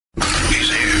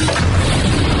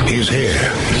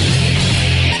here.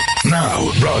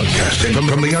 Now, broadcasting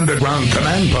from the underground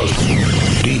command post,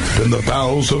 deep in the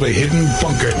bowels of a hidden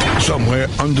bunker, somewhere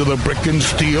under the brick and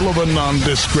steel of a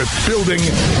nondescript building,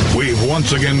 we've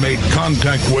once again made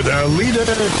contact with our leader,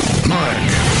 Mark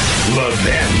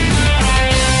Levin.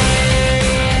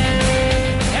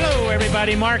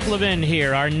 Everybody, Mark Levin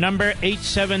here. Our number,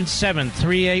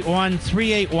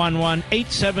 877-381-3811,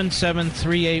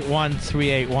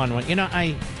 877-381-3811. You know,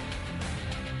 I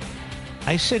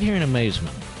sit here in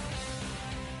amazement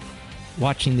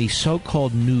watching the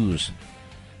so-called news,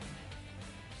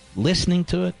 listening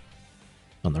to it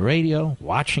on the radio,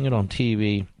 watching it on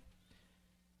TV,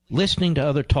 listening to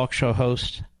other talk show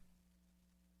hosts,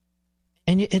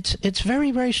 and it's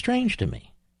very, very strange to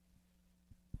me.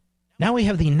 Now we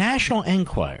have the National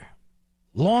Enquirer,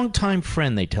 longtime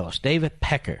friend, they tell us, David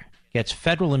Pecker, gets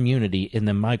federal immunity in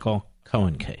the Michael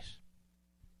Cohen case.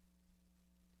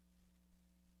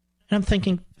 And I'm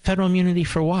thinking, federal immunity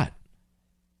for what?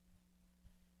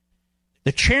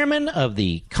 The chairman of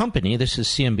the company, this is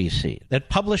CNBC, that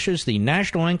publishes the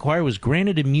National Enquirer was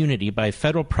granted immunity by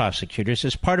federal prosecutors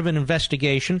as part of an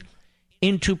investigation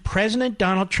into President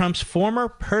Donald Trump's former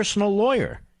personal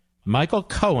lawyer, Michael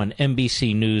Cohen.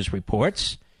 NBC News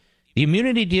reports. The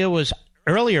immunity deal was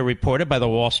earlier reported by the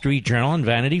Wall Street Journal and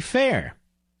Vanity Fair.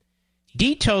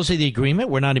 Details of the agreement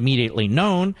were not immediately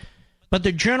known, but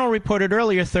the Journal reported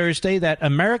earlier Thursday that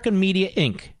American Media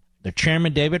Inc., the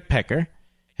chairman David Pecker,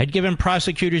 had given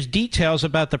prosecutors details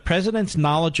about the president's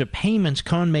knowledge of payments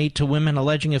Cohen made to women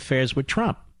alleging affairs with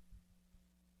Trump.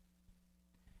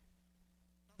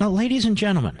 Now, ladies and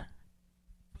gentlemen,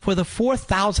 for the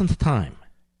 4,000th time,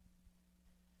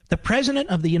 the President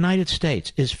of the United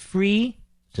States is free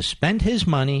to spend his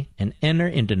money and enter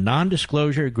into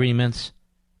non-disclosure agreements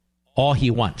all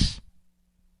he wants.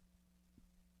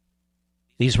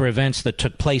 These were events that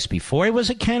took place before he was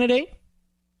a candidate.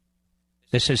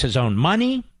 This is his own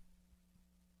money.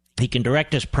 He can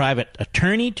direct his private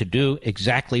attorney to do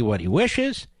exactly what he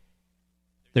wishes.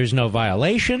 There's no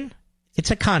violation.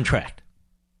 It's a contract.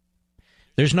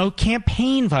 There's no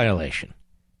campaign violation,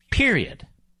 period.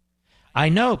 I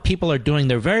know people are doing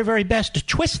their very, very best to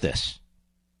twist this.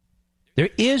 There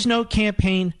is no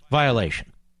campaign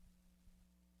violation.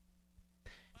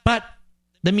 But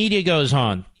the media goes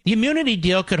on. The immunity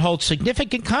deal could hold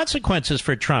significant consequences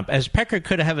for Trump, as Pecker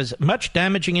could have as much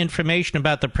damaging information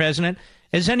about the president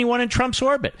as anyone in Trump's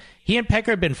orbit. He and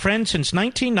Pecker have been friends since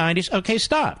 1990s. Okay,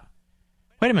 stop.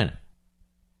 Wait a minute.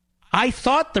 I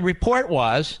thought the report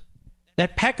was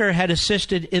that Pecker had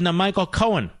assisted in the Michael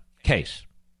Cohen case.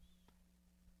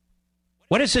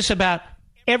 What is this about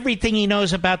everything he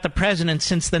knows about the president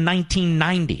since the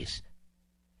 1990s?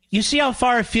 You see how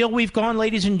far afield we've gone,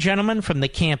 ladies and gentlemen, from the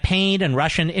campaign and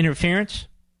Russian interference?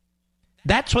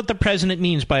 That's what the president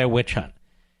means by a witch hunt.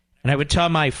 And I would tell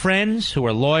my friends who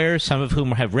are lawyers, some of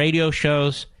whom have radio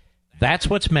shows, that's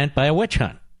what's meant by a witch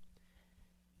hunt.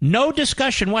 No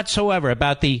discussion whatsoever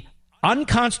about the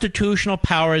unconstitutional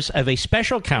powers of a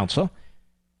special counsel,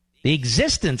 the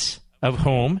existence of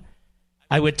whom,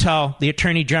 I would tell the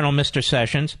Attorney General, Mr.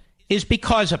 Sessions, is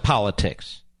because of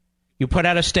politics. You put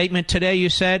out a statement today, you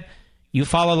said, you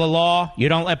follow the law, you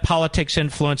don't let politics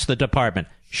influence the department.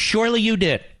 Surely you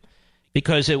did,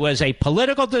 because it was a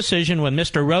political decision when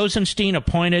Mr. Rosenstein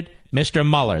appointed Mr.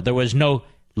 Mueller. There was no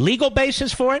legal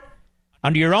basis for it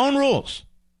under your own rules,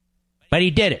 but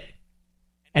he did it.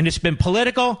 And it's been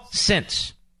political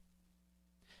since.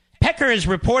 Pecker has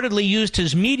reportedly used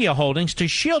his media holdings to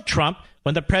shield Trump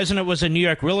when the president was a New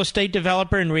York real estate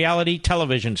developer and reality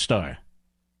television star.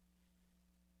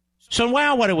 So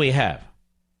now what do we have?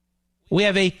 We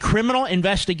have a criminal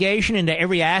investigation into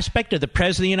every aspect of the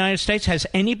president of the United States. Has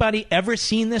anybody ever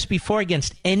seen this before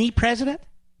against any president?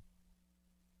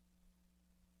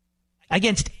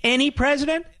 Against any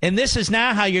president? And this is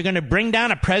now how you're going to bring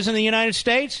down a president of the United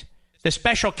States? The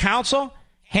special counsel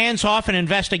hands off an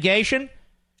investigation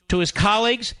to his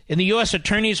colleagues in the U.S.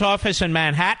 Attorney's Office in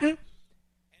Manhattan,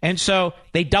 and so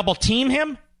they double team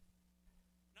him?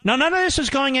 Now, none of this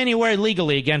is going anywhere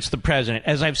legally against the president,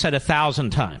 as I've said 1,000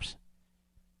 times.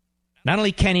 Not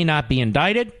only can he not be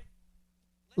indicted,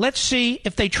 let's see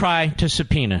if they try to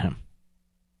subpoena him.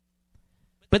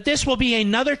 But this will be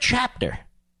another chapter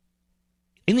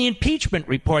in the impeachment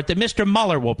report that Mr.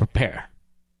 Mueller will prepare.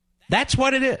 That's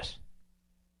what it is.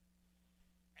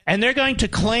 And they're going to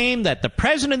claim that the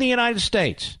President of the United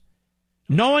States,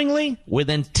 knowingly, with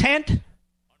intent,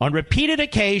 on repeated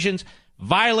occasions,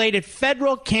 violated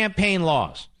federal campaign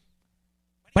laws.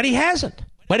 But he hasn't.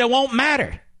 But it won't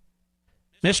matter.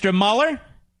 Mr. Mueller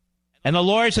and the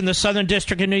lawyers in the Southern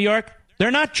District of New York, They're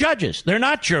not judges. They're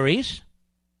not juries.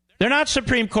 They're not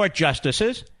Supreme Court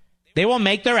justices. They will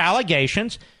make their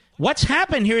allegations. What's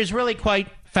happened here is really quite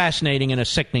fascinating in a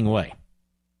sickening way.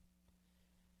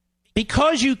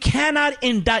 Because you cannot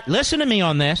indict, listen to me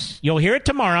on this, you'll hear it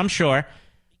tomorrow, I'm sure,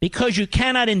 because you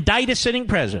cannot indict a sitting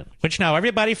president, which now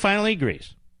everybody finally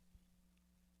agrees,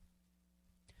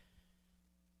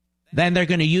 then they're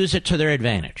going to use it to their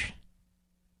advantage.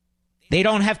 They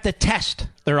don't have to test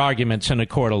their arguments in a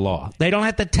court of law. They don't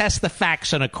have to test the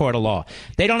facts in a court of law.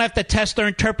 They don't have to test their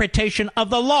interpretation of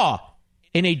the law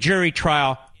in a jury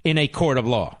trial in a court of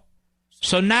law.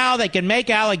 So now they can make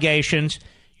allegations,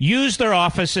 use their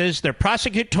offices, their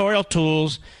prosecutorial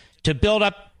tools to build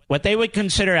up what they would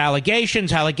consider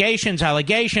allegations,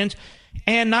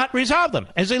 and not resolve them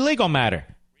as a legal matter.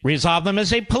 Resolve them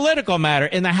as a political matter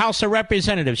in the House of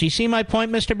Representatives. You see my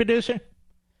point, Mr. Producer?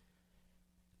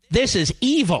 This is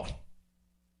evil.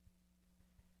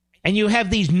 And you have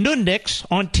these nundiks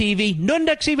on TV,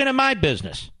 nundiks even in my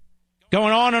business,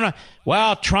 going on and on.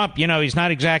 Well, Trump, he's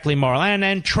not exactly moral.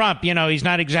 And Trump, he's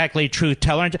not exactly a truth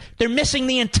teller. They're missing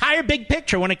the entire big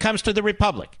picture when it comes to the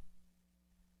Republic.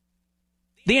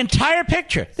 The entire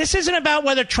picture. This isn't about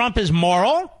whether Trump is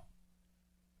moral.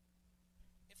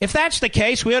 If that's the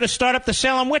case, we ought to start up the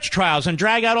Salem witch trials and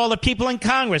drag out all the people in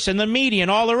Congress and the media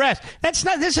and all the rest. This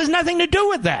has nothing to do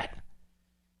with that.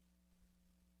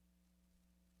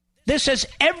 This has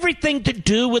everything to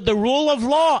do with the rule of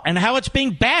law and how it's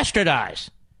being bastardized.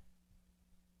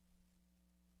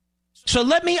 So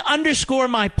let me underscore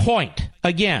my point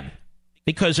again,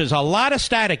 because there's a lot of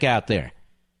static out there.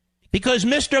 Because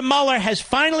Mr. Mueller has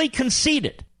finally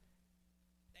conceded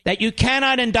that you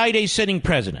cannot indict a sitting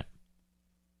president.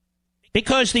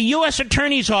 Because the U.S.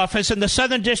 Attorney's Office in the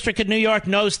Southern District of New York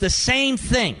knows the same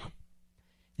thing.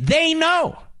 They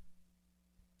know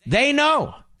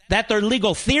that their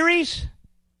legal theories,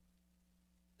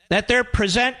 that their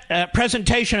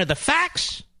presentation of the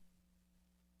facts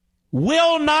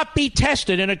will not be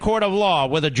tested in a court of law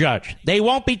with a judge. They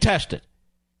won't be tested.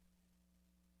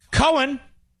 Cohen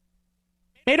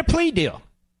made a plea deal.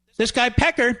 This guy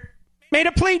Pecker made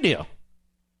a plea deal.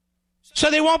 So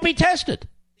they won't be tested,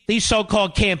 these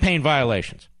so-called campaign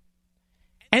violations.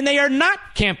 And they are not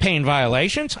campaign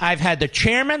violations. I've had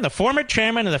the former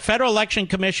chairman of the Federal Election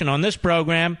Commission on this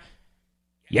program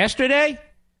yesterday.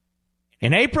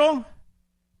 In April,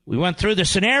 we went through the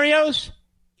scenarios.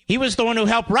 He was the one who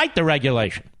helped write the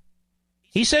regulation.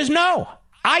 He says no.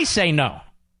 I say no.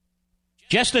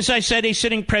 Just as I said, a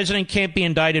sitting president can't be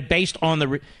indicted based on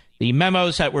the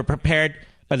memos that were prepared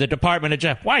by the Department of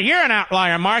Justice. Why, you're an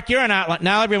outlier, Mark. You're an outlier.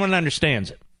 Now everyone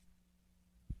understands it.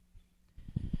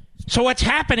 So what's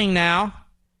happening now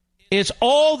is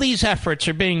all these efforts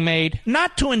are being made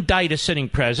not to indict a sitting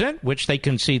president, which they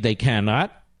concede they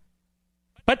cannot,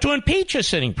 but to impeach a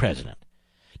sitting president.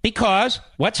 Because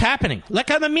what's happening? Look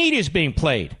how the media is being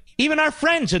played. Even our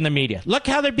friends in the media. Look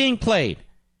how they're being played.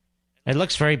 It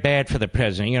looks very bad for the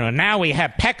president. Now we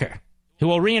have Pecker, who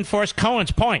will reinforce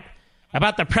Cohen's point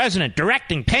about the president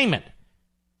directing payment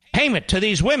to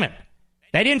these women.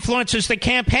 That influences the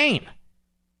campaign.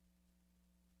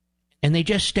 And they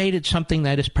just stated something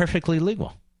that is perfectly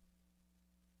legal.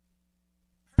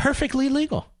 Perfectly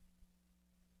legal.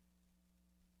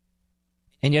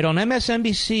 And yet on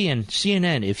MSNBC and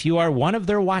CNN, if you are one of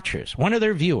their watchers, one of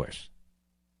their viewers,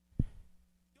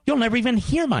 you'll never even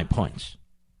hear my points.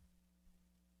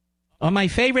 On my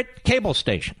favorite cable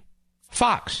station,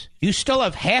 Fox, you still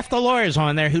have half the lawyers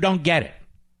on there who don't get it.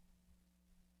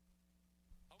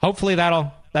 Hopefully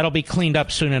that'll be cleaned up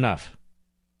soon enough.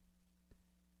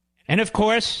 And of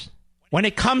course, when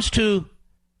it comes to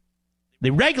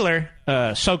the regular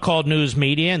so-called news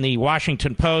media and the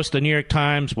Washington Post, the New York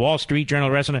Times, Wall Street Journal,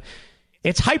 the rest of it,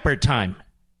 it's hyper time.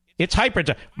 It's hyper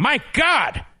time. My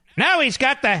God! Now he's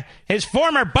got his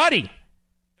former buddy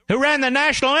who ran the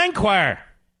National Enquirer.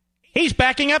 He's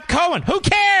backing up Cohen. Who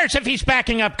cares if he's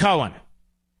backing up Cohen?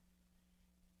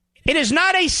 It is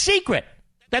not a secret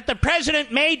that the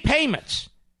president made payments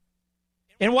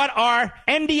in what are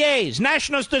NDAs,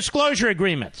 National Disclosure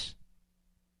Agreements,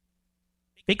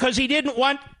 because he didn't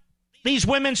want these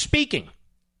women speaking.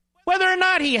 Whether or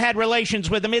not he had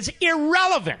relations with them is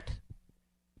irrelevant.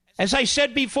 As I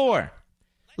said before,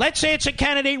 let's say it's a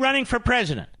candidate running for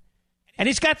president, and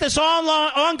he's got this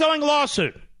ongoing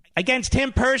lawsuit against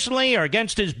him personally or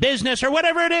against his business or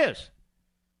whatever it is.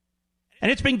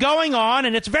 And it's been going on,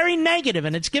 and it's very negative,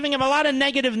 and it's giving him a lot of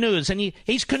negative news, and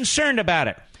he's concerned about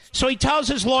it. So he tells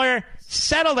his lawyer,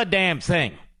 settle the damn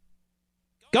thing.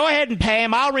 Go ahead and pay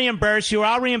him. I'll reimburse you, or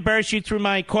I'll reimburse you through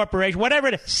my corporation, whatever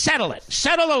it is. Settle it.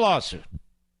 Settle the lawsuit.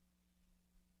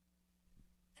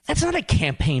 That's not a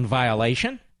campaign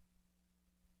violation.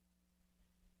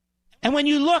 And when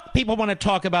you look, people want to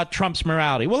talk about Trump's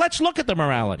morality. Well, let's look at the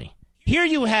morality. Here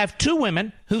you have two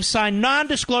women who've signed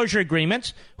non-disclosure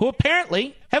agreements who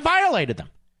apparently have violated them.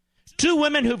 Two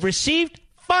women who've received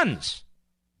funds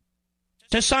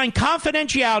to sign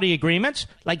confidentiality agreements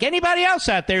like anybody else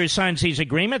out there who signs these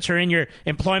agreements or in your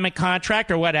employment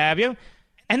contract or what have you,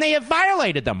 and they have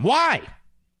violated them. Why?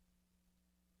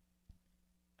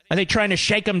 Are they trying to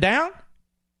shake them down?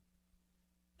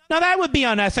 Now, that would be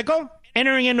unethical.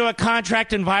 Entering into a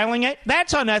contract and violating it,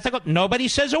 that's unethical. Nobody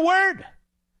says a word.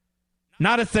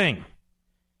 Not a thing.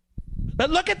 But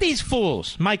look at these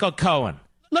fools, Michael Cohen.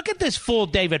 Look at this fool,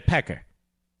 David Pecker.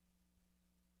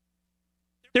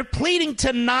 They're pleading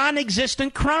to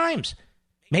non-existent crimes.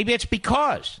 Maybe it's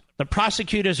because the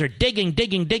prosecutors are digging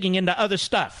into other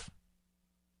stuff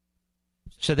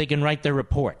so they can write their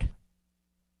report.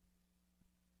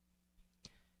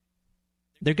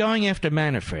 They're going after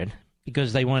Manafort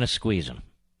because they want to squeeze him.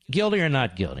 Guilty or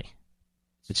not guilty.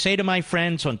 I'd say to my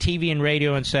friends on TV and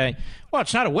radio and say, well,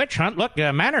 it's not a witch hunt. Look,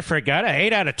 Manafort got an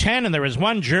 8 out of 10, and there was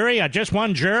one jury, just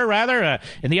one juror, rather,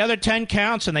 in the other 10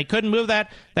 counts, and they couldn't move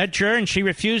that juror, and she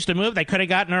refused to move. They could have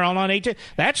gotten her all on 18.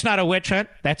 That's not a witch hunt.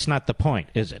 That's not the point,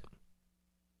 is it?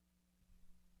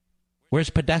 Where's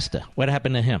Podesta? What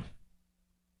happened to him?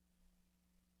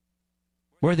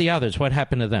 Where are the others? What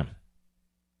happened to them?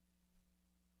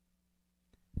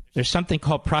 There's something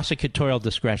called prosecutorial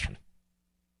discretion.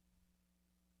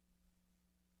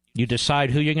 You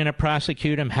decide who you're going to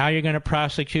prosecute him, how you're going to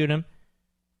prosecute him.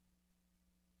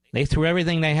 They threw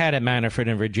everything they had at Manafort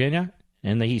in Virginia,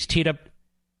 and he's teed up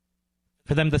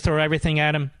for them to throw everything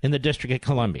at him in the District of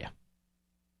Columbia.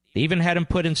 They even had him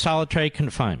put in solitary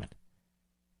confinement.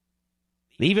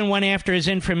 They even went after his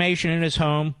information in his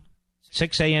home,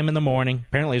 6 a.m. in the morning.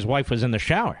 Apparently his wife was in the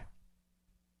shower.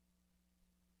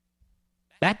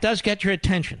 That does get your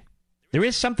attention. There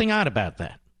is something odd about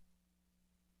that.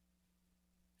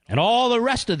 And all the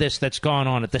rest of this that's gone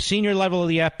on at the senior level of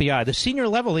the FBI. The senior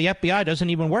level of the FBI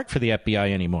doesn't even work for the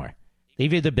FBI anymore.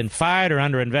 They've either been fired or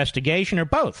under investigation or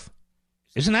both.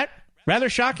 Isn't that rather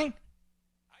shocking?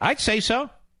 I'd say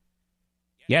so.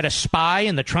 You had a spy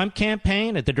in the Trump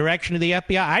campaign at the direction of the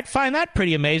FBI. I'd find that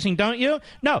pretty amazing, don't you?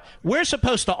 No, we're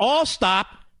supposed to all stop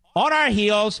on our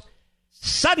heels,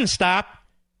 sudden stop,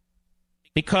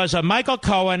 because of Michael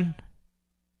Cohen,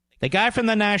 the guy from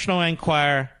the National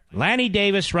Enquirer, Lanny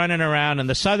Davis running around in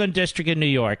the Southern District of New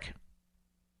York.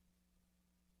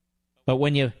 But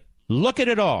when you look at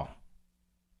it all,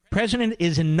 the president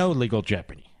is in no legal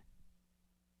jeopardy.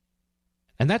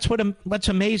 And that's what's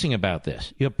amazing about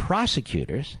this. You have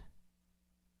prosecutors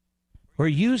who are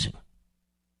using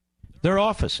their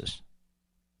offices,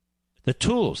 the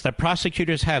tools that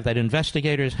prosecutors have, that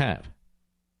investigators have,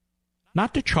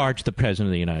 not to charge the President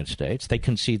of the United States. They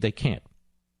concede they can't.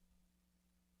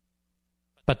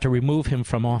 But to remove him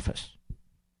from office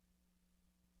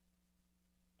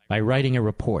by writing a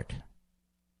report.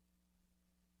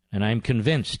 And I'm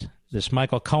convinced this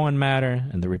Michael Cohen matter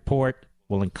and the report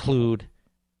will include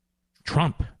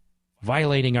Trump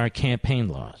violating our campaign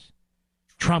laws.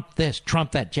 Trump this,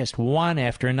 Trump that, just one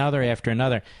after another after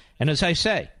another. And as I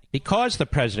say, because the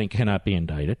president cannot be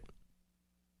indicted,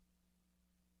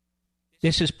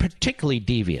 this is particularly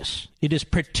devious. It is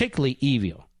particularly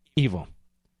evil.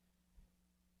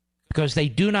 Because they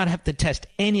do not have to test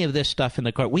any of this stuff in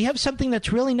the court. We have something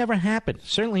that's really never happened,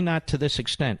 certainly not to this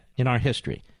extent in our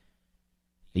history.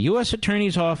 The U.S.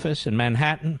 Attorney's Office in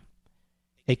Manhattan,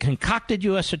 a concocted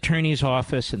U.S. Attorney's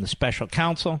Office in the Special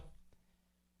Counsel,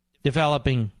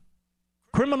 developing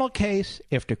criminal case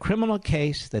after criminal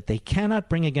case that they cannot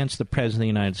bring against the President of the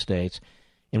United States.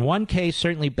 In one case,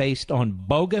 certainly based on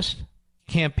bogus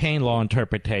campaign law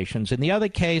interpretations. In the other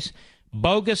case,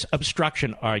 bogus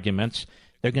obstruction arguments.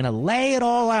 They're going to lay it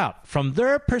all out from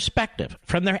their perspective,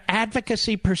 from their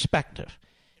advocacy perspective.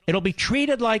 It'll be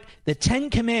treated like the Ten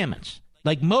Commandments,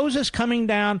 like Moses coming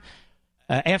down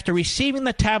after receiving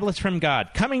the tablets from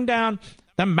God, coming down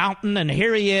the mountain, and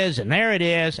here he is, and there it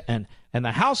is, and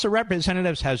the House of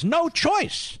Representatives has no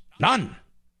choice, none,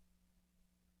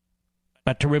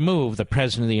 but to remove the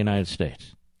President of the United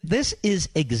States. This is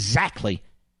exactly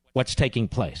what's taking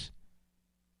place.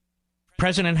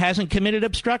 President hasn't committed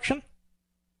obstruction.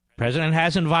 President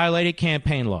hasn't violated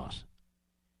campaign laws.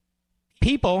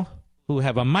 People who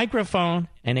have a microphone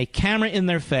and a camera in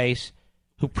their face,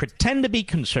 who pretend to be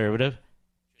conservative,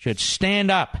 should stand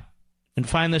up and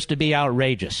find this to be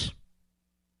outrageous.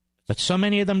 But so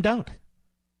many of them don't.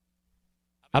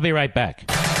 I'll be right back.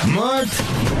 Mark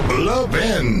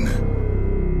Levin.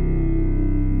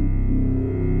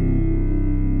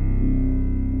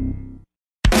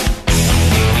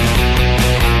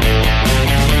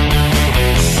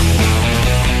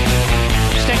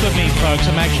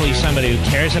 anybody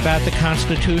who cares about the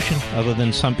Constitution, other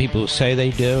than some people who say they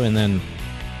do and then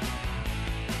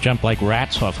jump like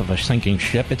rats off of a sinking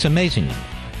ship. It's amazing.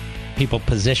 People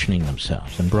positioning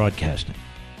themselves and broadcasting.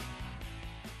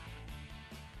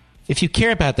 If you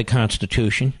care about the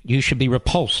Constitution, you should be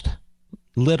repulsed,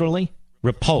 literally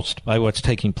repulsed by what's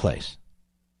taking place.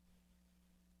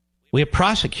 We have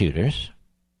prosecutors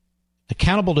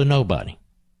accountable to nobody,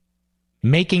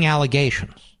 making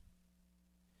allegations.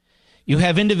 You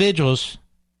have individuals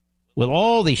with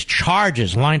all these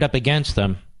charges lined up against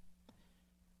them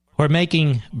who are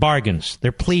making bargains.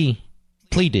 They're plea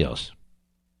deals.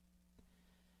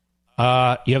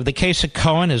 You have the case of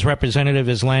Cohen. His representative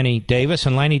is Lanny Davis,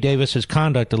 and Lanny Davis's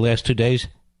conduct the last 2 days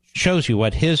shows you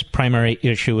what his primary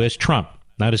issue is: Trump,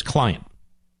 not his client,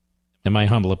 in my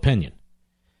humble opinion.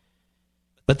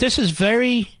 But this is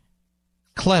very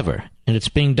clever, and it's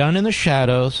being done in the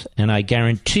shadows, and I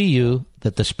guarantee you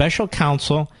that the special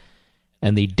counsel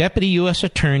and the deputy U.S.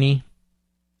 attorney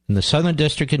in the Southern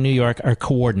District of New York are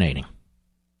coordinating.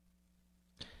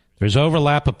 There's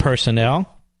overlap of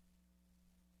personnel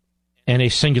and a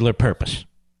singular purpose.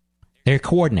 They're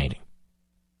coordinating.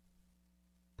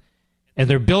 And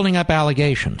they're building up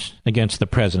allegations against the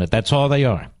president. That's all they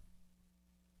are.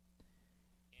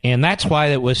 And that's why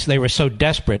they were so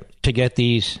desperate to get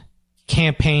these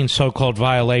campaign so-called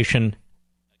violation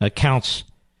accounts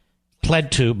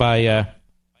pled to by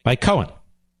Cohen.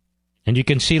 And you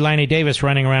can see Lanny Davis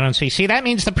running around and see, that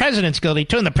means the president's guilty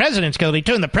too, and the president's guilty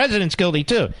too, and the president's guilty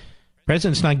too. The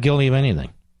president's not guilty of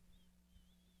anything.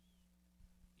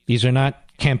 These are not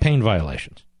campaign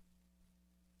violations.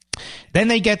 Then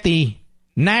they get the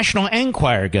National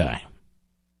Enquirer guy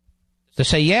to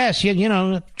say, yes,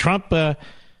 Trump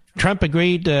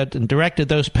agreed and directed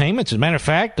those payments. As a matter of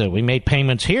fact, we made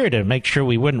payments here to make sure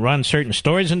we wouldn't run certain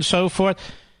stories and so forth.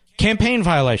 Campaign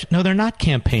violations. No, they're not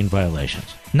campaign violations.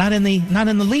 Not in the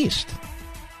least.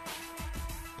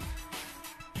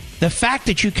 The fact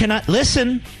that you cannot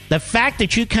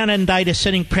indict a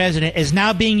sitting president is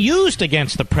now being used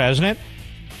against the president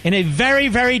in a very,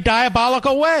 very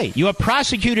diabolical way. You have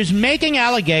prosecutors making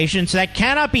allegations that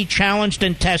cannot be challenged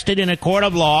and tested in a court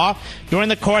of law during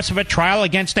the course of a trial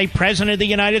against a president of the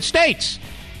United States.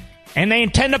 And they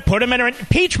intend to put him in an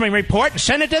impeachment report and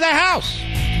send it to the House.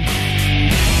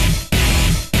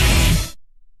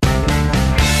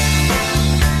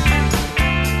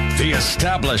 The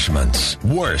establishment's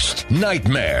worst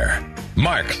nightmare.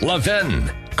 Mark Levin.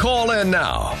 Call in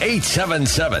now.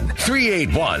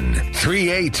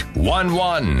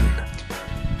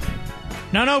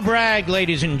 877-381-3811. No brag,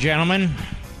 ladies and gentlemen.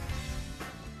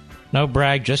 No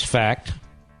brag, just fact.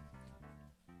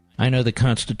 I know the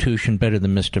Constitution better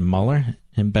than Mr. Mueller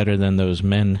and better than those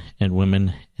men and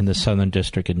women in the Southern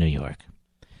District of New York.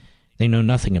 They know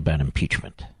nothing about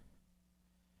impeachment.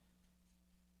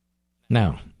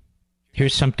 Now,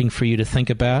 here's something for you to think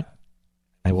about.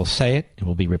 I will say it. It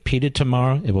will be repeated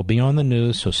tomorrow. It will be on the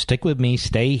news, so stick with me.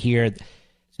 Stay here.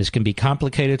 This can be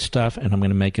complicated stuff, and I'm going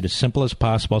to make it as simple as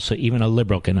possible so even a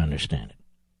liberal can understand it.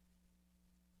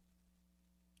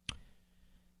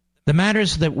 The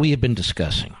matters that we have been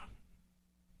discussing,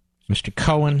 Mr.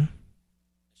 Cohen,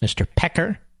 Mr.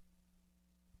 Pecker.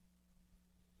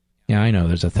 Yeah, I know,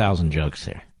 there's 1,000 jokes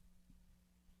there.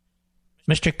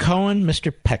 Mr. Cohen,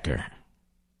 Mr. Pecker,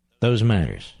 those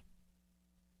matters.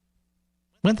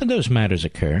 When did those matters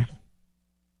occur?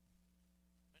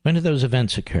 When did those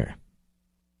events occur?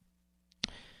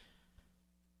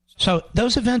 So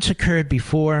those events occurred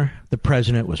before the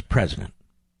president was president.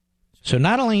 So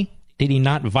not only did he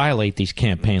not violate these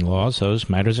campaign laws, those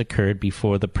matters occurred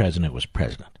before the president was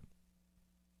president.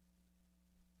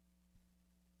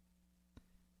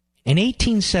 In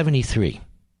 1873,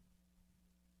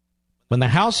 when the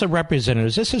House of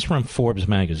Representatives, this is from Forbes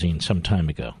magazine some time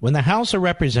ago, when the House of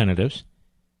Representatives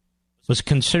was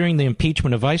considering the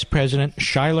impeachment of Vice President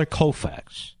Schuyler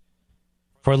Colfax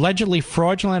for allegedly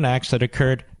fraudulent acts that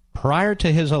occurred prior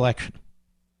to his election,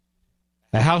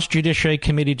 the House Judiciary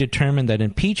Committee determined that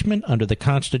impeachment under the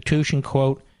Constitution,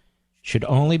 quote, should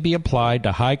only be applied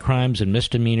to high crimes and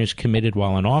misdemeanors committed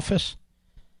while in office,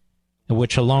 and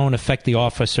which alone affect the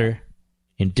officer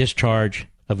in discharge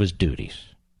of his duties.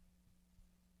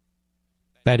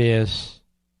 That is,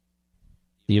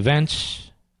 the events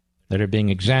that are being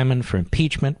examined for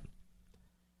impeachment,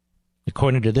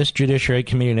 according to this Judiciary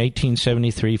Committee in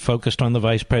 1873, focused on the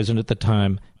vice president at the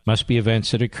time, must be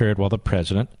events that occurred while the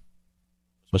president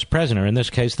was president, or in this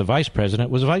case, the vice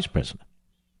president was vice president.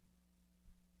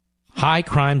 High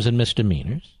crimes and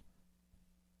misdemeanors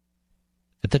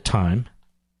at the time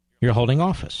you're holding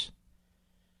office.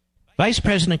 Vice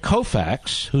President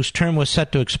Koufax, whose term was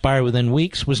set to expire within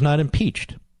weeks, was not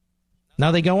impeached. Now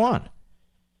they go on.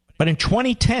 But in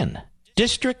 2010,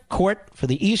 District Court for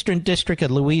the Eastern District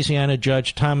of Louisiana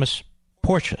Judge Thomas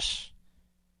Porteous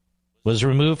was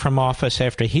removed from office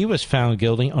after he was found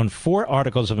guilty on 4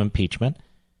 articles of impeachment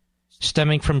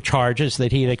stemming from charges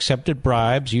that he had accepted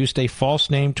bribes, used a false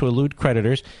name to elude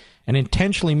creditors, and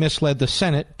intentionally misled the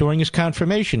Senate during his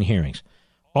confirmation hearings,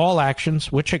 all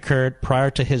actions which occurred prior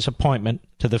to his appointment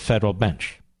to the federal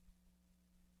bench.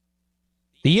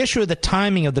 The issue of the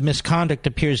timing of the misconduct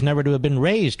appears never to have been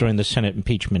raised during the Senate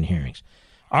impeachment hearings.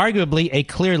 Arguably, a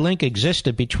clear link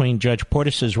existed between Judge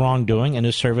Porteous's wrongdoing and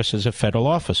his service as a federal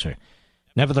officer.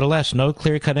 Nevertheless, no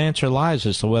clear-cut answer lies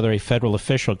as to whether a federal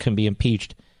official can be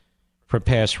impeached for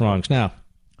past wrongs. Now,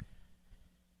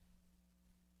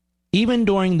 even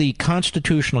during the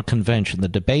Constitutional Convention, the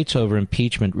debates over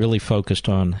impeachment really focused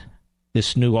on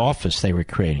this new office they were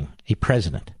creating, a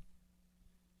president.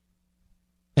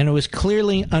 And it was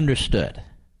clearly understood.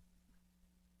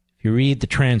 If you read the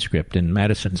transcript in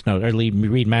Madison's note, or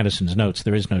read Madison's notes,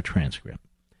 there is no transcript,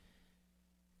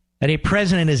 that a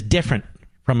president is different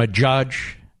from a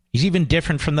judge. He's even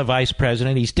different from the vice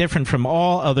president. He's different from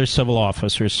all other civil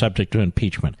officers subject to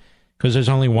impeachment, because there's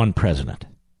only one president.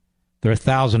 There are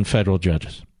 1,000 federal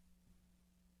judges.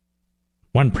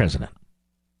 One president.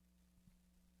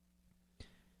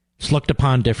 It's looked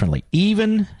upon differently.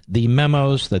 Even the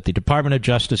memos that the Department of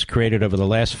Justice created over the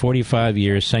last 45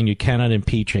 years saying you cannot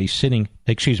indict a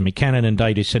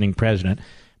sitting president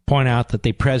point out that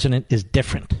the president is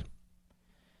different.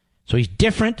 So he's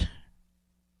different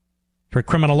for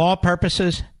criminal law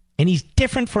purposes, and he's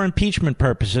different for impeachment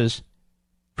purposes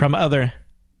from other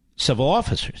civil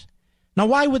officers. Now,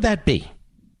 why would that be?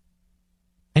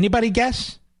 Anybody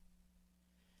guess?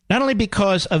 Not only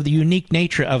because of the unique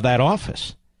nature of that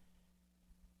office,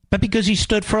 but because he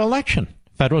stood for election.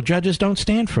 Federal judges don't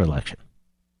stand for election.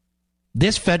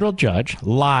 This federal judge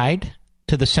lied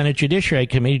to the Senate Judiciary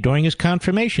Committee during his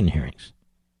confirmation hearings.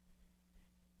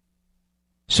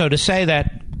 So to say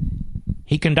that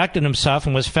he conducted himself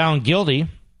and was found guilty,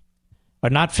 or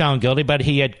not found guilty, but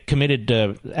he had committed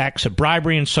acts of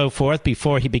bribery and so forth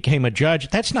before he became a judge,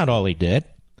 that's not all he did.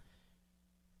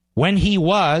 When he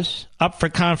was up for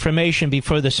confirmation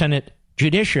before the Senate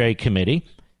Judiciary Committee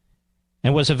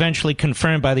and was eventually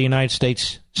confirmed by the United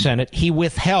States Senate, he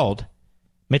withheld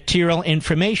material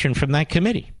information from that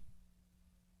committee.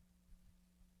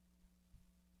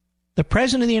 The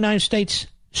President of the United States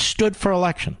stood for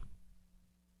election.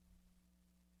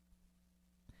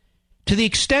 To the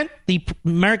extent the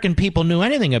American people knew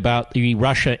anything about the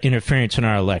Russia interference in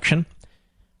our election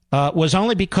was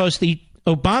only because the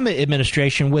Obama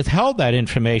administration withheld that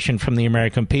information from the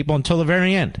American people until the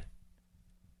very end.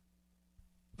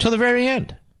 Till the very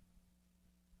end.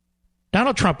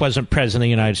 Donald Trump wasn't president of the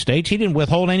United States. He didn't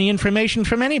withhold any information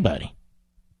from anybody.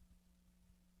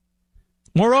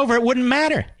 Moreover, it wouldn't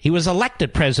matter. He was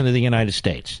elected president of the United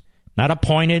States, not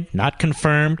appointed, not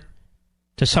confirmed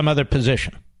to some other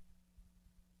position.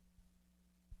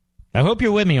 I hope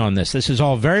you're with me on this. This is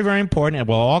all very, very important. It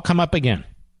will all come up again.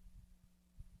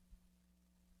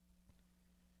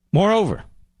 Moreover,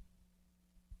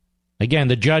 again,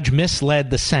 the judge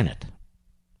misled the Senate.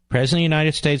 President of the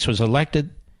United States was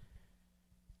elected.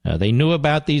 They knew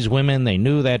about these women. They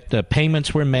knew that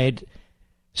payments were made.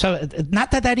 So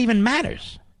not that that even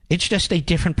matters. It's just a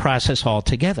different process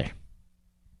altogether.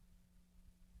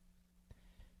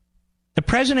 The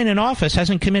president in office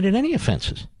hasn't committed any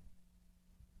offenses.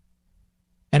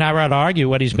 And I would argue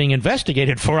what he's being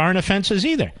investigated for aren't offenses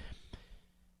either.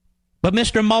 But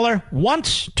Mr. Mueller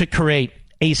wants to create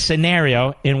a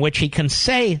scenario in which he can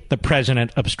say the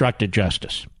president obstructed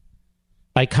justice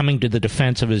by coming to the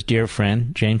defense of his dear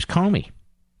friend James Comey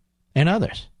and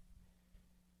others.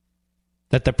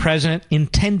 That the president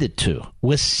intended to,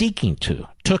 was seeking to,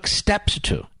 took steps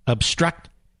to obstruct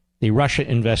the Russia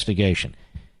investigation.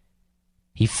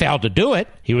 He failed to do it.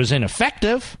 He was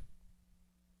ineffective.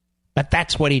 But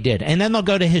that's what he did. And then they'll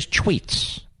go to his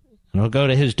tweets. And they'll go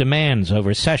to his demands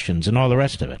over sessions and all the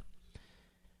rest of it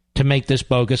to make this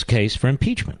bogus case for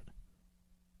impeachment.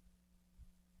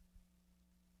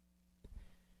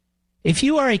 If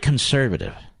you are a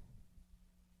conservative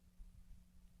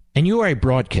and you are a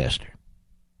broadcaster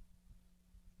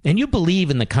and you believe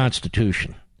in the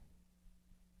Constitution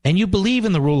and you believe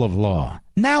in the rule of law,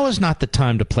 now is not the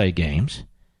time to play games.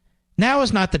 Now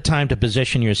is not the time to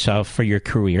position yourself for your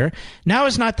career. Now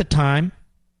is not the time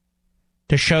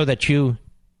to show that you're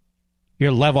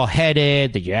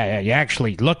level-headed, that you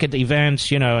actually look at the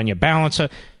events, and you balance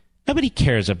it. Nobody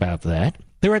cares about that.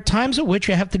 There are times at which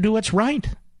you have to do what's right.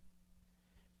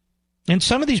 And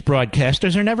some of these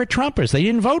broadcasters are never Trumpers. They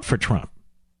didn't vote for Trump,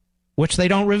 which they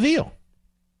don't reveal.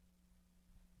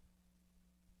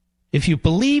 If you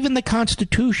believe in the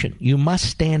Constitution, you must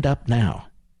stand up now.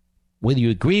 Whether you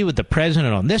agree with the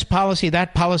president on this policy,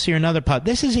 that policy, or another policy,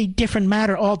 this is a different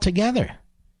matter altogether.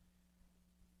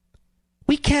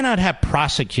 We cannot have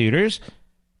prosecutors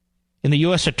in the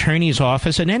U.S. Attorney's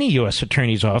Office, in any U.S.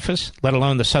 Attorney's Office, let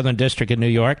alone the Southern District of New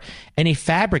York, any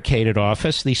fabricated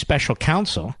office, the special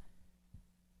counsel,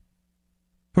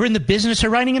 who are in the business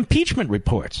of writing impeachment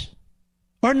reports.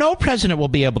 Or no president will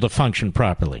be able to function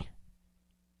properly.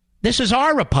 This is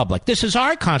our republic. This is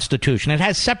our Constitution. It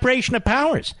has separation of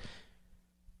powers.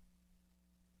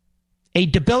 A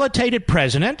debilitated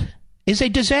president is a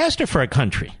disaster for a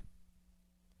country.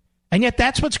 And yet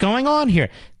that's what's going on here.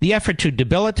 The effort to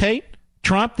debilitate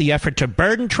Trump, the effort to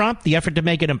burden Trump, the effort to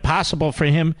make it impossible for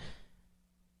him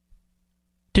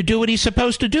to do what he's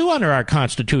supposed to do under our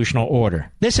constitutional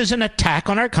order. This is an attack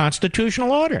on our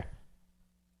constitutional order.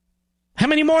 How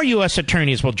many more U.S.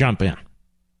 attorneys will jump in?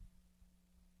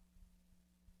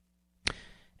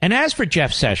 And as for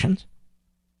Jeff Sessions,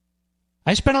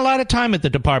 I spent a lot of time at the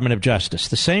Department of Justice,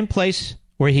 the same place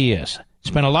where he is.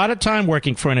 Spent a lot of time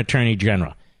working for an attorney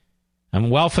general. I'm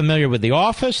well familiar with the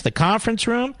office, the conference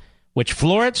room, which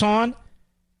floor it's on,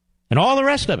 and all the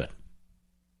rest of it.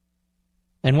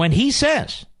 And when he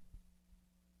says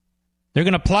they're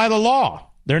going to apply the law,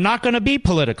 they're not going to be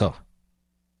political,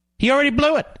 he already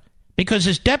blew it, because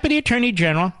his deputy attorney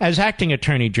general, as acting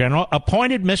attorney general,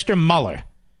 appointed Mr. Mueller.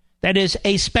 That is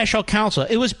a special counsel.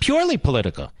 It was purely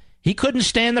political. He couldn't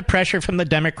stand the pressure from the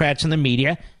Democrats and the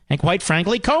media, and quite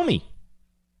frankly, Comey.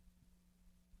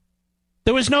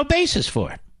 There was no basis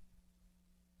for it.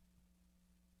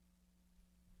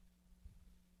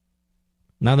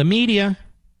 Now, the media,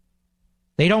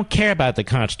 they don't care about the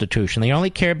Constitution. They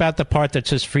only care about the part that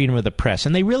says freedom of the press.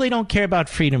 And they really don't care about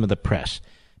freedom of the press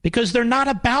because they're not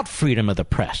about freedom of the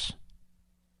press.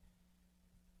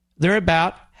 They're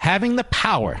about having the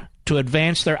power to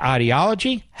advance their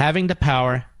ideology, having the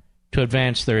power to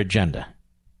advance their agenda.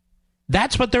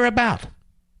 That's what they're about.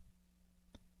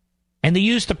 And they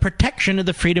use the protection of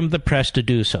the freedom of the press to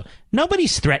do so.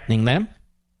 Nobody's threatening them.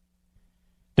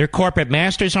 Their corporate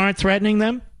masters aren't threatening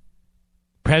them.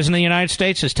 President of the United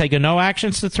States has taken no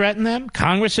actions to threaten them.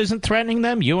 Congress isn't threatening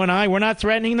them. You and I, we're not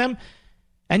threatening them.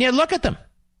 And yet look at them.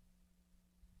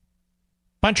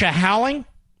 Bunch of howling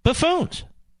buffoons.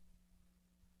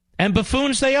 And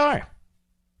buffoons they are.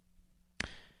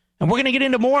 And we're going to get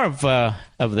into more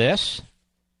of this.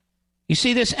 You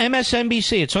see this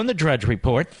MSNBC, it's on the Drudge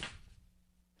Report.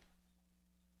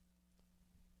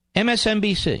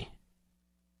 MSNBC,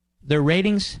 their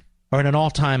ratings are at an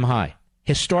all-time high.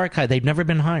 Historic high. They've never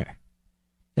been higher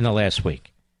in the last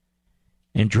week.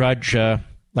 And Drudge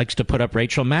likes to put up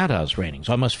Rachel Maddow's ratings.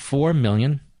 Almost 4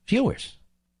 million viewers.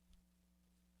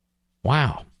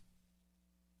 Wow.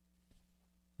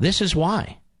 This is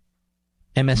why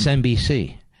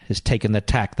MSNBC has taken the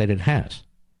tack that it has.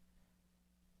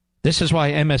 This is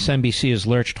why MSNBC has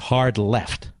lurched hard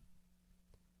left.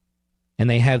 And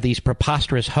they have these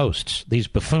preposterous hosts, these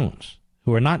buffoons,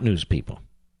 who are not news people,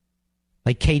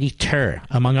 like Katie Tur,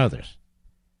 among others.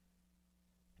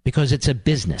 Because it's a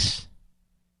business.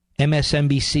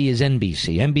 MSNBC is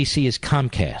NBC. NBC is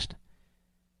Comcast.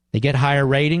 They get higher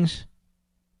ratings,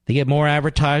 they get more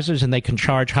advertisers, and they can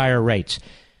charge higher rates.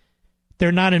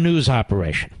 They're not a news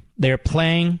operation. They're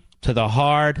playing to the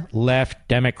hard left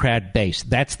Democrat base.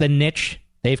 That's the niche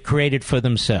they've created for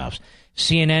themselves.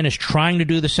 CNN is trying to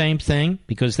do the same thing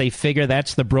because they figure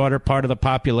that's the broader part of the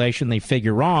population. They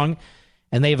figure wrong,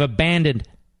 and they've abandoned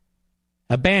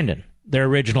their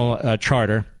original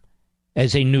charter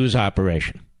as a news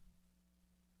operation.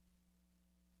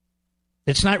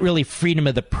 It's not really freedom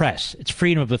of the press. It's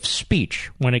freedom of speech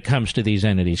when it comes to these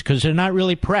entities because they're not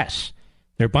really press.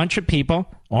 They're a bunch of people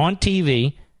on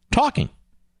TV talking.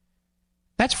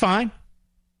 That's fine.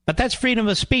 But that's freedom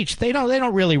of speech. They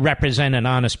don't really represent an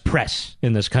honest press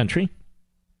in this country.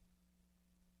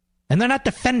 And they're not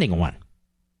defending one.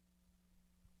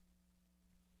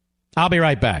 I'll be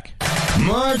right back.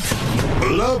 Mark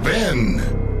Levin.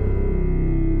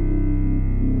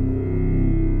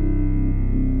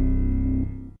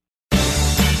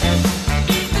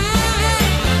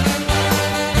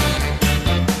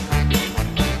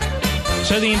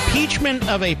 So the impeachment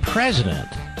of a president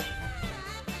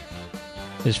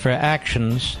is for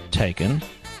actions taken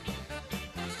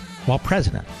while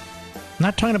president.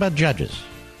 Not talking about judges.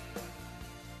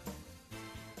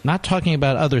 Not talking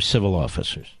about other civil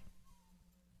officers.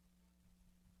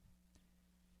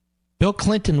 Bill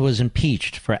Clinton was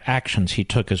impeached for actions he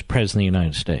took as president of the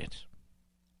United States.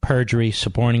 perjury,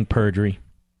 suborning perjury.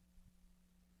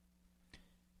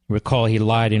 Recall he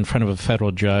lied in front of a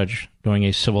federal judge during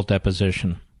a civil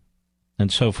deposition,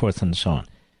 and so forth and so on.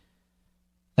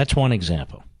 That's one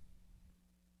example.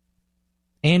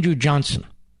 Andrew Johnson,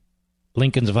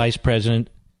 Lincoln's vice president,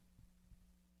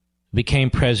 became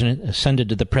president, ascended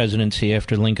to the presidency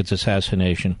after Lincoln's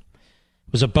assassination.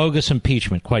 It was a bogus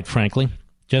impeachment, quite frankly,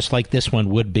 just like this one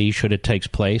would be should it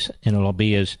take place, and it'll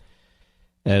be as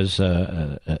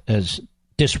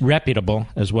disreputable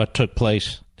as what took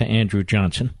place to Andrew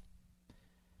Johnson.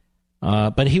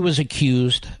 But he was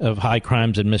accused of high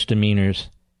crimes and misdemeanors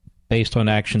based on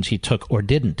actions he took or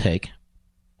didn't take,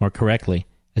 more correctly,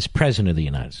 as President of the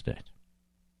United States.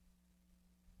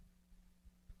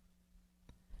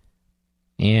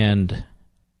 And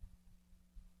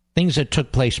things that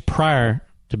took place prior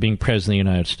to being President of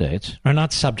the United States are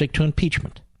not subject to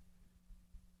impeachment.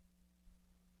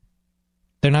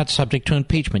 They're not subject to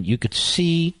impeachment. You could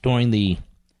see during the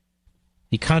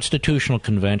Constitutional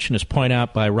Convention, as pointed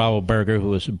out by Raoul Berger, who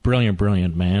was a brilliant,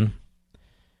 brilliant man,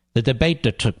 the debate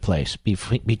that took place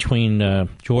between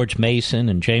George Mason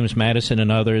and James Madison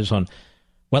and others on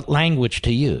what language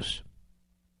to use.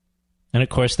 And, of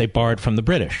course, they borrowed from the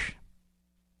British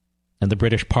and the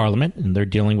British Parliament, and they're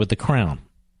dealing with the Crown.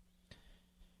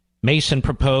 Mason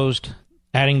proposed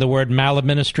adding the word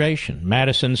maladministration.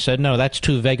 Madison said, no, that's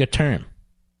too vague a term.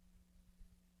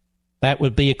 That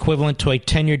would be equivalent to a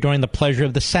tenure during the pleasure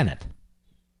of the Senate.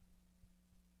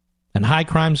 And high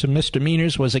crimes and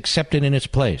misdemeanors was accepted in its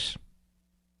place.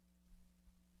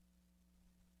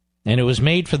 And it was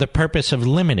made for the purpose of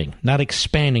limiting, not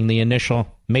expanding the initial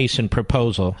Mason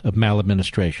proposal of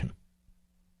maladministration.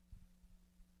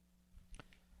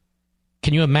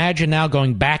 Can you imagine now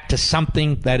going back to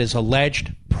something that is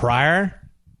alleged prior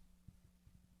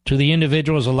to the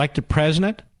individual as elected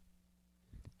president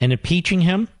and impeaching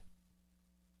him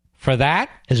for that?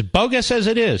 As bogus as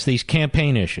it is, these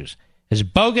campaign issues, as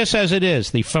bogus as it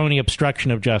is, the phony obstruction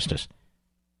of justice.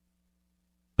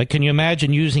 But can you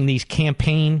imagine using these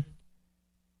campaign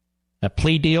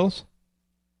plea deals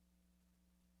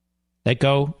that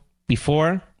go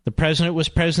before the president was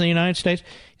president of the United States?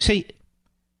 See,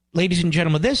 ladies and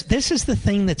gentlemen, this is the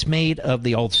thing that's made of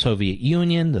the old Soviet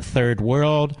Union, the Third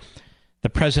World. The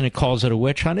president calls it a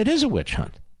witch hunt. It is a witch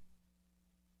hunt.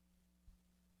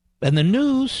 And the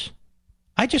news,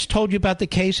 I just told you about the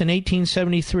case in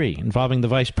 1873 involving the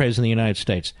Vice President of the United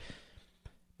States.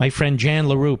 My friend Jan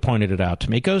LaRue pointed it out to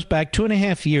me. It goes back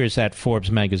 2.5 years, that Forbes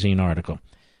magazine article.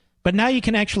 But now you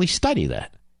can actually study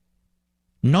that.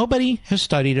 Nobody has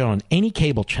studied it on any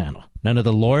cable channel. None of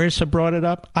the lawyers have brought it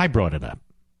up. I brought it up.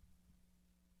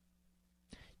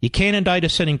 You can't indict a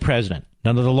sitting president.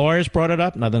 None of the lawyers brought it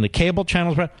up. None of the cable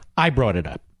channels brought it up. I brought it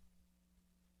up.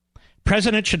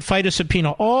 President should fight a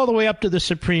subpoena all the way up to the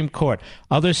Supreme Court.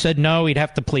 Others said, no, he'd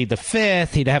have to plead the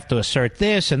Fifth. He'd have to assert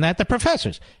this and that. The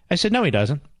professors. I said, no, he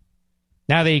doesn't.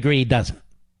 Now they agree he doesn't.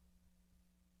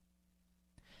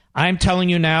 I'm telling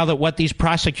you now that what these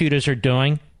prosecutors are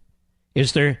doing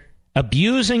is they're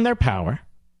abusing their power.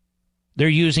 They're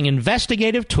using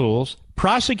investigative tools,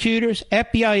 prosecutors,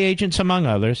 FBI agents, among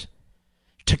others,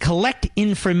 to collect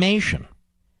information,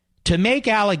 to make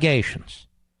allegations,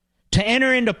 to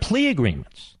enter into plea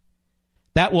agreements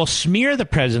that will smear the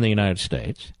President of the United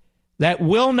States, that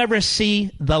will never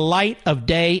see the light of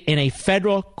day in a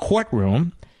federal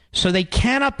courtroom, so they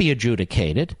cannot be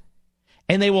adjudicated,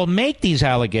 and they will make these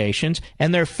allegations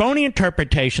and their phony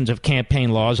interpretations of campaign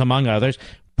laws, among others,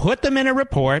 put them in a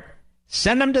report,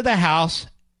 send them to the House,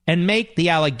 and make the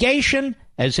allegation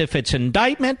as if it's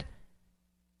indictment,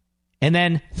 and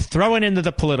then throw it into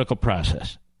the political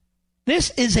process. This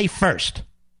is a first.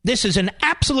 This is an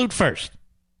absolute first.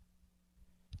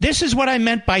 This is what I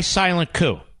meant by silent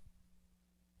coup.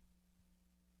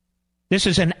 This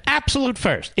is an absolute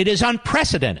first. It is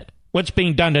unprecedented what's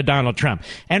being done to Donald Trump.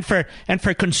 And for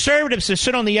conservatives to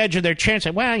sit on the edge of their chair and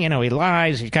say, well, you know, he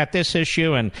lies, he's got this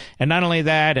issue, and not only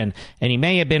that, and he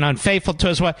may have been unfaithful to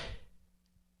us.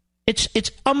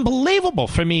 It's unbelievable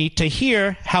for me to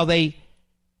hear how they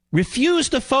refuse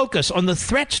to focus on the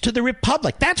threats to the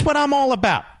republic. That's what I'm all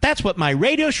about. That's what my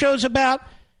radio show's about,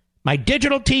 my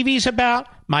digital TV's about,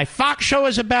 my Fox show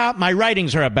is about, my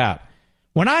writings are about.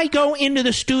 When I go into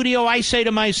the studio, I say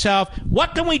to myself,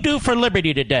 what can we do for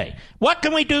liberty today? What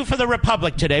can we do for the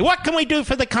republic today? What can we do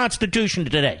for the Constitution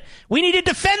today? We need to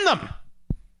defend them.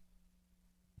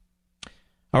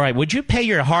 All right, would you pay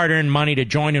your hard-earned money to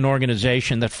join an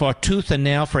organization that fought tooth and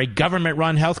nail for a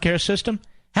government-run healthcare system?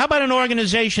 How about an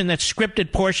organization that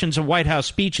scripted portions of White House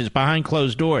speeches behind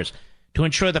closed doors to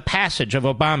ensure the passage of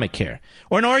Obamacare,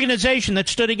 or an organization that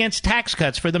stood against tax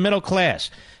cuts for the middle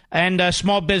class and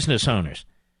small business owners.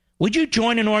 Would you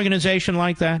join an organization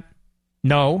like that?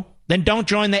 No? Then don't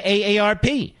join the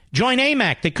AARP. Join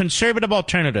AMAC, the conservative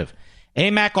alternative.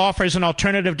 AMAC offers an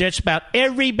alternative to just about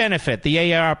every benefit the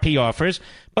AARP offers,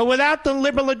 but without the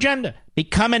liberal agenda.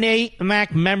 Become an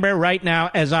AMAC member right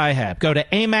now, as I have. Go to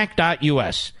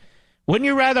amac.us. Wouldn't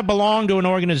you rather belong to an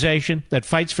organization that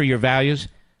fights for your values,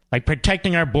 like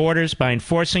protecting our borders by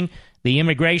enforcing the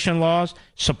immigration laws,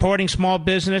 supporting small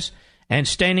business, and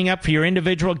standing up for your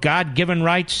individual God-given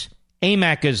rights?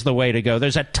 AMAC is the way to go.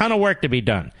 There's a ton of work to be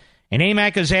done, and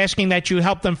AMAC is asking that you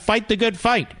help them fight the good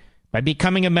fight by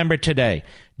becoming a member today.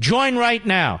 Join right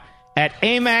now at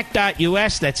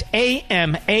amac.us. That's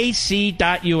amac.us.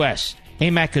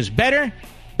 AMAC is better,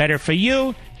 better for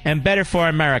you, and better for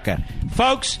America.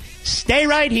 Folks, stay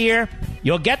right here.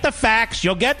 You'll get the facts,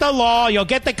 you'll get the law, you'll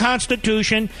get the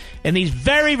Constitution in these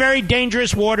very, very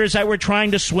dangerous waters that we're trying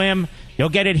to swim. You'll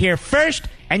get it here first,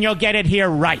 and you'll get it here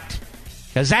right.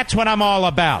 Because that's what I'm all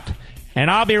about. And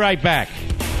I'll be right back.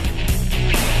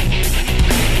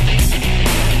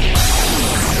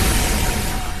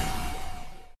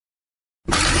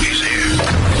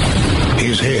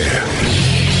 He's here.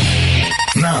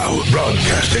 Now,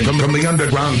 broadcasting from the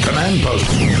underground command post,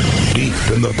 deep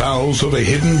in the bowels of a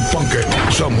hidden bunker,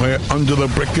 somewhere under the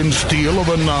brick and steel of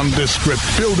a nondescript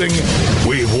building,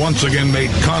 we've once again made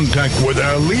contact with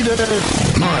our leader,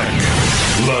 Mark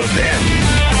Levin.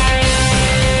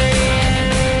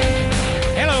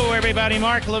 Hello, everybody.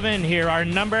 Mark Levin here. Our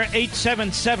number,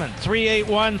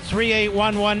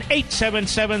 877-381-3811,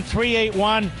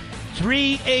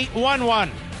 877-381-3811.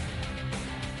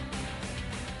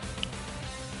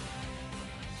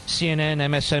 CNN,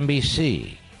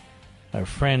 MSNBC, our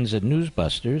friends at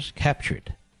Newsbusters,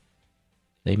 captured.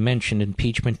 They mentioned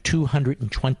impeachment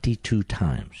 222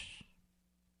 times.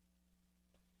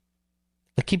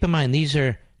 But keep in mind, these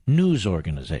are news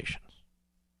organizations,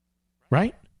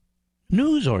 right?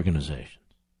 News organizations.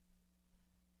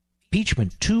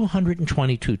 Impeachment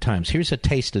 222 times. Here's a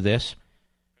taste of this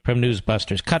from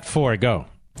Newsbusters. Cut 4, go.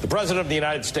 The President of the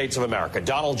United States of America,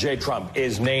 Donald J. Trump,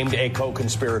 is named a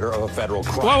co-conspirator of a federal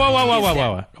crime.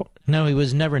 Whoa. No, he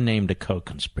was never named a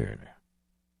co-conspirator.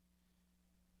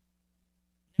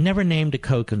 Never named a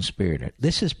co-conspirator.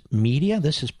 This is media?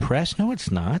 This is press? No,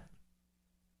 it's not.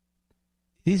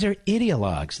 These are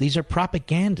ideologues. These are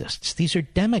propagandists. These are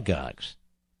demagogues.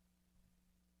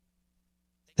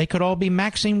 They could all be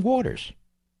Maxine Waters.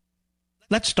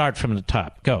 Let's start from the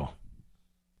top. Go.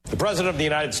 The President of the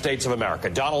United States of America,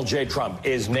 Donald J. Trump,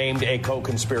 is named a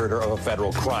co-conspirator of a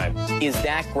federal crime. Is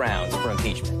that grounds for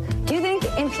impeachment? Do you think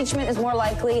impeachment is more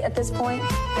likely at this point?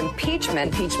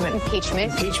 Impeachment. Impeachment.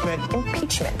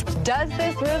 Does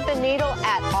this move the needle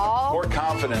at all? More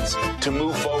confidence to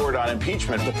move forward on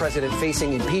impeachment. The president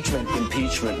facing impeachment.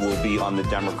 Impeachment will be on the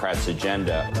Democrats'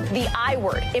 agenda. The I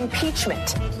word,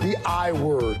 impeachment. The I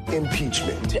word,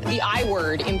 impeachment. The I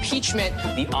word, impeachment.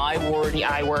 The I word. The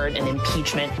I word, and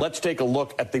impeachment. Let's take a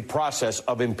look at the process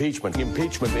of impeachment.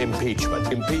 Impeachment. To impeach,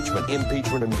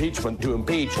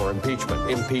 or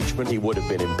impeachment, he would have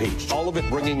been impeached. All of it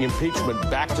bringing impeachment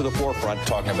back to the forefront.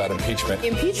 Talking about impeachment.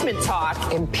 Impeachment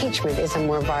talk. Impeachment is a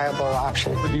more viable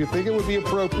option. Do you think it would be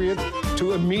appropriate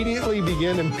to immediately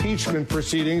begin impeachment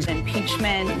proceedings?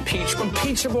 Impeachment.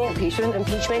 Impeachable. Impeachment.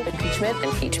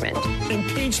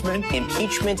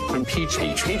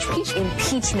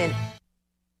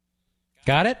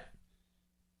 Got it?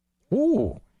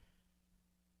 Ooh.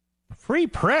 Free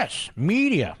press,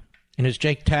 media. And as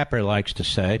Jake Tapper likes to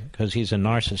say, because he's a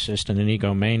narcissist and an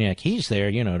egomaniac, he's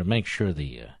there, to make sure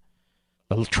the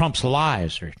Trump's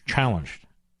lies are challenged,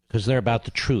 because they're about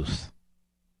the truth.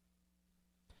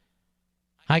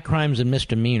 High crimes and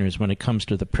misdemeanors when it comes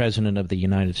to the President of the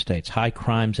United States. High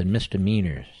crimes and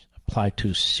misdemeanors apply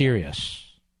to serious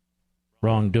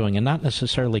wrongdoing, and not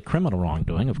necessarily criminal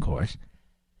wrongdoing, of course,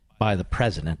 by the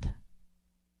President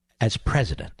as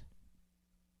President.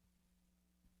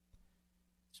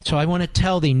 So I want to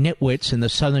tell the nitwits in the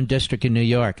Southern District of New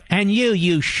York, and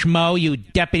you schmo, you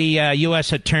deputy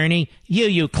U.S. attorney,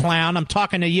 you clown, I'm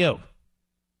talking to you.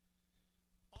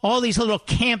 All these little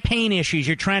campaign issues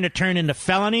you're trying to turn into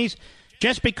felonies,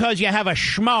 just because you have a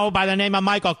schmo by the name of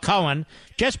Michael Cohen,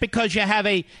 just because you have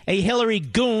a Hillary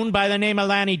goon by the name of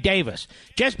Lanny Davis,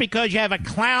 just because you have a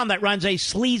clown that runs a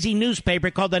sleazy newspaper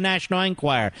called the National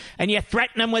Enquirer, and you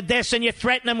threaten them with this and you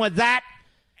threaten them with that,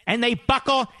 and they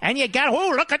buckle, and you got,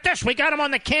 look at this, we got them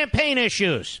on the campaign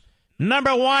issues.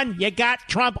 Number one, you got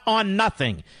Trump on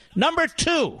nothing. Number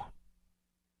two,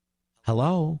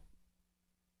 hello?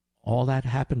 All that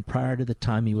happened prior to the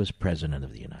time he was president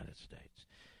of the United States.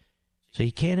 So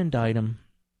you can't indict him,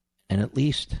 and at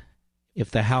least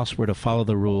if the House were to follow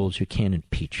the rules, you can't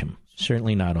impeach him.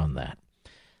 Certainly not on that.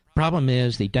 Problem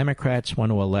is, the Democrats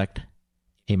want to elect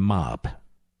a mob,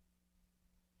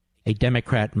 a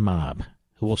Democrat mob,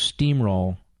 who will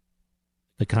steamroll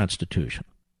the Constitution.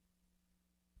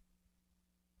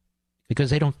 Because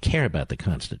they don't care about the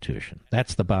Constitution.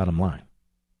 That's the bottom line.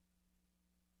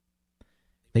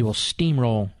 They will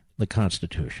steamroll the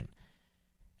Constitution.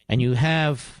 And you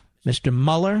have Mr.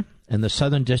 Mueller and the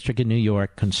Southern District of New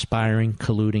York conspiring,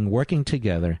 colluding, working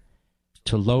together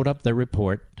to load up the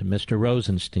report to Mr.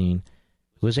 Rosenstein,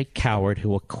 who is a coward who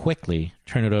will quickly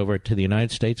turn it over to the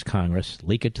United States Congress,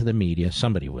 leak it to the media,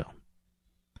 somebody will,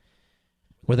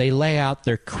 where they lay out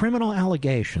their criminal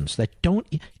allegations that don't...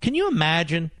 Can you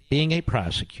imagine being a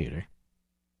prosecutor?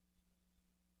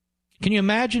 Can you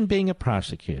imagine being a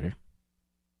prosecutor,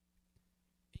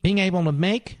 being able to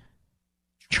make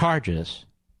charges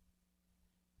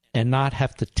and not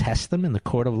have to test them in the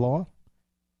court of law?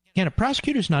 Again, a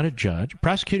prosecutor's not a judge. A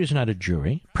prosecutor's not a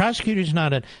jury. A prosecutor's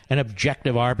not an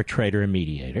objective arbitrator or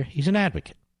mediator. He's an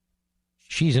advocate.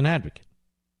 She's an advocate.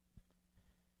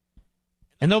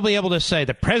 And they'll be able to say,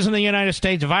 the President of the United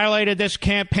States violated this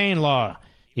campaign law.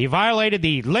 He violated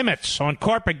the limits on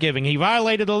corporate giving. He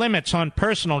violated the limits on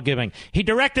personal giving. He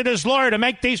directed his lawyer to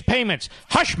make these payments.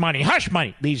 Hush money, hush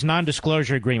money. These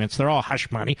non-disclosure agreements, they're all hush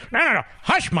money. No,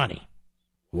 hush money.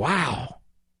 Wow.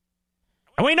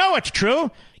 And we know it's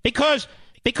true because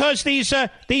these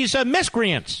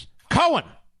miscreants, Cohen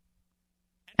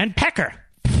and Pecker,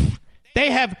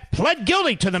 they have pled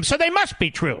guilty to them, so they must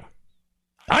be true.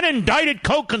 Unindicted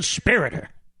co-conspirator.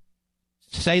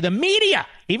 Say the media,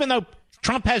 even though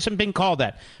Trump hasn't been called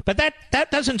that. But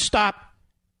that doesn't stop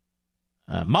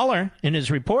Mueller in his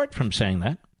report from saying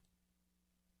that.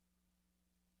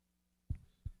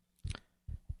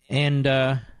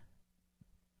 And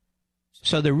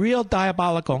so the real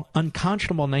diabolical,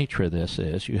 unconscionable nature of this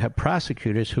is you have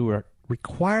prosecutors who are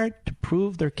required to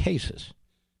prove their cases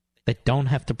that don't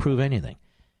have to prove anything.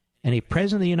 And a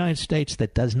president of the United States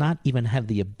that does not even have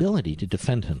the ability to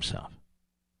defend himself.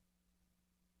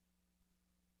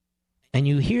 And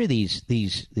you hear these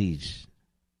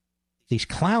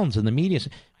clowns in the media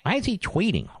say, why is he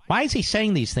tweeting? Why is he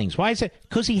saying these things? Why is it?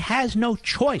 Because he has no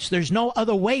choice. There's no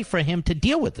other way for him to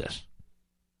deal with this.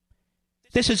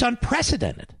 This is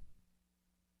unprecedented.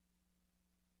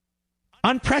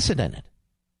 Unprecedented.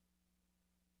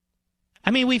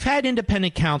 I mean, we've had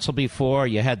independent counsel before.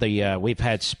 You had we've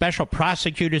had special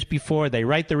prosecutors before. They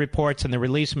write the reports and they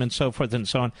release them and so forth and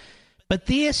so on. But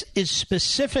this is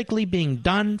specifically being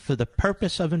done for the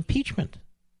purpose of impeachment.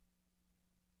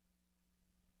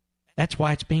 That's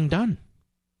why it's being done.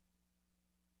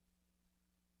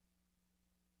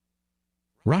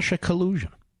 Russia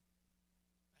collusion.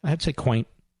 That's a quaint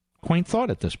thought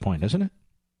at this point, isn't it?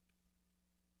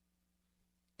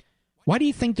 Why do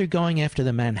you think they're going after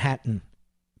the Manhattan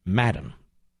Madam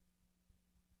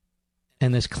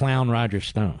and this clown Roger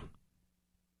Stone?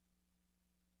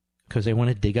 Because they want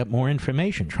to dig up more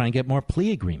information, try and get more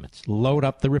plea agreements, load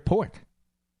up the report.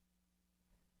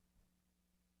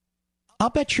 I'll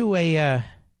bet you a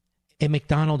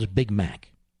McDonald's Big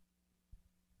Mac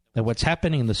that what's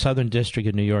happening in the Southern District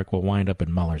of New York will wind up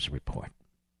in Mueller's report.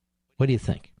 What do you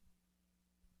think?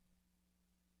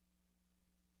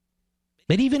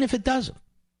 But even if it doesn't,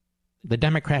 the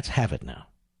Democrats have it now.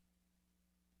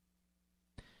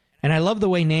 And I love the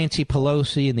way Nancy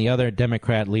Pelosi and the other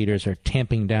Democrat leaders are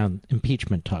tamping down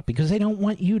impeachment talk because they don't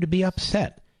want you to be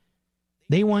upset.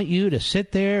 They want you to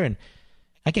sit there, and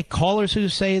I get callers who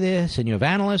say this, and you have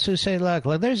analysts who say, look,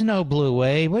 there's no blue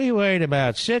wave. What are you worried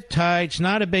about? Sit tight. It's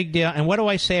not a big deal. And what do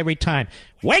I say every time?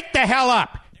 Wake the hell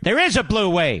up. There is a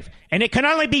blue wave, and it can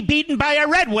only be beaten by a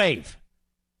red wave.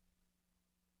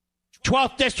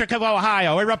 12th District of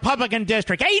Ohio, a Republican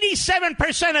district.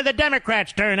 87% of the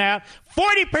Democrats turn out,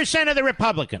 40% of the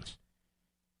Republicans.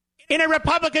 In a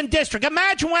Republican district,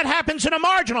 imagine what happens in a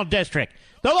marginal district.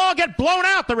 They'll all get blown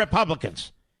out, the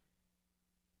Republicans.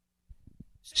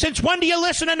 Since when do you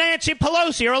listen to Nancy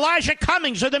Pelosi or Elijah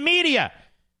Cummings or the media?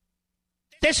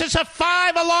 This is a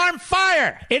 5-alarm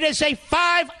fire. It is a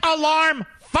 5-alarm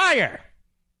fire.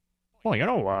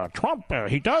 Well, Trump,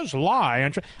 he does lie.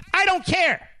 I don't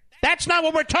care. That's not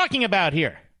what we're talking about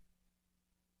here.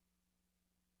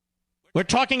 We're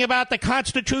talking about the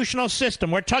constitutional system.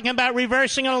 We're talking about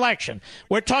reversing an election.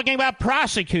 We're talking about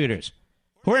prosecutors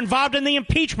who are involved in the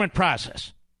impeachment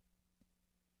process.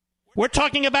 We're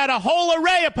talking about a whole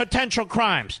array of potential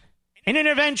crimes and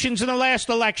interventions in the last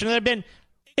election that have been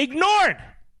ignored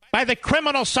by the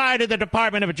criminal side of the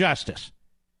Department of Justice.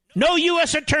 No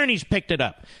U.S. attorneys picked it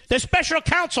up. The special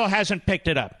counsel hasn't picked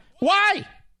it up. Why?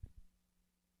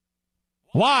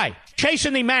 Why?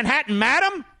 Chasing the Manhattan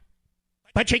Madam?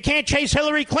 But you can't chase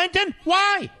Hillary Clinton?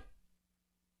 Why?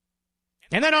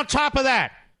 And then on top of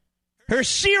that, her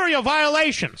serial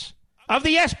violations of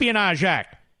the Espionage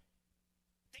Act.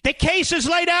 The case is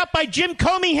laid out by Jim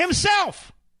Comey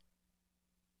himself.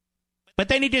 But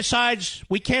then he decides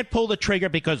we can't pull the trigger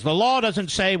because the law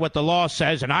doesn't say what the law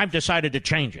says, and I've decided to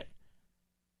change it.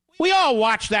 We all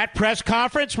watched that press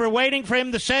conference. We're waiting for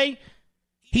him to say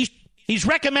he's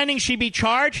recommending she be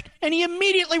charged, and he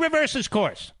immediately reverses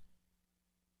course.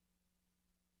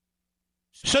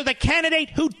 So the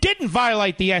candidate who didn't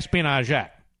violate the Espionage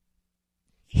Act,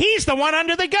 he's the one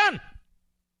under the gun.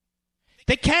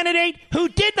 The candidate who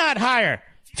did not hire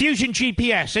Fusion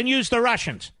GPS and use the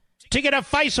Russians to get a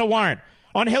FISA warrant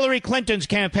on Hillary Clinton's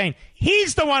campaign,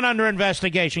 he's the one under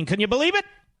investigation. Can you believe it?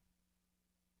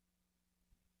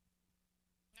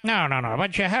 No.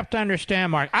 But you have to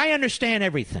understand, Mark. I understand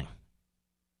everything.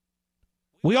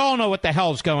 We all know what the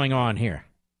hell's going on here.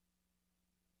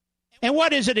 And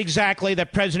what is it exactly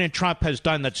that President Trump has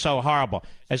done that's so horrible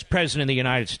as President of the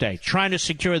United States? Trying to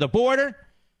secure the border,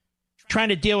 trying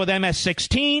to deal with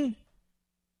MS-16,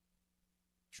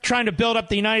 trying to build up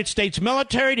the United States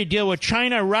military to deal with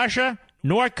China, Russia,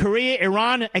 North Korea,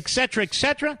 Iran, etc.,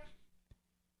 etc.,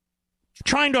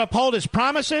 trying to uphold his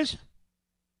promises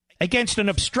against an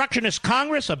obstructionist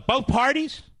Congress of both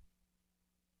parties.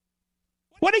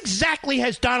 What exactly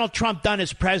has Donald Trump done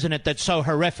as president that's so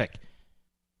horrific?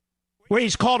 Where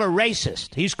he's called a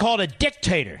racist, he's called a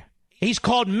dictator, he's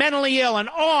called mentally ill, and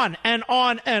on and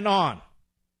on and on.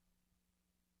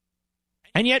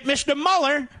 And yet Mr.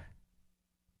 Mueller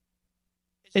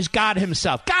is God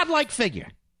himself, godlike figure.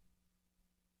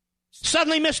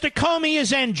 Suddenly Mr. Comey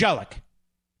is angelic.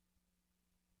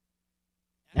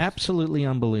 Absolutely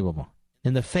unbelievable.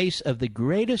 In the face of the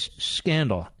greatest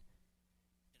scandal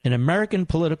in American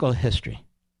political history,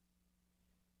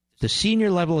 the senior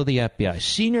level of the FBI,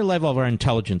 senior level of our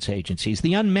intelligence agencies,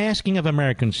 the unmasking of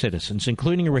American citizens,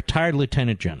 including a retired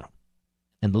lieutenant general,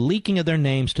 and the leaking of their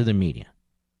names to the media,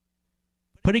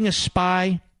 putting a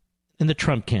spy in the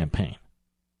Trump campaign,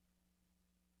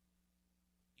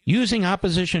 using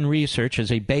opposition research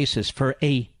as a basis for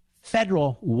a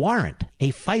federal warrant,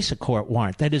 a FISA court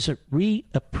warrant that is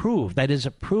reapproved, that is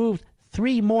approved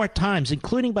 3 more times,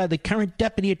 including by the current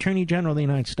Deputy Attorney General of the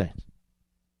United States.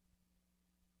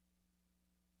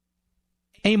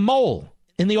 A mole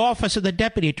in the office of the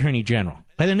Deputy Attorney General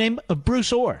by the name of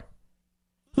Bruce Orr,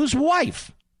 whose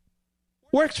wife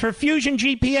works for Fusion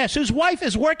GPS, whose wife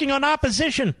is working on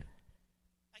opposition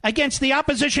against the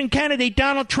opposition candidate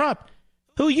Donald Trump,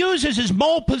 who uses his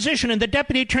mole position in the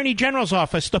Deputy Attorney General's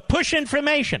office to push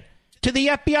information to the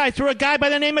FBI through a guy by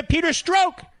the name of Peter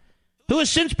Strzok, who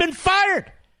has since been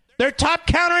fired, their top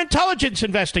counterintelligence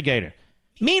investigator.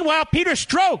 Meanwhile, Peter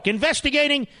Strzok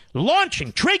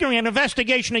triggering an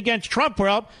investigation against Trump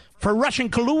World for Russian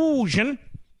collusion.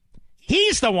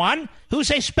 He's the one who's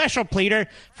a special pleader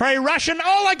for a Russian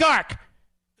oligarch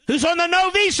who's on the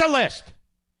no-visa list.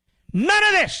 None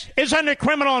of this is under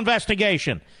criminal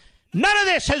investigation. None of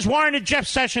this has warranted Jeff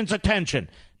Sessions' attention.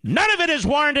 None of it has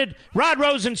warranted Rod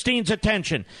Rosenstein's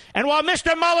attention. And while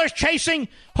Mr. Mueller's chasing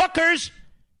hookers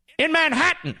in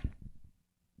Manhattan,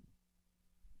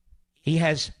 he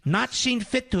has not seen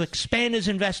fit to expand his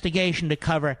investigation to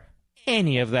cover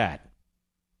any of that.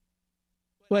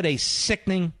 What a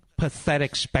sickening,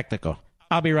 pathetic spectacle.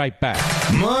 I'll be right back.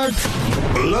 Mark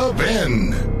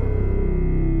Levin.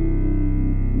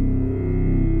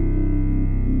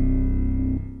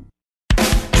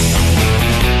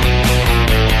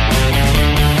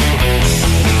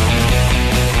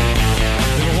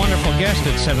 Guest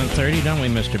at 7:30, don't we,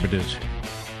 Mr. Producer?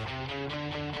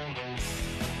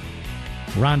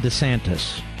 Ron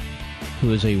DeSantis,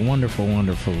 who is a wonderful,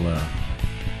 wonderful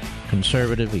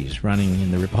conservative. He's running in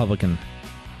the Republican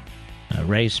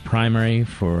race primary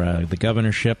for the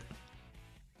governorship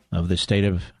of the state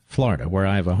of Florida, where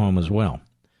I have a home as well.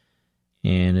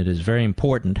 And it is very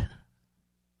important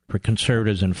for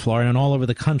conservatives in Florida and all over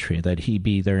the country that he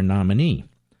be their nominee.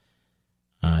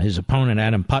 His opponent,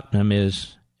 Adam Putnam,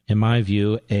 is, in my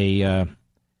view,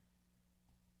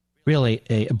 really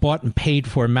a bought and paid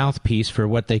for mouthpiece for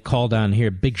what they call down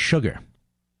here Big Sugar.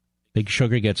 Big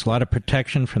Sugar gets a lot of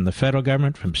protection from the federal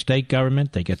government, from state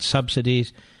government. They get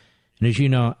subsidies. And as you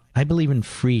know, I believe in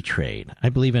free trade. I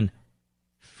believe in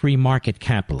free market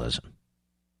capitalism.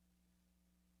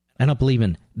 I don't believe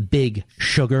in big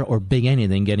sugar or big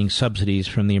anything getting subsidies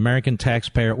from the American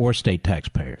taxpayer or state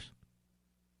taxpayers.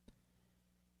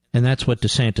 And that's what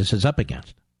DeSantis is up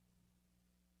against.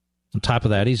 On top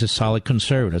of that, he's a solid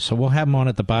conservative. So we'll have him on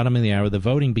at the bottom of the hour. The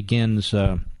voting begins,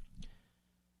 I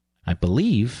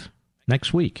believe,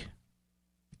 next week.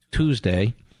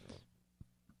 Tuesday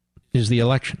is the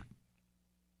election.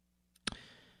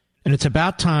 And it's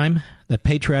about time that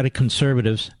patriotic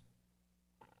conservatives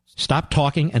stop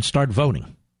talking and start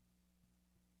voting.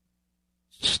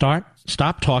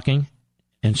 Stop talking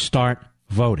and start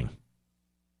voting.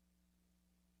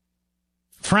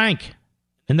 Frank,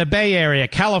 in the Bay Area,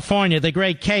 California, the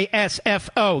great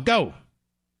KSFO. Go.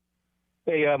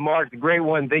 Hey, Mark, the great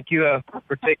one. Thank you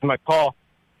for taking my call.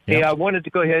 Yep. Hey, I wanted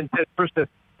to go ahead and first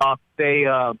off say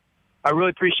I really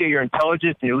appreciate your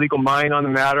intelligence and your legal mind on the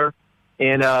matter.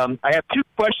 And I have two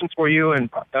questions for you, and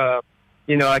I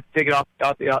can take it off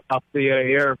the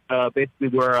air. Basically,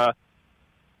 where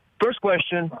first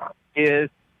question is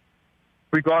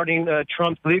regarding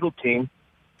Trump's legal team.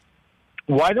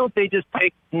 Why don't they just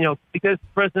take, because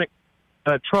President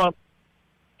Trump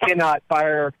cannot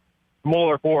fire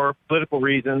Mueller for political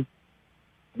reasons,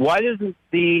 why doesn't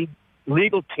the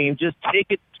legal team just take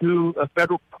it to a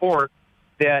federal court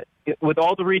that, with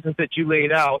all the reasons that you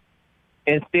laid out,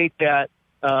 and state that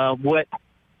what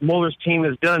Mueller's team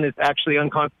has done is actually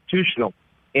unconstitutional,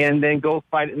 and then go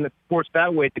fight it in the courts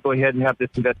that way to go ahead and have this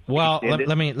investigation? Well,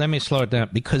 let me slow it down,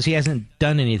 because he hasn't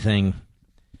done anything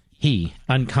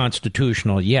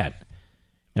unconstitutional yet.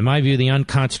 In my view, the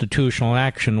unconstitutional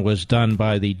action was done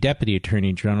by the Deputy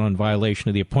Attorney General in violation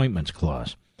of the Appointments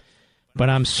Clause.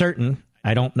 But I'm certain,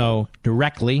 I don't know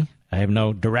directly, I have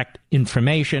no direct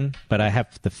information, but I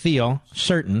have to feel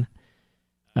certain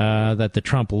that the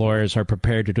Trump lawyers are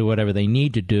prepared to do whatever they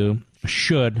need to do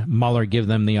should Mueller give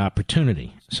them the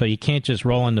opportunity. So you can't just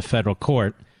roll into federal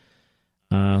court.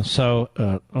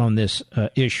 On this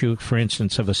issue, for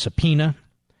instance, of a subpoena,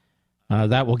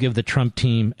 that will give the Trump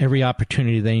team every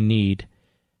opportunity they need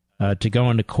to go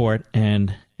into court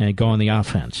and go on the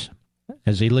offense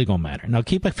as a legal matter. Now,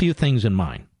 keep a few things in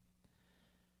mind.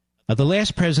 The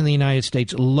last president of the United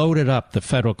States loaded up the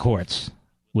federal courts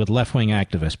with left-wing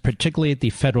activists, particularly at the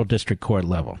federal district court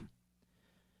level.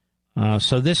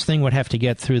 So this thing would have to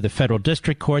get through the federal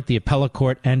district court, the appellate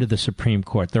court, and to the Supreme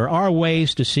Court. There are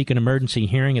ways to seek an emergency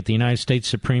hearing at the United States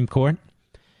Supreme Court.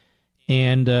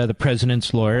 And the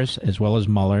president's lawyers, as well as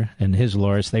Mueller and his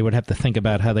lawyers, they would have to think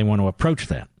about how they want to approach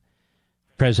that.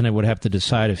 The president would have to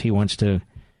decide if he wants to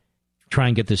try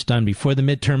and get this done before the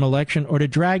midterm election or to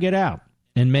drag it out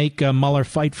and make Mueller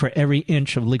fight for every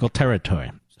inch of legal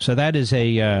territory. So that is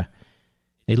a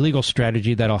legal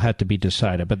strategy that'll have to be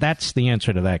decided. But that's the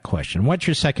answer to that question. What's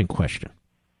your second question?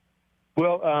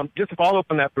 Well, just to follow up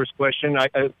on that first question,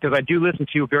 because I do listen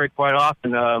to you quite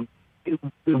often, it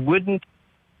wouldn't,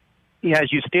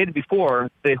 as you stated before,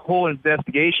 the whole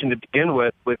investigation to begin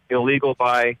with was illegal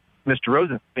by Mr.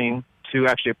 Rosenstein to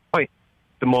actually appoint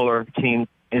the Mueller team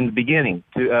in the beginning,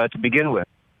 to begin with.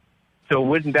 So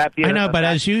wouldn't that be... I know, but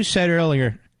as you said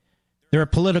earlier, there are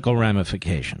political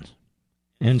ramifications.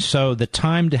 And so the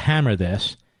time to hammer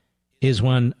this is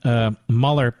when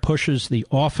Mueller pushes the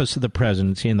office of the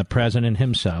presidency and the president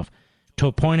himself to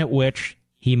a point at which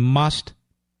he must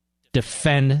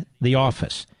defend the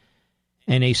office.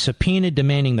 And a subpoena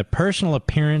demanding the personal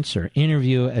appearance or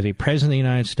interview of a president of the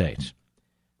United States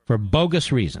for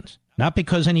bogus reasons, not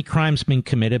because any crime's been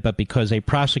committed, but because a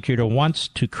prosecutor wants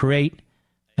to create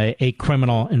a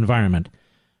criminal environment,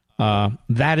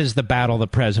 that is the battle the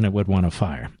president would want to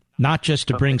fire. Not just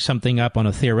to bring something up on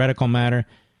a theoretical matter,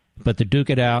 but to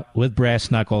duke it out with brass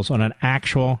knuckles on an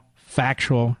actual,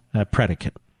 factual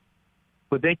predicate.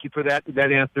 Well, thank you for that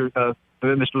answer,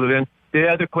 Mr. Levin. The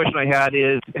other question I had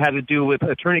had to do with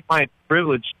attorney-client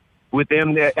privilege, with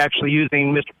them actually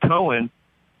using Mr. Cohen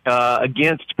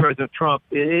against President Trump.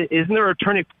 Isn't there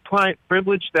attorney-client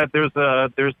privilege that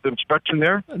there's obstruction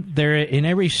there? There, in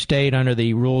every state under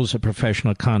the rules of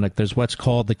professional conduct, there's what's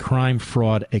called the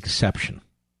crime-fraud exception.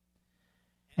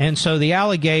 And so the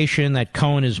allegation that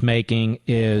Cohen is making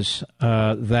is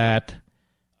that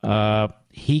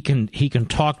he can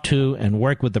talk to and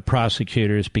work with the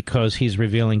prosecutors because he's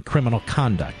revealing criminal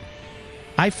conduct.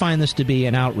 I find this to be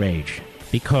an outrage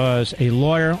because a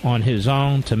lawyer on his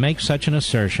own to make such an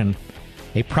assertion,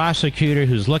 a prosecutor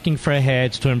who's looking for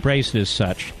heads to embrace it as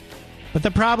such. But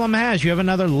the problem is you have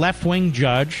another left-wing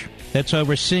judge that's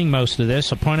overseeing most of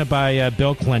this, appointed by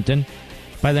Bill Clinton,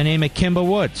 by the name of Kimba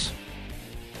Woods.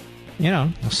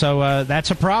 So that's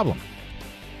a problem.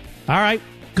 All right.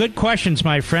 Good questions,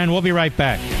 my friend. We'll be right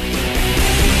back.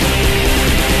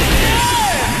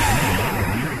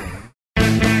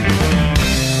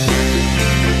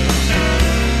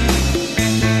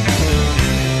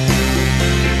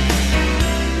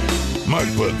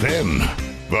 But then,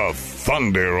 the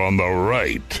thunder on the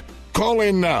right. Call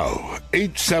in now,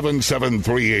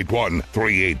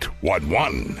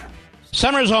 877-381-3811.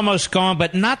 Summer's almost gone,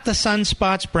 but not the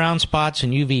sunspots, brown spots,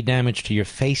 and UV damage to your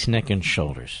face, neck, and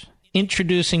shoulders.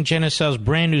 Introducing Genucel's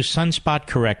brand new sunspot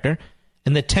corrector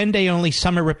and the 10-day-only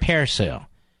summer repair sale.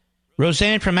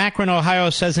 Roseanne from Akron,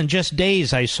 Ohio says, in just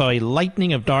days I saw a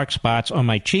lightening of dark spots on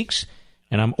my cheeks,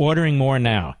 and I'm ordering more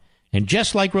now. And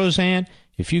just like Roseanne,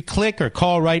 if you click or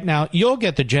call right now, you'll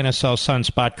get the Genucel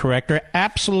Sunspot Corrector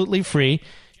absolutely free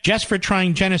just for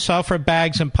trying Genucel for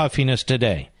bags and puffiness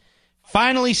today.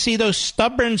 Finally see those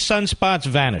stubborn sunspots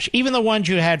vanish, even the ones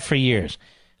you had for years.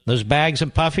 Those bags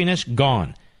and puffiness,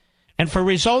 gone. And for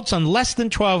results in less than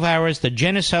 12 hours, the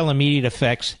Genucel Immediate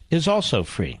Effects is also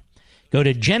free. Go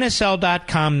to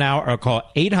Genucel.com now or call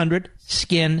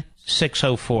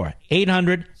 800-SKIN-604.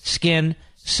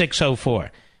 800-SKIN-604.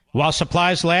 While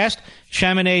supplies last,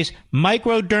 Chamonix's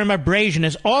Microdermabrasion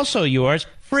is also yours,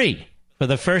 free, for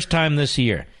the first time this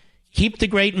year. Keep the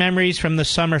great memories from the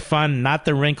summer fun, not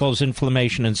the wrinkles,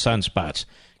 inflammation, and sunspots.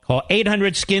 Call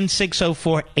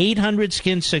 800-SKIN-604,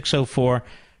 800-SKIN-604,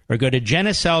 or go to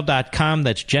Genucel.com.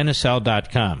 That's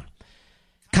Genucel.com.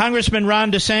 Congressman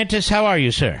Ron DeSantis, how are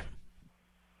you, sir?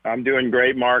 I'm doing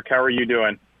great, Mark. How are you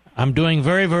doing? I'm doing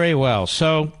very, very well.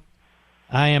 So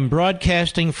I am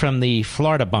broadcasting from the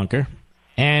Florida bunker,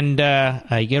 and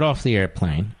I get off the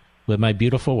airplane with my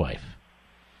beautiful wife.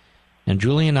 And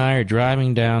Julie and I are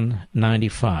driving down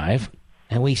 95,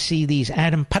 and we see these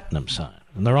Adam Putnam signs,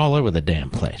 and they're all over the damn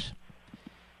place.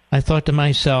 I thought to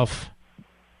myself,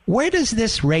 where does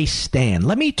this race stand?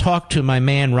 Let me talk to my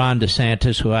man Ron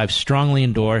DeSantis, who I've strongly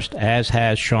endorsed, as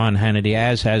has Sean Hannity,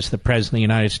 as has the President of the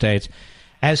United States,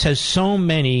 as has so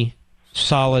many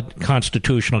solid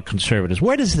constitutional conservatives.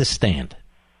 Where does this stand?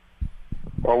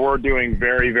 Well, we're doing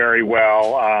very, very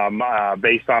well.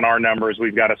 Based on our numbers,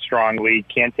 we've got a strong lead.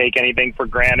 Can't take anything for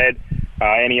granted.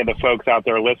 Any of the folks out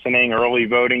there listening, early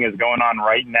voting is going on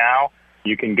right now.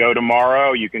 You can go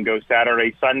tomorrow. You can go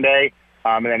Saturday, Sunday.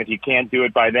 And then if you can't do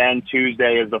it by then,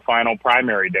 Tuesday is the final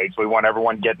primary date. So we want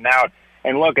everyone getting out.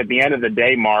 And look, at the end of the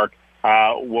day, Mark,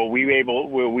 what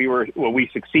we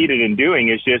succeeded in doing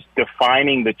is just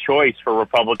defining the choice for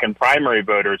Republican primary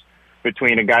voters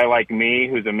between a guy like me,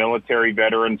 who's a military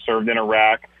veteran, served in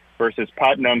Iraq, versus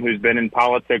Putnam, who's been in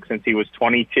politics since he was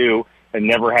 22 and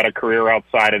never had a career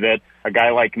outside of it, a guy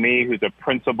like me, who's a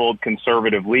principled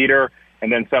conservative leader,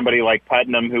 and then somebody like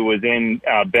Putnam, who was in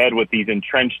bed with these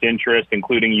entrenched interests,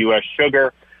 including U.S.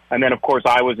 Sugar. And then, of course,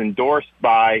 I was endorsed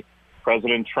by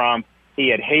President Trump. He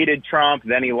had hated Trump,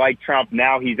 then he liked Trump.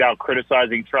 Now he's out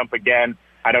criticizing Trump again.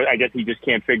 I guess he just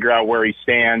can't figure out where he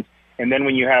stands. And then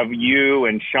when you have you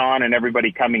and Sean and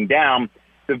everybody coming down,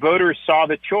 the voters saw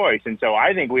the choice. And so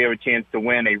I think we have a chance to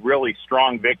win a really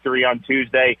strong victory on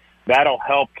Tuesday. That'll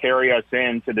help carry us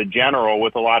into the general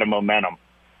with a lot of momentum.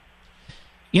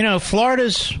 You know,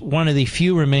 Florida's one of the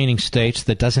few remaining states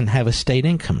that doesn't have a state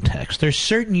income tax. There's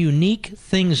certain unique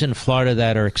things in Florida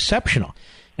that are exceptional.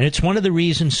 And it's one of the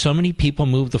reasons so many people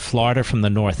move to Florida from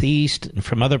the Northeast and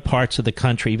from other parts of the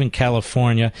country, even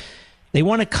California. They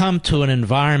want to come to an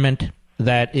environment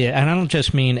that, and I don't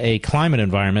just mean a climate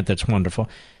environment that's wonderful.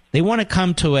 They want to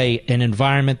come to an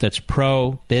environment that's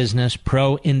pro-business,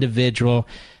 pro-individual.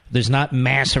 There's not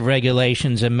massive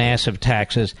regulations and massive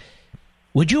taxes.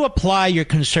 Would you apply your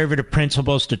conservative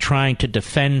principles to trying to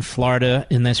defend Florida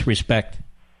in this respect?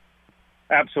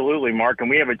 Absolutely, Mark. And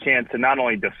we have a chance to not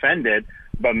only defend it,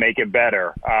 but make it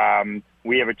better.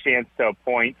 We have a chance to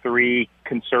appoint 3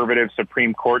 conservative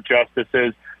Supreme Court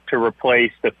justices to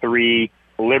replace the 3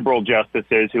 liberal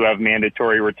justices who have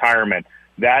mandatory retirement.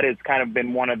 That has kind of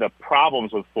been one of the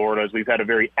problems with Florida, is we've had a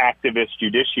very activist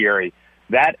judiciary.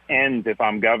 That ends if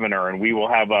I'm governor, and we will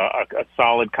have a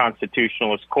solid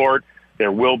constitutionalist court.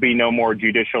 There will be no more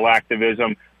judicial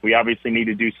activism. We obviously need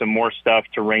to do some more stuff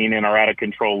to rein in our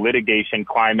out-of-control litigation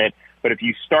climate. But if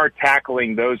you start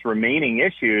tackling those remaining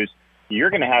issues, you're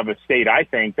going to have a state, I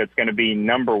think, that's going to be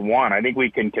number one. I think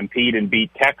we can compete and beat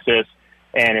Texas.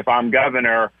 And if I'm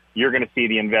governor, you're going to see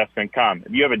the investment come.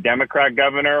 If you have a Democrat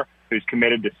governor who's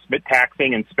committed to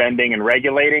taxing and spending and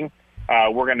regulating,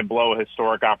 we're going to blow a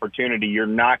historic opportunity. You're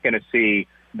not going to see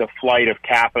the flight of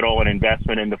capital and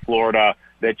investment into Florida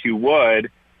that you would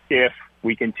if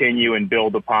we continue and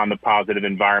build upon the positive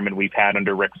environment we've had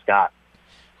under Rick Scott.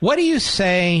 What do you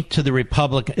say to the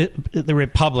Republicans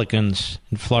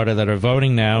in Florida that are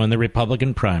voting now in the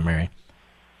Republican primary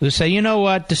who say, you know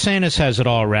what, DeSantis has it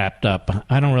all wrapped up.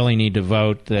 I don't really need to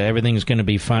vote. Everything's going to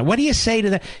be fine. What do you say to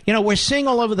that? You know, we're seeing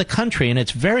all over the country, and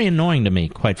it's very annoying to me,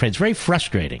 quite frankly. It's very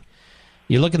frustrating.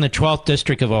 You look in the 12th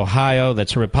District of Ohio,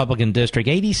 that's a Republican district,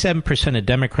 87% of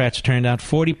Democrats turned out,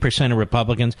 40% of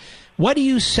Republicans. What do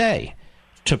you say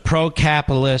to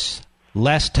pro-capitalists,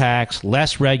 less tax,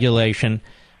 less regulation,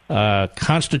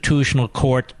 constitutional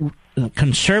court,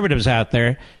 conservatives out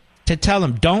there, to tell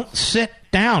them, don't sit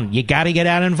down, you got to get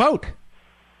out and vote?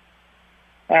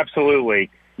 Absolutely.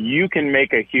 You can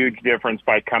make a huge difference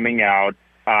by coming out.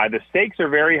 The stakes are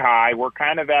very high. We're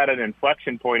kind of at an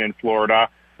inflection point in Florida.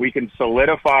 We can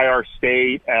solidify our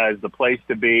state as the place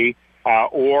to be,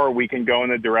 or we can go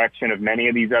in the direction of many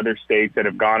of these other states that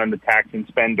have gone in the tax and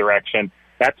spend direction.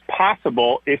 That's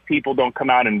possible if people don't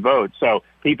come out and vote. So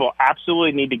people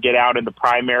absolutely need to get out in the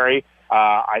primary.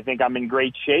 I think I'm in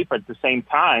great shape. At the same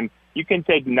time, you can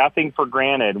take nothing for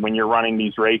granted when you're running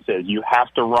these races. You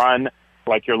have to run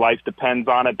like your life depends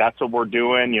on it. That's what we're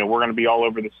doing. We're going to be all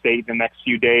over the state in the next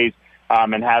few days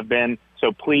and have been.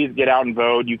 So please get out and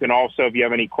vote. You can also, if you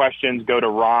have any questions, go to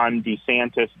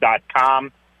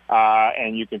rondesantis.com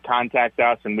and you can contact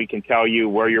us and we can tell you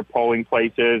where your polling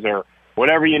place is or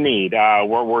whatever you need.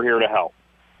 We're here to help.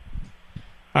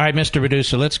 All right, Mr.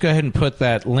 Producer, let's go ahead and put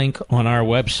that link on our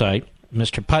website.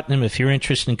 Mr. Putnam, if you're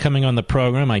interested in coming on the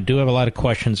program, I do have a lot of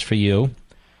questions for you,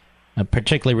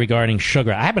 particularly regarding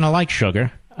sugar. I happen to like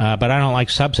sugar, but I don't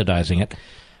like subsidizing it.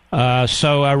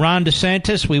 So Ron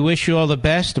DeSantis, we wish you all the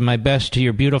best, and my best to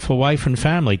your beautiful wife and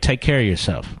family. Take care of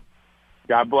yourself.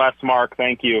 God bless, Mark.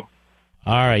 Thank you.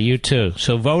 All right, you too.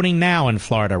 So voting now in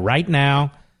Florida, right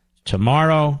now,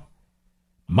 tomorrow,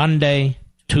 Monday,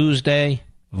 Tuesday,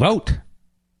 vote.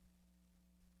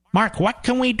 Mark, what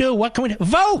can we do? What can we do?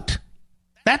 Vote.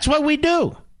 That's what we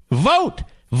do. Vote.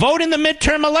 Vote in the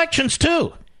midterm elections,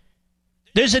 too.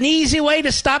 There's an easy way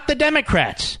to stop the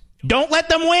Democrats. Don't let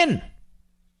them win.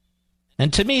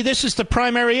 And to me, this is the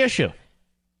primary issue.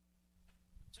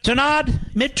 It's an odd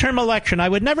midterm election. I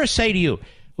would never say to you,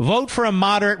 vote for a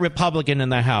moderate Republican in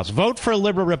the House. Vote for a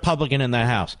liberal Republican in the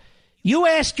House. You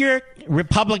ask your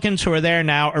Republicans who are there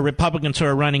now or Republicans who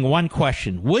are running one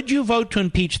question. Would you vote to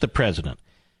impeach the president?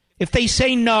 If they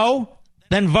say no,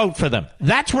 then vote for them.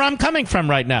 That's where I'm coming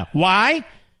from right now. Why?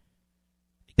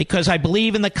 Because I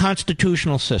believe in the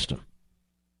constitutional system.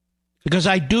 Because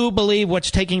I do believe what's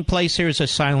taking place here is a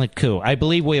silent coup. I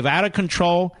believe we have out of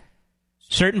control,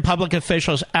 certain public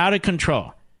officials out of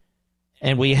control.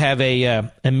 And we have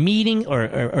a meeting or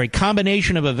a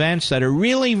combination of events that are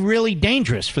really, really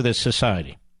dangerous for this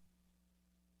society.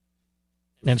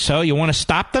 And so you want to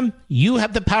stop them? You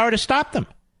have the power to stop them.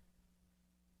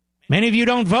 Many of you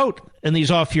don't vote in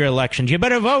these off-year elections. You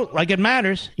better vote like it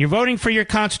matters. You're voting for your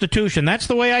Constitution. That's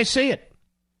the way I see it.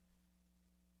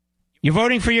 You're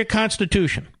voting for your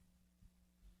Constitution.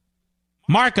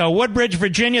 Marco, Woodbridge,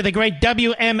 Virginia, the great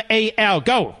WMAL.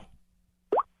 Go.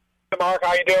 Hey, Mark,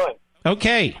 how you doing?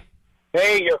 Okay.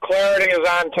 Hey, your clarity is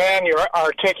on 10. Your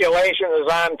articulation is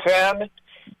on 10.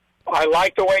 I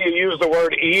like the way you use the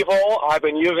word evil. I've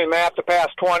been using that the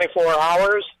past 24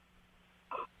 hours.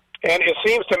 And it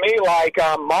seems to me like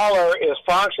Mueller is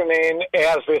functioning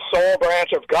as the sole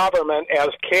branch of government, as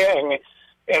king,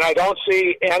 and I don't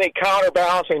see any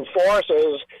counterbalancing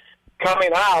forces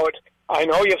coming out. I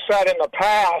know you've said in the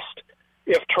past,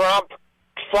 if Trump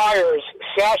fires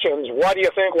Sessions, what do you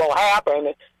think will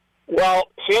happen? Well,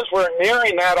 since we're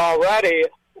nearing that already,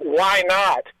 why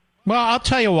not? Well, I'll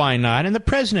tell you why not. And the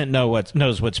president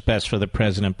knows what's best for the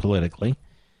president politically.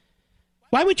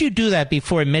 Why would you do that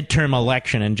before a midterm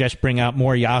election and just bring out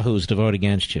more yahoos to vote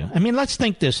against you? I mean, let's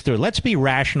think this through. Let's be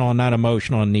rational and not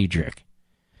emotional and knee-jerk.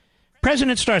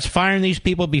 President starts firing these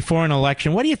people before an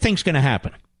election. What do you think's going to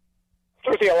happen?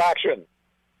 After the election.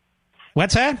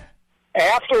 What's that?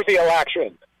 After the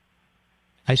election.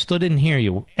 I still didn't hear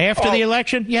you. After the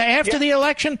election? Yeah, after the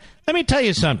election? Let me tell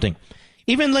you something.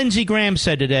 Even Lindsey Graham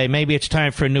said today, maybe it's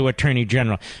time for a new attorney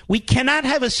general. We cannot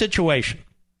have a situation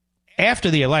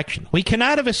after the election. We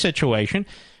cannot have a situation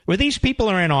where these people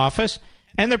are in office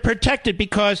and they're protected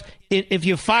because if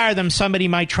you fire them, somebody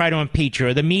might try to impeach you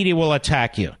or the media will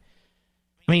attack you.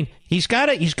 I mean, he's got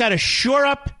to shore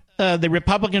up the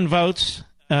Republican votes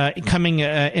coming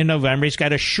in November. He's got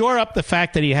to shore up the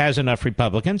fact that he has enough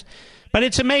Republicans. But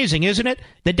it's amazing, isn't it?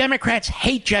 The Democrats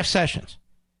hate Jeff Sessions.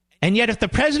 And yet if the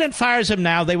president fires him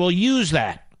now, they will use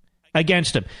that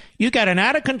against him. You got an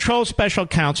out-of-control special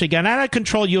counsel. You got an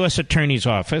out-of-control U.S. Attorney's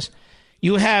Office.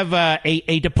 You have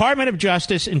a Department of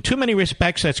Justice in too many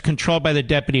respects that's controlled by the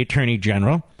Deputy Attorney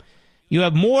General. You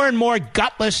have more and more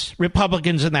gutless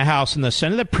Republicans in the House and the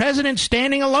Senate. The president's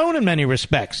standing alone in many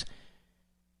respects.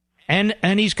 And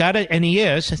he's got to, and he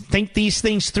is, think these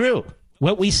things through.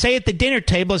 What we say at the dinner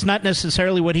table is not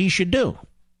necessarily what he should do.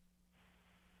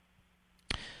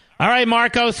 All All right,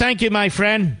 Marco, thank you, my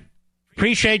friend.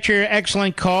 Appreciate your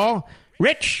excellent call.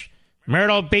 Rich,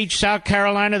 Myrtle Beach, South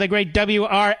Carolina, the great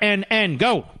WRNN.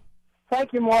 Go.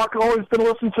 Thank you, Mark. I've always been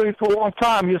listening to you for a long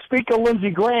time. You speak of Lindsey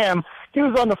Graham. He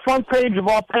was on the front page of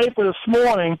our paper this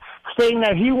morning stating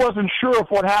that he wasn't sure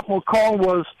if what happened with Cohen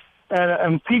was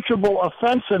an impeachable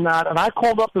offense or not, and I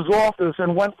called up his office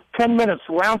and went 10 minutes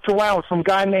round to round with some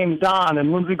guy named Don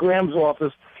in Lindsey Graham's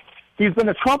office. He's been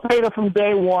a Trump hater from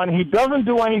day one. He doesn't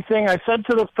do anything. I said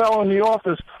to the fellow in the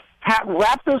office,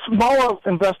 wrap this Mueller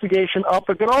investigation up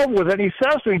and get over with it. He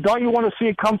says to me, don't you want to see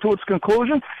it come to its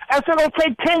conclusion? I said, it'll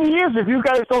take 10 years if you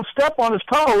guys don't step on his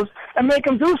toes and make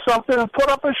him do something and put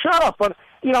up a shut up. But,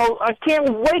 you know, I can't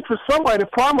wait for somebody to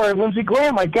primary Lindsey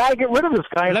Graham. I got to get rid of this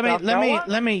guy.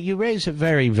 Let me, you raise a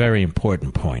very, very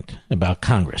important point about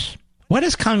Congress. What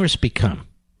has Congress become,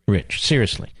 Rich?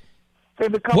 Seriously. They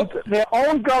become their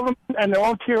own government and their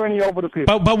own tyranny over the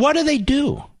people. But what do they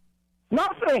do?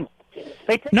 Nothing.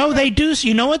 No, they do.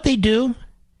 You know what they do?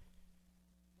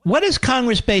 What does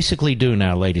Congress basically do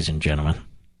now, ladies and gentlemen?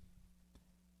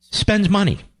 Spends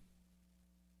money.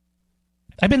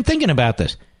 I've been thinking about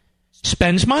this.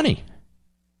 Spends money.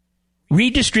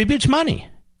 Redistributes money.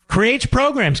 Creates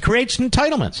programs. Creates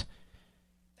entitlements.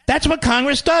 That's what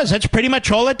Congress does. That's pretty much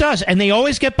all it does. And they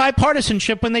always get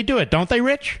bipartisanship when they do it. Don't they,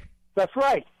 Rich? That's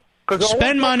right.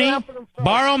 Spend money,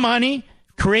 borrow money,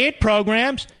 create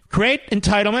programs, create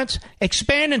entitlements,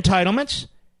 expand entitlements.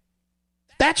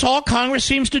 That's all Congress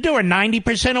seems to do, or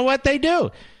 90% of what they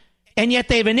do. And yet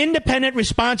they have an independent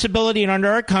responsibility under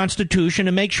our Constitution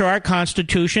to make sure our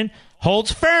Constitution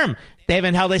holds firm. They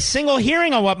haven't held a single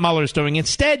hearing on what Mueller's doing.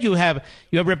 Instead, you have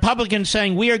Republicans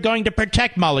saying, we are going to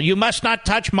protect Mueller. You must not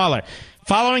touch Mueller.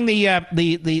 Following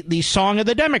the song of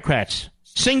the Democrats.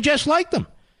 Sing just like them.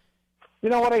 You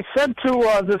know what I said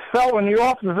to this fellow in the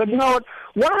office? I said, you know what?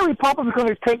 When are Republicans going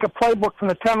to take a playbook from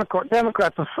the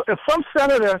Democrats? If some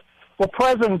senator or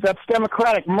president that's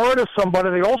Democratic murders somebody,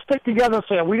 they all stick together and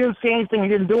say, we didn't see anything, he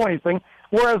didn't do anything.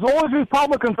 Whereas all these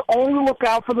Republicans only look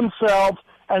out for themselves,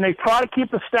 and they try to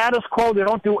keep the status quo. They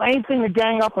don't do anything to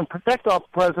gang up and protect our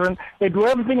president. They do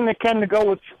everything they can to go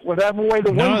with whatever way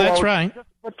the wind blows. That's right. Just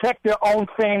to protect their own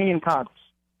fanny in Congress.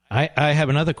 I have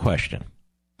another question.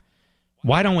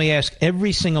 Why don't we ask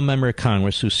every single member of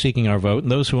Congress who's seeking our vote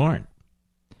and those who aren't?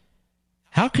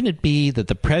 How can it be that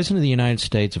the President of the United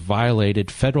States violated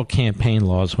federal campaign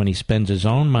laws when he spends his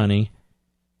own money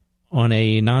on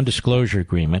a non-disclosure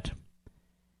agreement,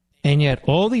 and yet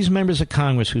all these members of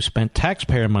Congress who spent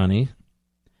taxpayer money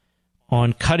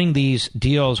on cutting these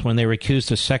deals when they were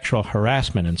accused of sexual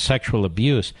harassment and sexual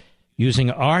abuse using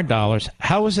our dollars,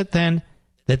 how is it then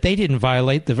that they didn't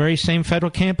violate the very same federal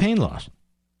campaign laws?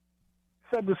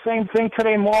 Said the same thing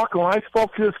today, Mark. When I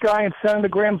spoke to this guy in Senator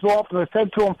Graham's office, I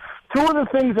said to him, two of the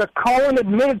things that Cohen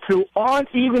admitted to aren't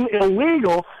even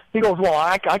illegal. He goes, well,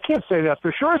 I can't say that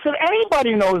for sure. I said,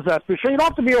 anybody knows that for sure. You don't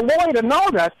have to be a lawyer to know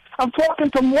that. I'm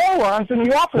talking to morons in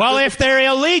the office. Well, if they're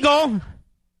illegal,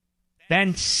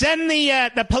 then send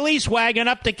the police wagon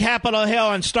up to Capitol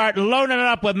Hill and start loading it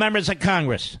up with members of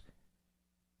Congress.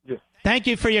 Yeah. Thank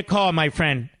you for your call, my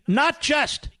friend. Not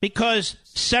just because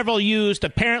several used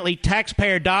apparently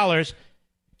taxpayer dollars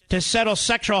to settle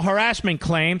sexual harassment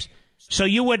claims so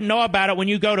you wouldn't know about it when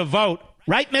you go to vote.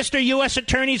 Right, Mr. U.S.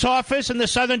 Attorney's Office in the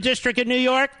Southern District of New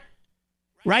York?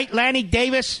 Right, Lanny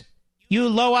Davis? You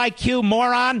low IQ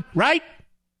moron, right?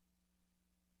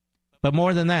 But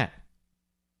more than that,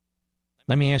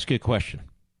 let me ask you a question.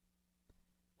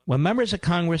 When members of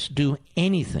Congress do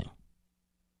anything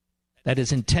that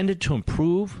is intended to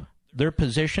improve their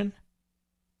position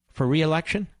for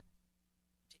re-election,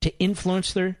 to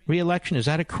influence their re-election, is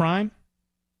that a crime?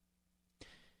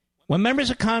 When members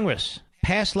of Congress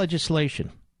pass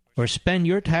legislation or spend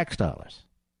your tax dollars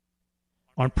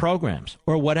on programs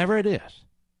or whatever it is,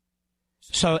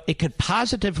 so it could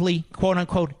positively,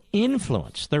 quote-unquote,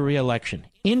 influence their re-election,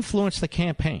 influence the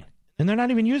campaign, and they're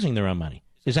not even using their own money,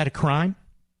 is that a crime?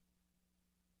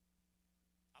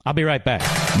 I'll be right back.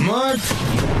 Mark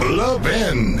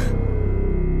Levin.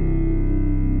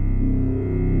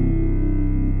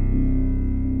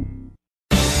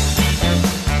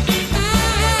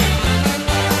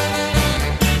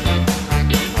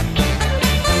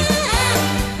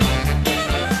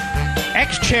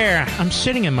 X-chair. I'm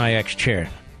sitting in my X-chair.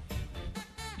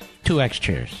 2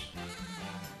 X-chairs.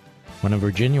 One in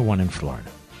Virginia, one in Florida.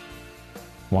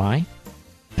 Why?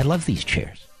 I love these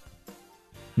chairs.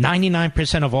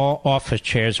 99% of all office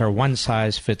chairs are one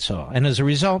size fits all. And as a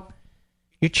result,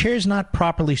 your chair is not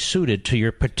properly suited to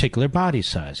your particular body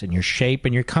size and your shape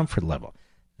and your comfort level.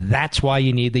 That's why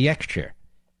you need the X-chair.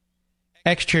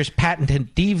 X-Chair's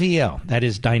patented DVL, that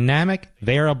is Dynamic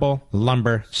Variable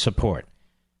Lumbar Support,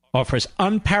 offers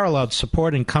unparalleled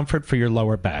support and comfort for your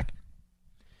lower back.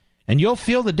 And you'll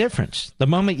feel the difference the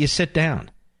moment you sit down.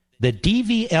 The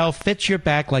DVL fits your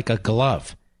back like a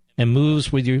glove and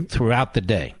moves with you throughout the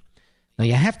day. Now,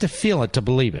 you have to feel it to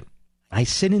believe it. I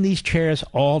sit in these chairs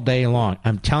all day long.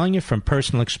 I'm telling you from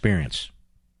personal experience.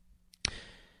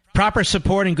 Proper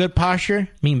support and good posture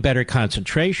mean better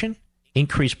concentration,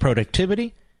 increased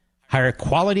productivity, higher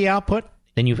quality output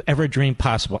than you've ever dreamed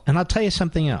possible. And I'll tell you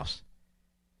something else.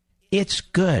 It's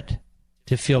good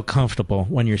to feel comfortable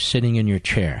when you're sitting in your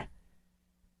chair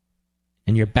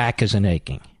and your back isn't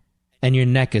aching and your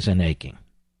neck isn't aching.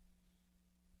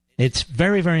 It's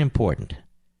very, very important.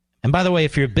 And by the way,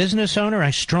 if you're a business owner,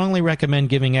 I strongly recommend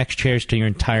giving X-Chairs to your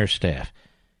entire staff.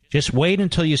 Just wait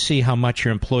until you see how much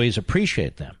your employees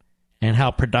appreciate them and how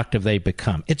productive they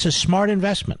become. It's a smart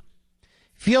investment.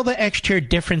 Feel the X-Chair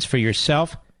difference for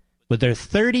yourself with their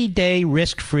 30-day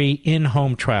risk-free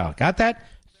in-home trial. Got that?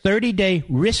 30-day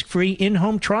risk-free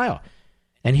in-home trial.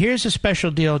 And here's a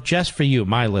special deal just for you,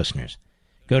 my listeners.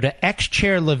 Go to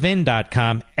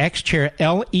xchairlevin.com,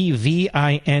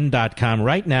 xchairlevin.com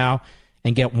right now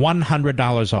and get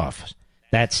 $100 off.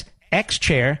 That's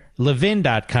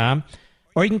xchairlevin.com,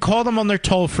 or you can call them on their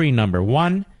toll-free number,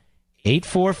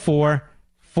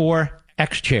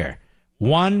 1-844-4XChair,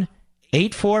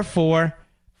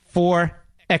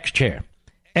 1-844-4XChair.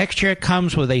 X-Chair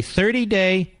comes with a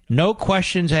 30-day,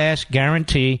 no-questions-asked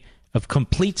guarantee of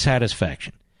complete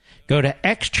satisfaction. Go to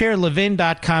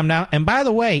xchairlevin.com now. And by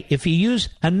the way, if you use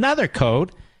another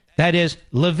code, that is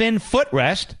Levin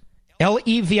Footrest,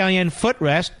 Levin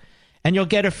Footrest, and you'll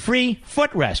get a free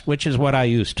footrest, which is what I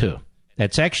use too.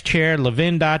 That's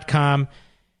xchairlevin.com,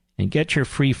 and get your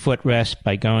free footrest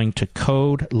by going to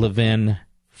code Levin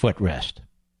Footrest.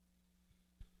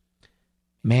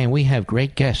 Man, we have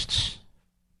great guests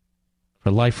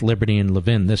for Life, Liberty, and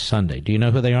Levin this Sunday. Do you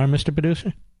know who they are, Mr.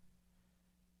 Producer?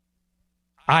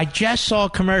 I just saw a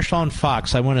commercial on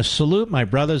Fox. I want to salute my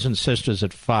brothers and sisters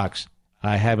at Fox.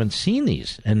 I haven't seen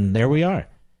these, and there we are.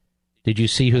 Did you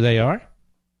see who they are?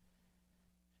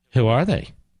 Who are they?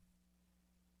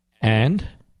 And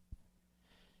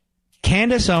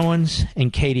Candace Owens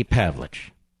and Katie Pavlich,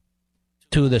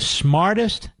 two of the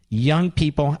smartest young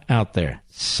people out there,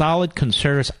 solid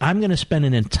conservatives. I'm going to spend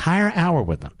an entire hour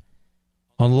with them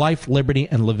on Life, Liberty,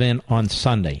 and Levin on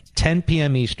Sunday, 10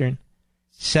 p.m. Eastern,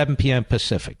 7 p.m.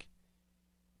 Pacific.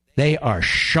 They are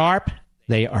sharp,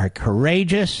 they are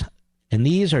courageous, and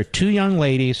these are two young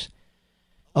ladies,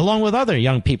 along with other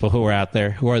young people who are out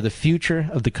there, who are the future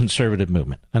of the conservative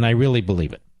movement. And I really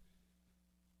believe it.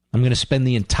 I'm going to spend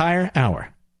the entire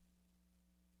hour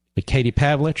with Katie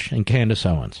Pavlich and Candace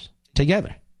Owens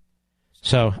together.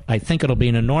 So I think it'll be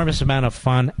an enormous amount of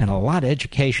fun and a lot of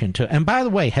education, too. And by the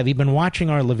way, have you been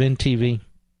watching our Levin TV?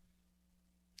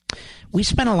 We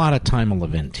spent a lot of time on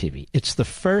Levin TV. It's the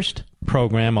first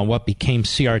program on what became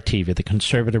CRTV, the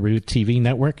Conservative Root TV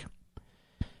network.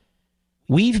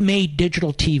 We've made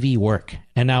digital TV work,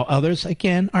 and now others,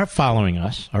 again, are following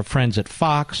us. Our friends at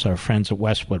Fox, our friends at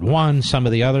Westwood One, some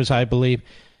of the others, I believe.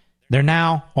 They're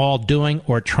now all doing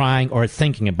or trying or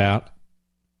thinking about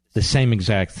the same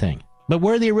exact thing. But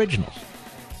we're the originals.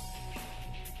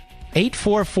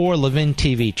 844-LEVIN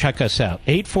TV. Check us out.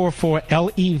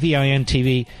 844-LEVIN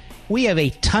TV. We have a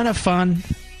ton of fun.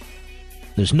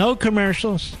 There's no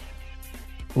commercials.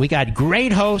 We got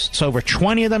great hosts, over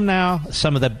 20 of them now,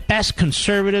 some of the best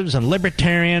conservatives and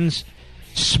libertarians,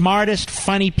 smartest,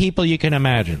 funny people you can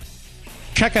imagine.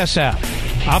 Check us out.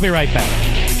 I'll be right back.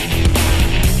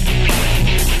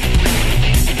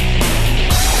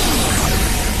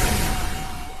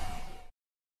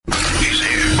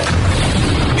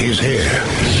 He's here.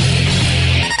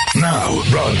 Now,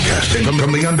 broadcasting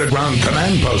from the underground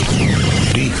command post,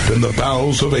 deep in the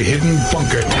bowels of a hidden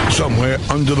bunker, somewhere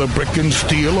under the brick and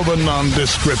steel of a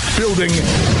nondescript building,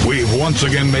 we've once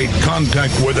again made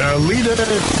contact with our leader,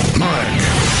 Mark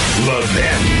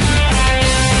Levin.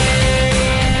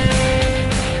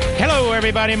 Hello,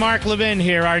 everybody. Mark Levin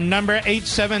here. Our number,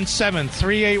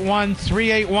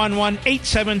 877-381-3811,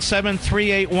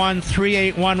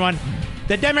 877-381-3811.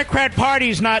 The Democrat Party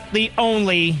is not the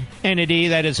only entity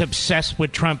that is obsessed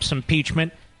with Trump's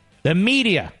impeachment. The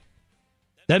media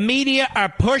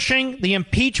are pushing the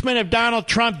impeachment of Donald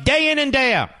Trump day in and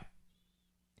day out.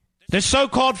 The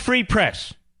so-called free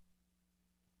press.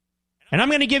 And I'm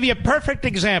going to give you a perfect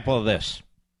example of this.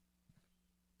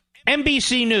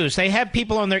 NBC News, they have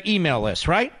people on their email list,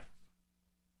 right?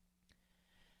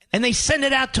 And they send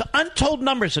it out to untold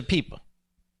numbers of people.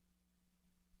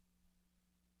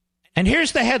 And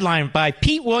here's the headline by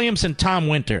Pete Williams and Tom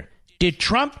Winter. Did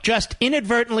Trump just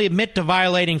inadvertently admit to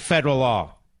violating federal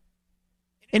law?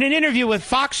 In an interview with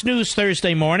Fox News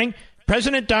Thursday morning,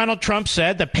 President Donald Trump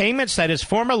said the payments that his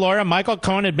former lawyer Michael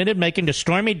Cohen admitted making to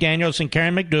Stormy Daniels and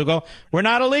Karen McDougal were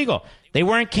not illegal. They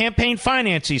weren't campaign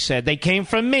finance, he said. They came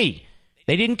from me.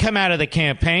 They didn't come out of the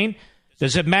campaign.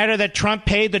 Does it matter that Trump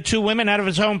paid the two women out of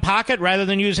his own pocket rather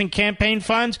than using campaign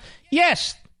funds?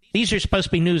 Yes. These are supposed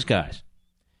to be news guys.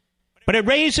 But it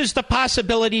raises the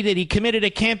possibility that he committed a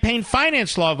campaign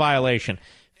finance law violation.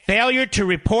 Failure to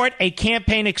report a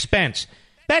campaign expense.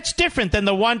 That's different than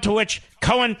the one to which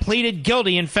Cohen pleaded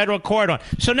guilty in federal court on.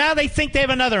 So now they think they have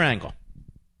another angle.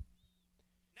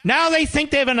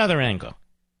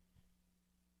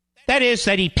 That is,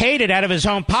 that he paid it out of his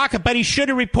own pocket, but he should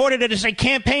have reported it as a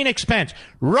campaign expense.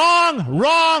 Wrong,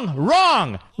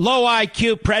 low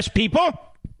IQ press people.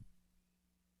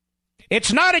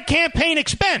 It's not a campaign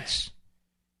expense.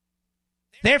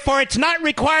 Therefore, it's not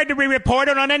required to be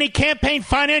reported on any campaign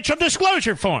financial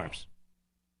disclosure forms.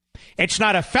 It's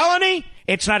not a felony.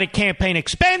 It's not a campaign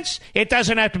expense. It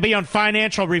doesn't have to be on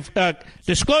financial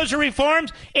disclosure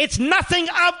reforms. It's nothing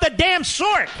of the damn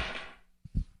sort.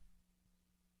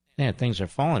 Yeah, things are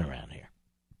falling around here.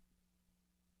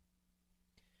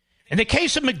 In the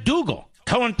case of McDougal,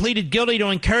 Cohen pleaded guilty to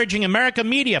encouraging America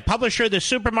Media, publisher of the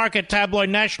supermarket tabloid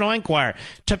National Enquirer,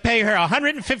 to pay her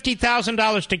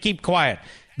 $150,000 to keep quiet.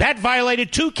 That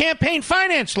violated two campaign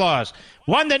finance laws.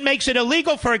 One that makes it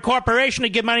illegal for a corporation to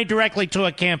give money directly to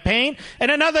a campaign, and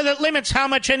another that limits how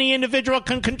much any individual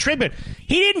can contribute.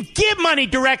 He didn't give money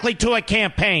directly to a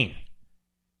campaign.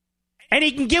 And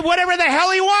he can give whatever the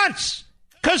hell he wants,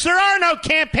 because there are no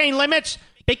campaign limits,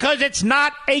 because it's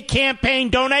not a campaign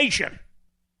donation.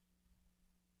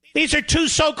 These are two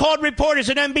so-called reporters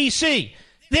at NBC.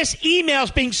 This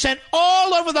email's being sent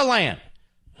all over the land.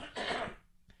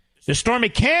 The Stormy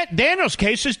Daniels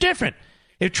case is different.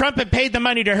 If Trump had paid the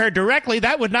money to her directly,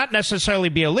 that would not necessarily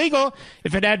be illegal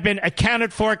if it had been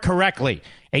accounted for correctly.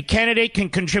 A candidate can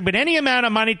contribute any amount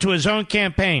of money to his own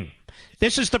campaign.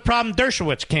 This is the problem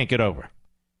Dershowitz can't get over.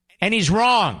 And he's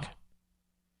wrong.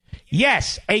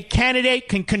 Yes, a candidate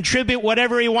can contribute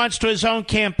whatever he wants to his own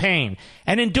campaign.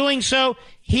 And in doing so,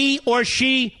 he or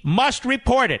she must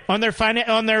report it on their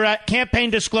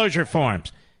campaign disclosure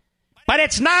forms. But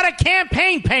it's not a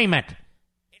campaign payment.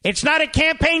 It's not a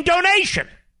campaign donation.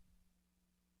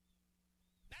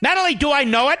 Not only do I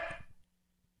know it,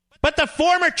 but the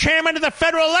former chairman of the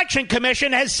Federal Election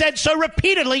Commission has said so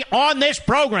repeatedly on this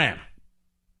program.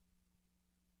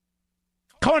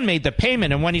 Cohen made the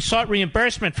payment, and when he sought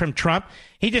reimbursement from Trump,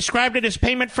 he described it as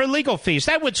payment for legal fees.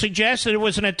 That would suggest that it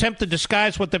was an attempt to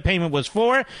disguise what the payment was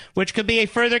for, which could be a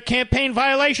further campaign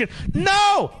violation.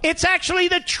 No, it's actually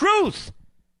the truth.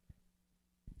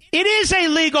 It is a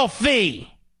legal fee.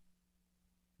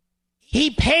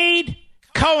 He paid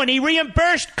Cohen. He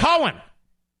reimbursed Cohen,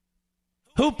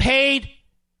 who paid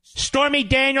Stormy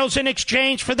Daniels in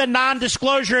exchange for the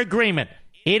non-disclosure agreement.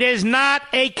 It is not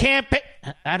a campaign.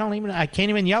 I can't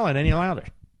even yell it any louder.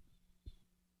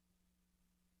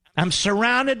 I'm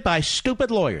surrounded by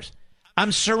stupid lawyers.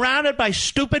 I'm surrounded by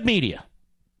stupid media.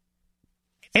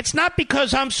 It's not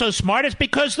because I'm so smart. It's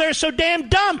because they're so damn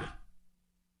dumb.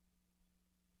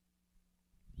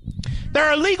 There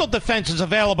are legal defenses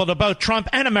available to both Trump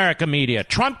and America Media.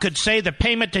 Trump could say the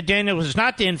payment to Daniel was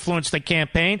not to influence the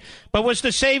campaign, but was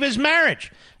to save his marriage.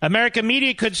 America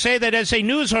Media could say that as a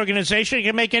news organization, it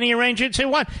can make any arrangements it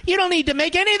wants. You don't need to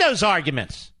make any of those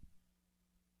arguments.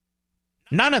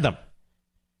 None of them.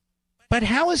 But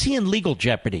how is he in legal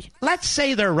jeopardy? Let's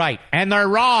say they're right, and they're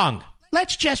wrong.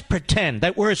 Let's just pretend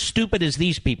that we're as stupid as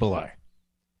these people are.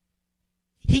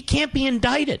 He can't be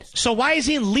indicted. So why is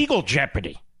he in legal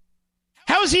jeopardy?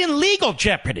 How is he in legal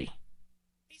jeopardy?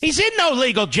 He's in no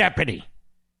legal jeopardy.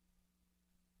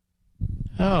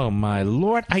 Oh, my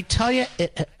Lord. I tell you,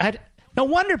 no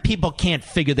wonder people can't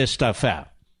figure this stuff out.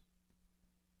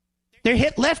 They're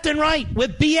hit left and right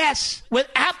with BS, with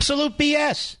absolute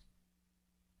BS.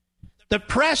 The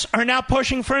press are now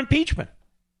pushing for impeachment.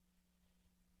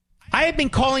 I have been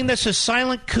calling this a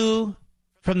silent coup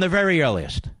from the very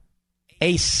earliest.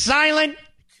 A silent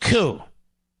coup.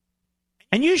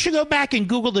 And you should go back and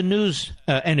Google the news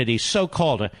entities,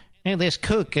 so-called. This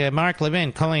kook, Mark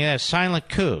Levin, calling it a silent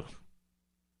coup.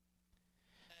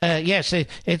 Yes,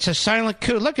 it's a silent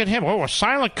coup. Look at him. Oh, a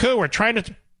silent coup. We're trying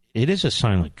to... It is a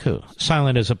silent coup.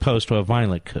 Silent as opposed to a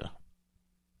violent coup.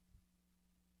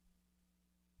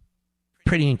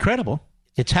 Pretty incredible.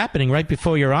 It's happening right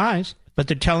before your eyes, but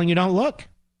they're telling you don't look.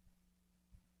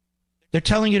 They're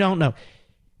telling you don't know.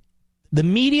 the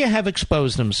media have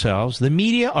exposed themselves. The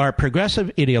media are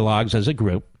progressive ideologues as a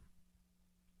group.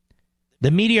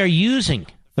 The media are using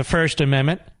the First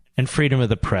Amendment and freedom of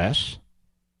the press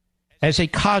as a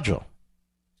cudgel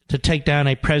to take down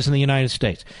a president of the United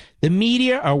States. The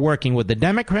media are working with the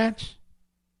Democrats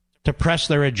to press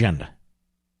their agenda.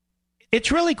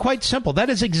 It's really quite simple. That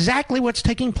is exactly what's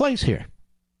taking place here.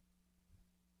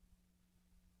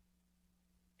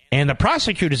 And the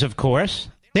prosecutors, of course,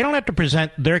 they don't have to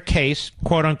present their case,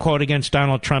 quote unquote, against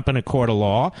Donald Trump in a court of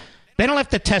law. They don't have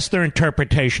to test their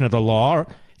interpretation of the law.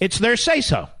 It's their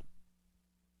say-so.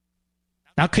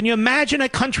 Now, can you imagine a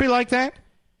country like that?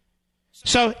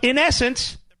 So, in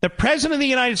essence, the President of the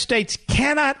United States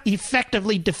cannot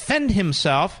effectively defend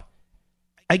himself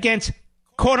against,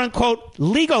 quote-unquote,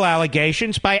 legal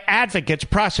allegations by advocates,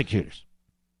 prosecutors.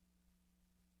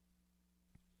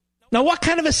 Now, what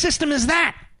kind of a system is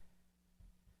that?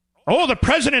 Oh, the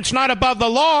president's not above the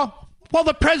law. Well,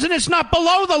 the president's not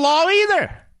below the law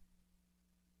either.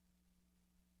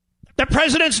 The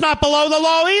president's not below the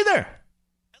law either.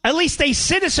 At least a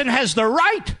citizen has the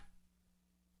right.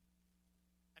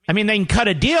 I mean, they can cut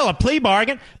a deal, a plea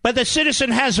bargain, but the citizen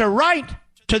has a right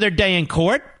to their day in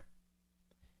court.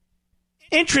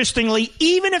 Interestingly,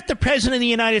 even if the President of the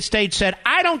United States said,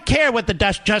 I don't care what the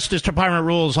Justice Department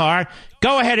rules are,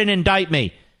 go ahead and indict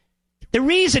me. The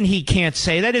reason he can't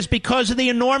say that is because of the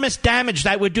enormous damage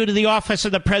that would do to the office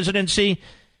of the presidency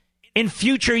in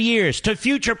future years, to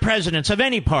future presidents of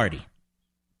any party.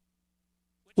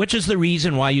 Which is the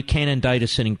reason why you can't indict a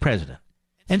sitting president.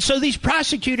 And so these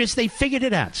prosecutors, they figured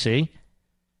it out, see?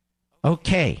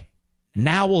 Okay,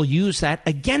 now we'll use that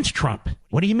against Trump.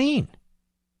 What do you mean?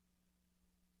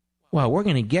 Well, we're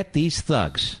going to get these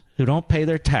thugs who don't pay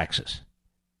their taxes,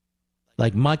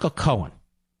 like Michael Cohen,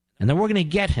 and then we're going to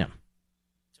get him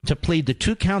to plead the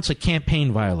 2 counts of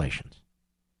campaign violations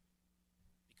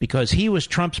because he was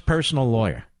Trump's personal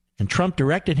lawyer, and Trump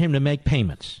directed him to make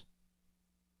payments.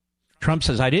 Trump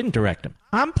says, I didn't direct him.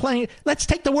 I'm playing. Let's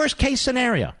take the worst case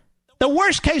scenario. The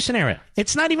worst case scenario.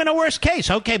 It's not even a worst case.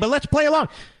 Okay, but let's play along.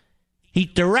 He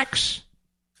directs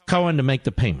Cohen to make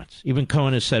the payments. Even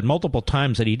Cohen has said multiple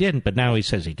times that he didn't, but now he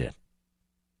says he did.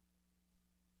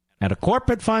 Had a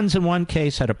corporate funds in one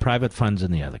case, had a private funds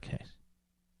in the other case.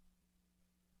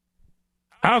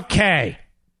 Okay,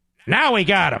 now we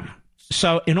got him.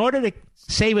 So in order to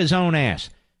save his own ass,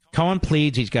 Cohen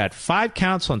pleads he's got 5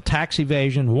 counts on tax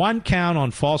evasion, 1 count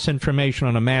on false information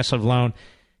on a massive loan,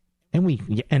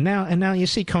 and now you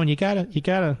see, Cohen, you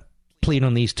gotta plead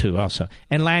on these 2 also.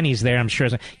 And Lanny's there, I'm sure.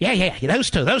 Yeah,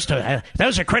 those two,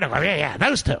 those are critical. Yeah,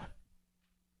 those 2.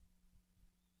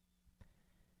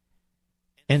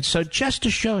 And so, just to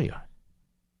show you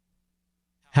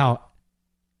how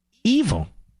evil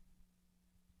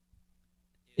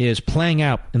is playing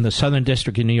out in the Southern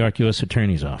District of New York U.S.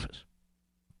 Attorney's Office.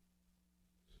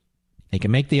 They can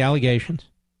make the allegations.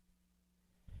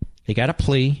 They got a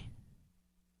plea.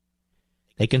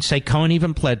 They can say Cohen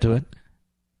even pled to it.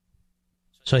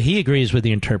 So he agrees with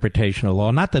the interpretation of the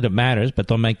law. Not that it matters, but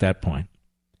they'll make that point.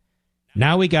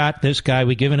 Now we got this guy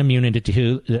we give an immunity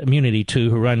to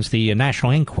who runs the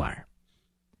National Enquirer.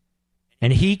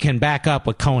 And he can back up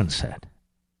what Cohen said.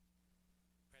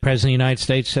 President of the United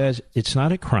States says, it's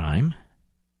not a crime.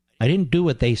 I didn't do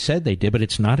what they said they did, but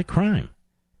it's not a crime.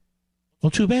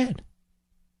 Well, too bad.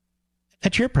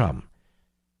 That's your problem.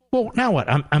 Well, now what?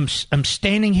 I'm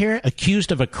standing here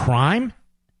accused of a crime,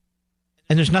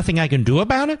 and there's nothing I can do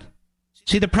about it?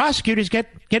 See, the prosecutors get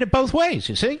it both ways,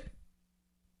 you see?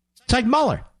 It's like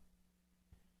Mueller.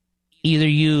 Either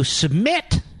you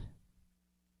submit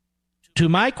to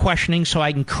my questioning so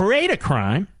I can create a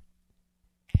crime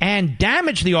and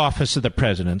damage the office of the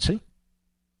presidency,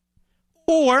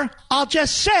 or I'll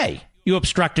just say you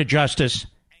obstructed justice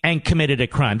and committed a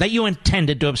crime, that you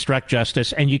intended to obstruct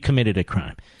justice and you committed a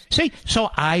crime. See,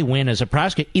 so I win as a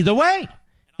prosecutor either way,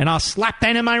 and I'll slap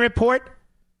that in my report.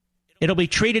 It'll be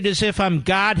treated as if I'm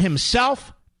God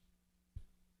himself.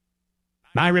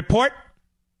 My report,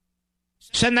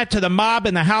 send that to the mob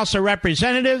in the House of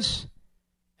Representatives,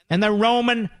 and the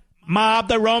Roman mob,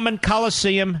 the Roman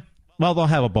Colosseum, well, they'll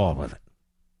have a ball with it.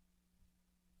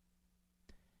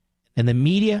 And the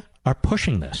media are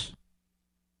pushing this.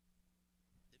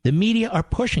 The media are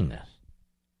pushing this.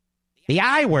 The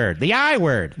I word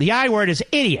is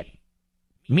idiot.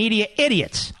 Media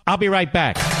idiots. I'll be right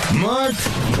back. Mark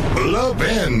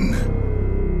Levin.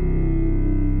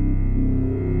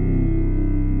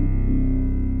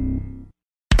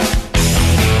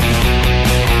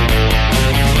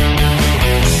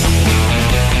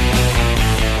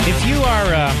 If you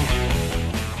are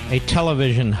a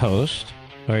television host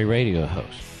or a radio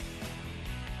host,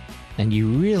 and you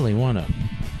really want to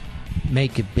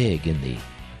make it big in the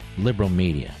liberal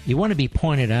media, you want to be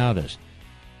pointed out as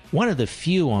one of the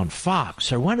few on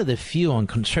Fox or one of the few on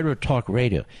conservative talk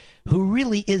radio who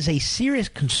really is a serious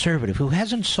conservative, who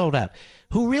hasn't sold out,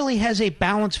 who really has a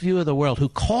balanced view of the world, who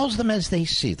calls them as they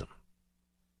see them.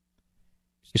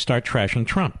 You start trashing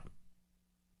Trump.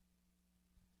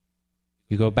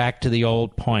 You go back to the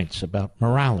old points about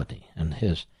morality and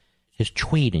his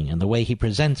tweeting and the way he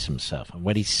presents himself and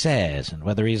what he says and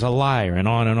whether he's a liar and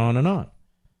on and on and on.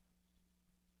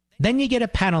 Then you get a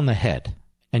pat on the head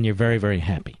and you're very, very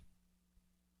happy.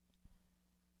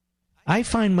 I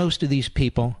find most of these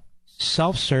people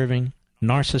self-serving,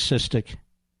 narcissistic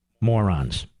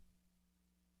morons.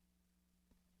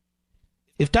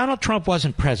 If Donald Trump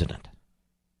wasn't president,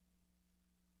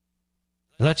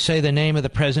 let's say the name of the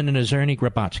president is Ernie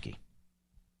Grabotsky,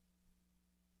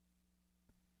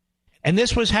 and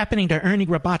this was happening to Ernie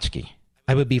Grabotsky,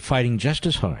 I would be fighting just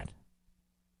as hard.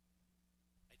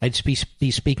 I'd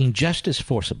be speaking just as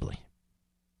forcibly.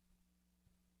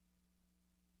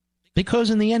 Because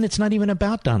in the end, it's not even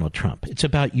about Donald Trump. It's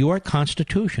about your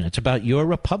Constitution. It's about your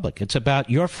republic. It's about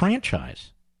your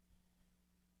franchise.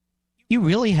 You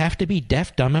really have to be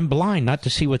deaf, dumb, and blind not to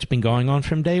see what's been going on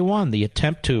from day one. The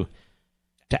attempt to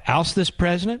oust this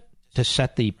president, to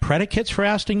set the predicates for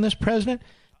ousting this president,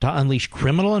 to unleash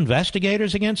criminal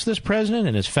investigators against this president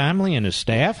and his family and his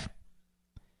staff.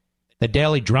 The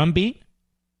daily drumbeat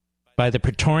by the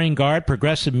Praetorian Guard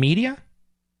progressive media.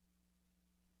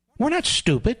 We're not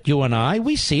stupid, you and I.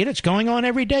 We see it. It's going on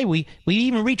every day. We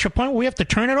even reach a point where we have to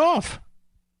turn it off.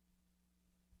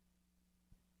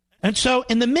 And so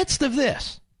in the midst of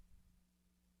this,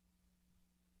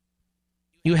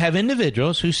 you have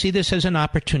individuals who see this as an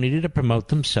opportunity to promote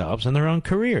themselves and their own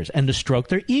careers and to stroke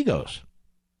their egos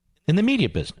in the media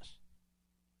business.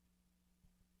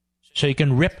 So you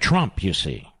can rip Trump, you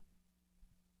see,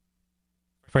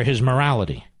 for his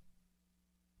morality.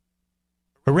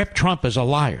 Or rip Trump as a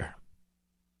liar.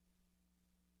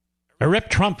 Or rip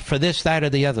Trump for this, that, or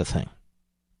the other thing.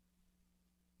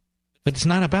 But it's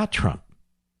not about Trump.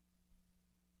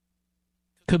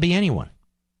 Could be anyone.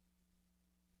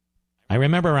 I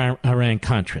remember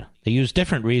Iran-Contra. They used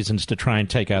different reasons to try and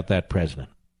take out that president.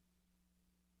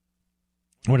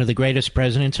 One of the greatest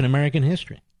presidents in American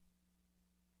history.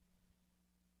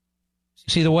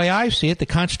 See, the way I see it, the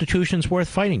Constitution's worth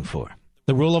fighting for.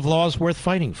 The rule of law is worth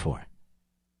fighting for.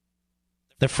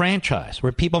 The franchise,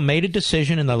 where people made a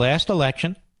decision in the last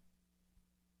election,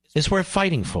 is worth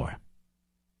fighting for.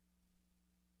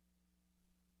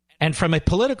 And from a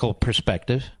political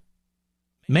perspective,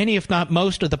 many, if not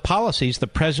most, of the policies the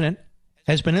president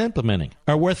has been implementing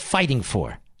are worth fighting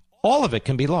for. All of it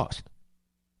can be lost.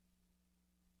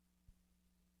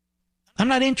 I'm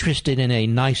not interested in a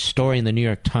nice story in the New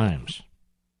York Times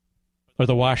or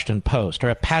the Washington Post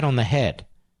or a pat on the head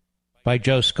by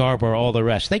Joe Scarborough or all the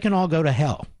rest. They can all go to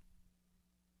hell.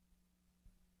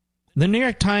 The New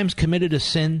York Times committed a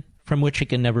sin from which it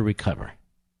can never recover.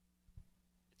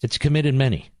 It's committed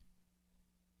many.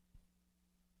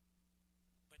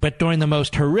 But during the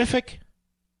most horrific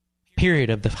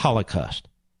period of the Holocaust,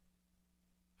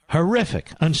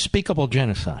 horrific, unspeakable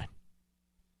genocide,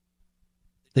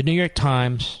 the New York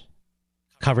Times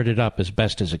covered it up as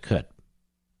best as it could.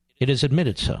 It has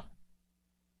admitted so.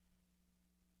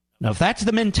 Now, if that's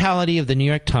the mentality of the New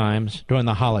York Times during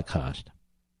the Holocaust,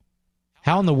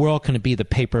 how in the world can it be the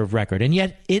paper of record? And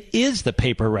yet it is the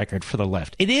paper record for the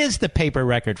left. It is the paper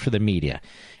record for the media.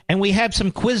 And we have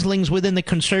some quislings within the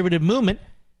conservative movement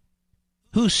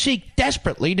who seek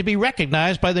desperately to be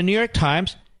recognized by the New York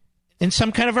Times in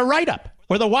some kind of a write-up,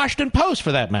 or the Washington Post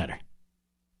for that matter.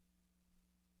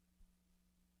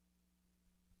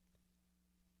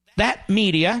 That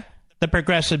media, the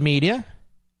progressive media,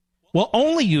 will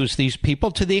only use these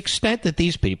people to the extent that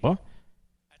these people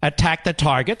attack the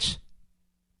targets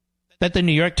that the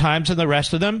New York Times and the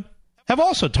rest of them have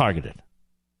also targeted.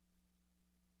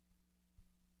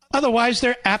 Otherwise,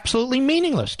 they're absolutely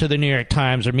meaningless to the New York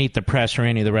Times or Meet the Press or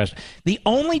any of the rest. The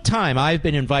only time I've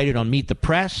been invited on Meet the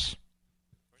Press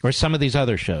or some of these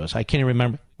other shows, I can't even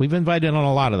remember. We've invited on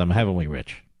a lot of them, haven't we,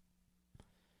 Rich?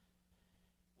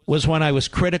 Was when I was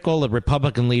critical of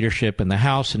Republican leadership in the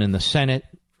House and in the Senate,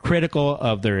 critical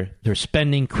of their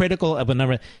spending, critical of a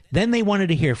number. Then they wanted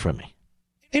to hear from me.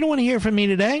 They don't want to hear from me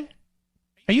today.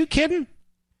 Are you kidding?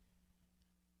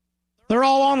 They're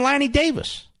all on Lanny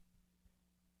Davis.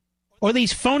 Or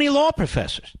these phony law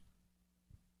professors.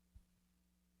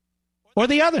 Or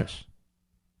the others.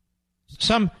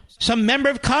 Some member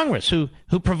of Congress who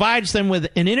provides them with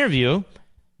an interview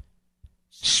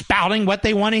spouting what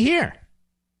they want to hear.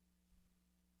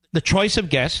 the choice of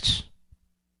guests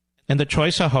and the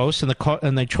choice of hosts and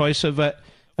the choice of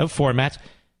formats,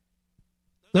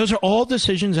 those are all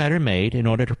decisions that are made in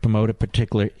order to promote a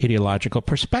particular ideological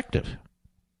perspective.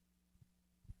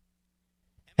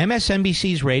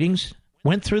 MSNBC's ratings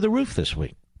went through the roof this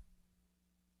week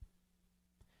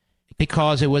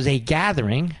because it was a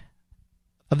gathering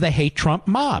of the hate Trump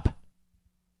mob.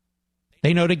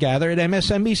 They know to gather at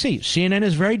MSNBC. CNN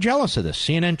is very jealous of this.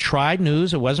 CNN tried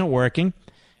news. It wasn't working.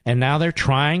 And now they're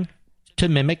trying to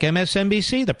mimic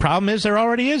MSNBC. The problem is there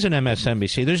already is an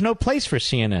MSNBC. There's no place for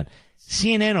CNN.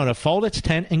 CNN ought to fold its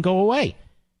tent and go away.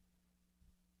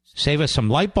 Save us some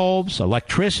light bulbs,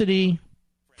 electricity,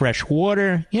 fresh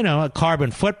water, a carbon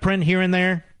footprint here and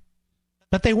there.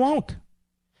 But they won't.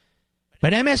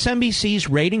 But MSNBC's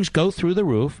ratings go through the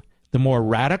roof. The more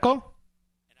radical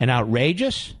and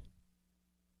outrageous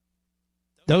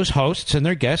those hosts and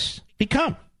their guests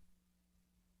become.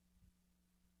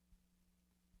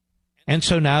 And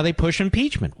so now they push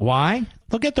impeachment. Why?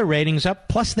 They'll get their ratings up,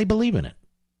 plus they believe in it.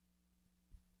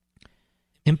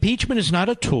 Impeachment is not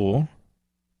a tool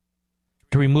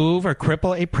to remove or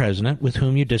cripple a president with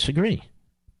whom you disagree.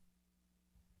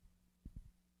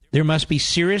 There must be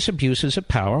serious abuses of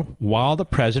power while the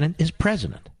president is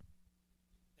president.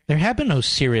 There have been no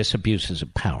serious abuses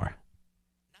of power.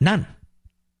 None.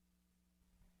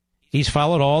 He's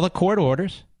followed all the court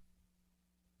orders.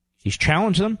 He's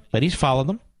challenged them, but he's followed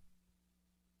them.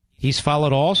 He's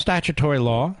followed all statutory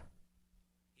law.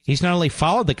 He's not only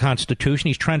followed the Constitution,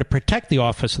 he's trying to protect the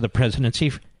office of the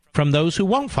presidency from those who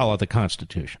won't follow the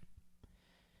Constitution.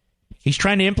 He's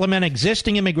trying to implement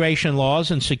existing immigration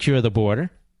laws and secure the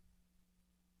border.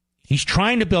 He's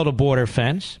trying to build a border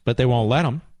fence, but they won't let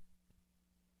him.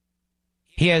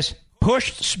 He has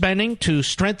pushed spending to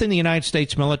strengthen the United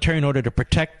States military in order to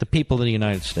protect the people of the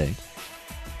United States.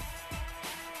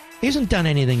 He hasn't done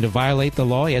anything to violate the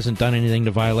law. He hasn't done anything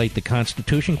to violate the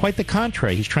Constitution. Quite the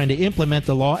contrary. He's trying to implement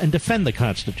the law and defend the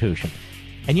Constitution.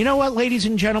 And you know what, ladies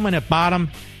and gentlemen, at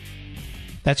bottom,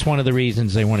 that's one of the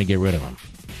reasons they want to get rid of him.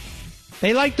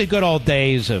 They like the good old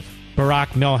days of Barack,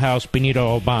 Milhouse,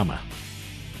 Benito, Obama,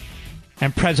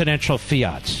 and presidential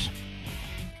fiats.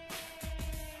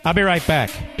 I'll be right back.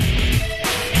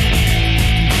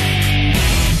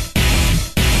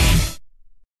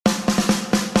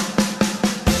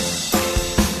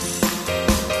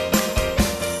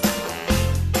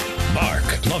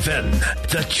 Mark Levin,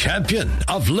 the champion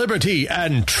of liberty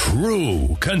and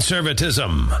true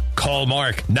conservatism. Call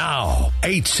Mark now,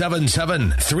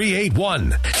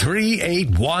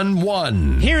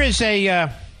 877-381-3811. Here is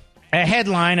a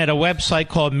headline at a website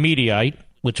called Mediaite,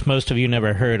 which most of you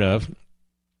never heard of.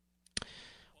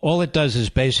 All it does is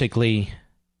basically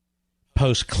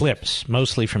post clips,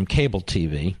 mostly from cable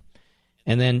TV,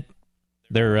 and then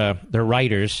their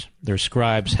writers, their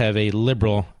scribes, have a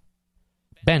liberal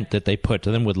bent that they put to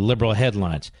them with liberal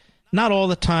headlines. Not all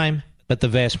the time, but the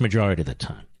vast majority of the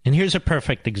time. And here's a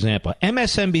perfect example.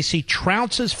 MSNBC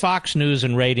trounces Fox News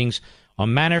in ratings on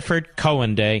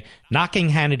Manafort-Cohen Day,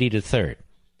 knocking Hannity to third.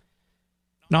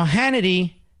 Now,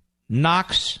 Hannity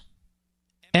knocks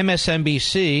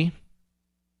MSNBC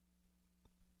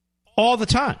all the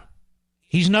time.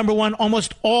 He's number one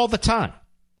almost all the time.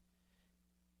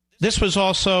 This was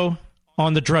also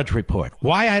on the Drudge Report.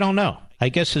 Why? I don't know. I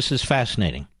guess this is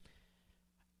fascinating.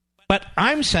 But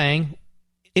I'm saying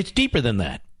it's deeper than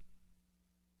that.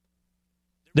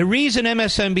 The reason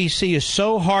MSNBC is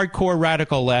so hardcore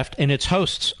radical left and its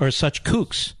hosts are such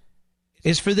kooks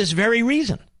is for this very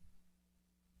reason.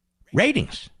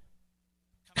 Ratings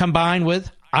combined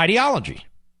with ideology.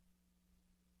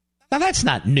 Now, that's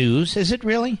not news, is it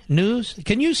really? News?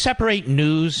 Can you separate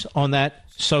news on that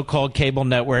so-called cable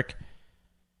network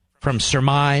from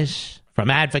surmise, from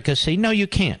advocacy? No, you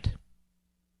can't.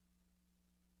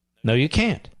 No, you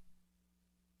can't.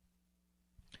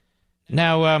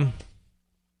 Now,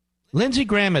 Lindsey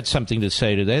Graham had something to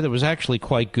say today that was actually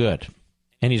quite good,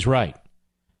 and he's right.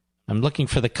 I'm looking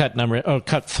for the cut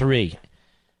 3.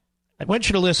 I want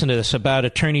you to listen to this about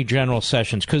Attorney General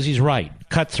Sessions, because he's right.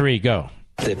 Cut 3, go.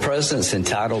 The president's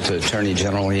entitled to attorney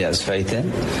general he has faith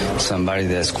in, somebody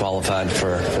that's qualified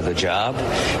for the job.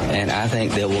 And I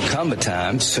think there will come a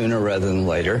time, sooner rather than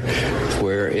later,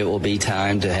 where it will be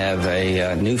time to have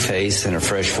a new face and a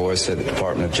fresh voice at the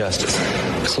Department of Justice.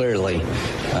 Clearly,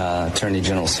 Attorney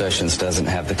General Sessions doesn't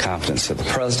have the competence of the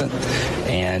president.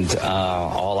 And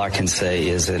all I can say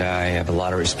is that I have a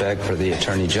lot of respect for the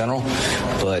Attorney General,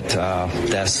 but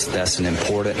that's an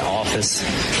important office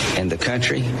in the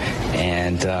country.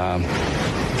 And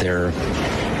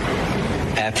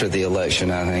after the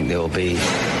election, I think there will be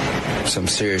some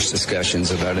serious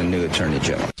discussions about a new attorney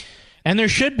general. And there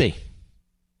should be.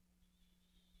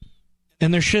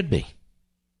 And there should be.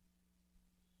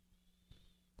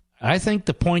 I think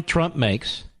the point Trump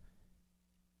makes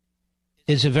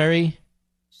is a very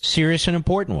serious and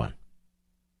important one.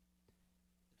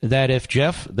 That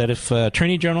if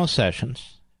Attorney General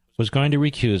Sessions was going to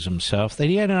recuse himself, that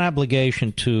he had an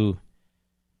obligation to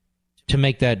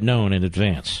make that known in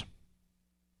advance.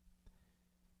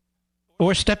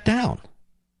 Or step down.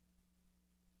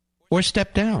 Or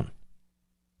step down.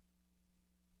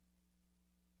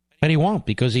 But he won't,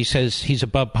 because he says he's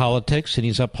above politics and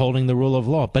he's upholding the rule of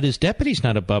law. But his deputy's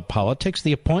not above politics.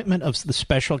 The appointment of the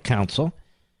special counsel,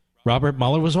 Robert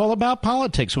Mueller, was all about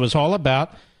politics. It was all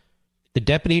about the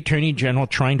deputy attorney general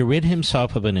trying to rid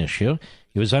himself of an issue.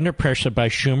 He was under pressure by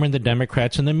Schumer and the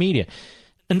Democrats and the media.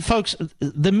 And folks,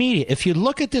 the media, if you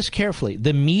look at this carefully,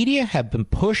 the media have been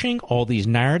pushing all these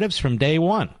narratives from day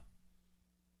one.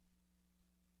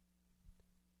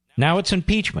 Now it's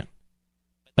impeachment.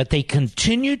 But they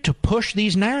continue to push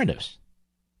these narratives.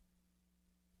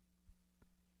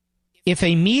 If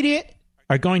a media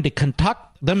are going to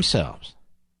conduct themselves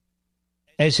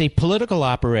as a political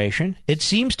operation, it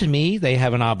seems to me they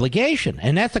have an obligation,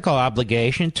 an ethical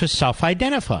obligation to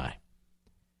self-identify.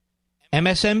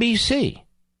 MSNBC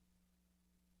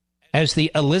as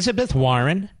the Elizabeth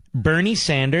Warren, Bernie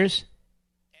Sanders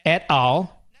et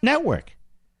al. Network.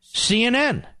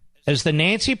 CNN as the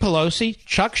Nancy Pelosi,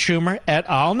 Chuck Schumer et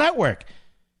al. Network.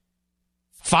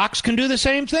 Fox can do the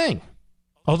same thing,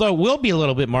 although it will be a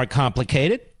little bit more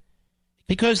complicated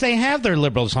because they have their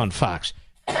liberals on Fox,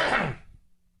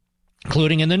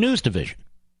 including in the news division.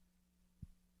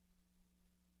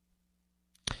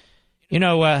 You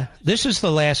know, this is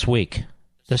the last week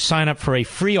to sign up for a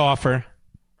free offer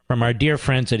from our dear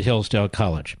friends at Hillsdale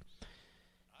College.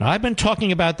 Now, I've been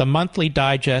talking about the monthly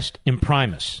digest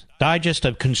Imprimis, digest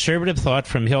of conservative thought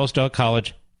from Hillsdale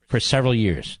College, for several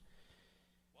years.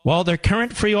 Well, their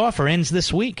current free offer ends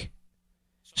this week.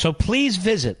 So please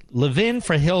visit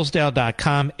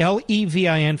levinforhillsdale.com,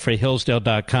 Levin for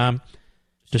Hillsdale.com,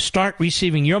 to start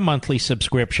receiving your monthly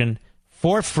subscription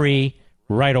for free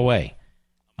right away.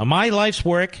 Now, my life's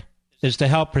work is to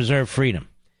help preserve freedom.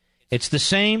 It's the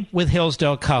same with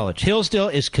Hillsdale College. Hillsdale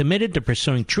is committed to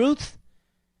pursuing truth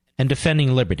and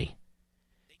defending liberty.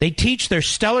 They teach their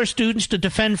stellar students to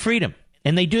defend freedom,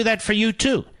 and they do that for you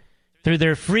too, through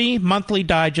their free monthly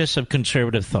digest of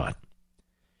conservative thought.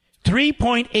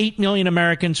 3.8 million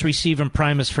Americans receive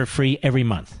Imprimis for free every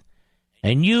month.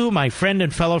 And you, my friend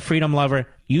and fellow freedom lover,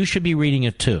 you should be reading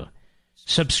it too.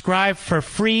 Subscribe for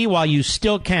free while you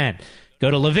still can.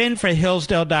 Go to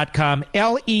levinforhillsdale.com,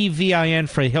 Levin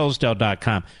for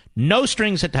Hillsdale.com. No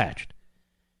strings attached.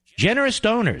 Generous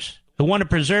donors who want to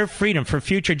preserve freedom for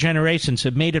future generations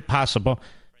have made it possible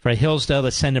for Hillsdale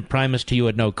to send Imprimis to you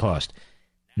at no cost.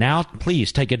 Now,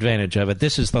 please take advantage of it.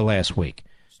 This is the last week.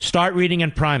 Start reading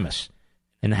Imprimis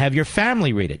and have your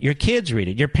family read it, your kids read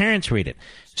it, your parents read it,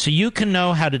 so you can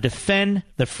know how to defend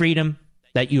the freedom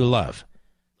that you love.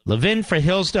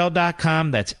 levinforhillsdale.com,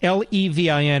 that's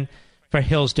Levin for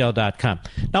Hillsdale.com.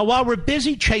 Now, while we're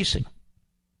busy chasing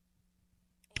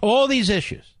all these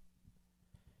issues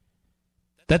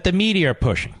that the media are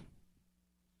pushing,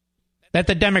 that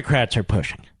the Democrats are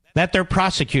pushing, that their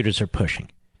prosecutors are pushing,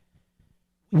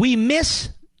 we miss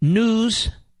news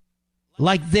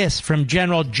like this from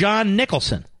General John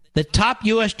Nicholson, the top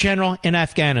U.S. general in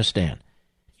Afghanistan.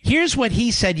 Here's what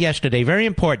he said yesterday. Very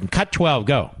important. Cut 12.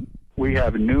 Go. We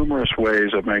have numerous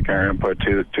ways of making our input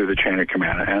to the chain of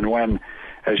command. And when,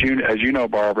 as you know,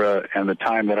 Barbara, and the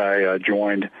time that I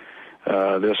joined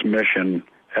this mission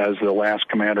as the last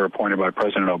commander appointed by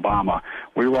President Obama,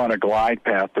 we were on a glide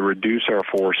path to reduce our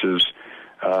forces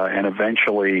and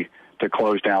eventually to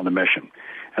close down the mission.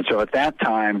 And so at that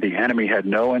time, the enemy had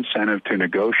no incentive to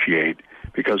negotiate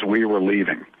because we were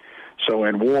leaving. So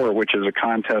in war, which is a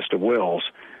contest of wills,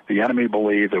 the enemy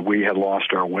believed that we had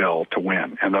lost our will to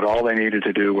win and that all they needed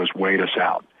to do was wait us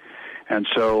out. And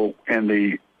so in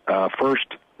the first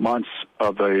months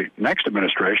of the next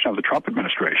administration, of the Trump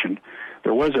administration,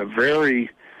 there was a very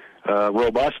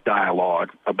robust dialogue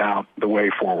about the way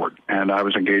forward. And I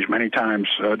was engaged many times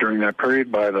during that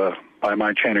period by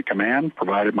my chain of command,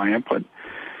 provided my input.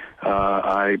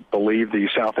 I believe the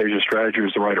South Asia strategy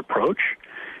was the right approach.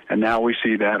 And now we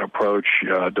see that approach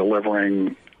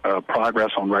delivering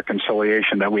progress on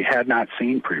reconciliation that we had not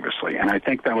seen previously. And I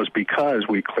think that was because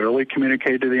we clearly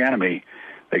communicated to the enemy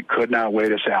they could not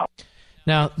wait us out.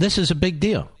 Now, this is a big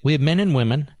deal. We have men and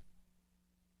women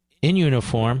in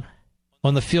uniform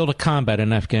on the field of combat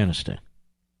in Afghanistan.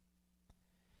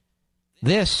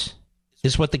 This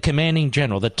is what the commanding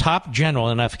general, the top general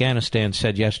in Afghanistan,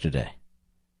 said yesterday.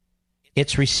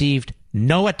 It's received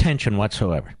no attention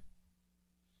whatsoever.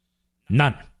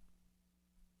 None.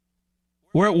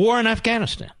 We're at war in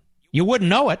Afghanistan. You wouldn't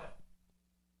know it.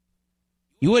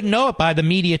 You wouldn't know it by the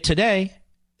media today.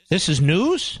 This is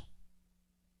news?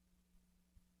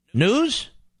 News?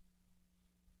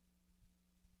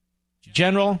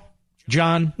 General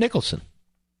John Nicholson.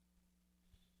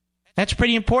 That's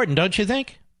pretty important, don't you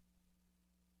think?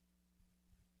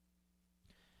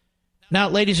 Now,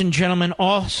 ladies and gentlemen,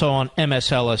 also on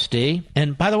MSLSD,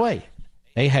 and by the way,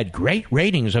 they had great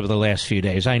ratings over the last few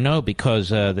days. I know because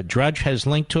the Drudge has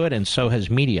linked to it, and so has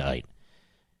Mediaite.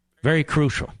 Very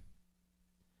crucial.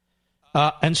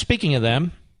 And speaking of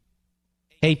them,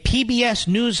 a PBS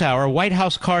NewsHour White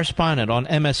House correspondent on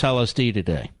MSLSD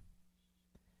today,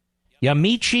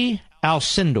 Yamiche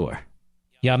Alcindor.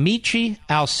 Yamiche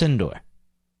Alcindor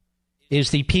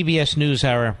is the PBS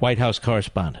NewsHour White House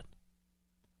correspondent.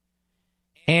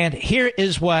 And here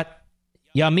is what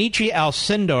Yamiche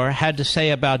Alcindor had to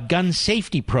say about gun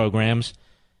safety programs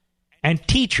and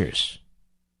teachers.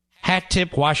 Hat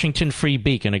tip Washington Free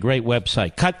Beacon, a great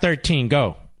website. Cut 13,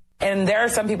 go. And there are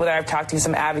some people that I've talked to,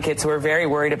 some advocates who are very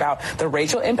worried about the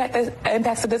racial impacts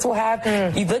that this will have.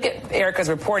 You look at Erica's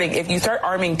reporting, if you start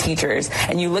arming teachers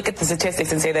and you look at the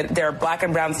statistics and say that there are black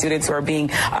and brown students who are being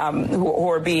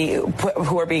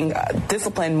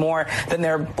disciplined more than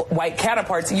their white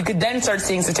counterparts, you could then start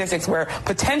seeing statistics where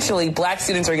potentially black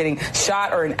students are getting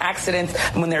shot or in accidents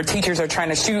when their teachers are trying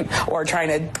to shoot or trying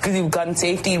to do gun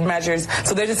safety measures.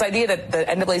 So there's this idea that the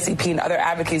NAACP and other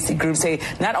advocacy groups say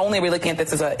not only are we looking at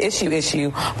this as an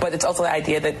issue, but it's also the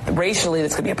idea that racially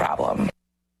this could be a problem.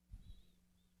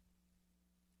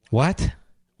 What?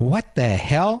 What the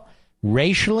hell?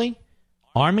 Racially?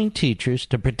 Arming teachers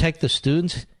to protect the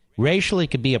students racially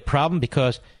could be a problem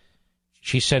because,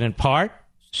 she said in part,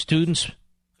 students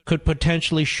could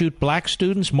potentially shoot black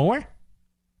students more?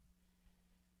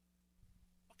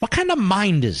 What kind of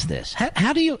mind is this?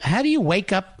 How do you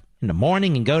wake up in the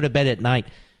morning and go to bed at night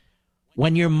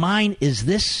when your mind is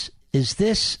this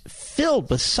filled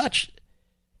with such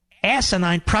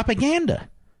asinine propaganda?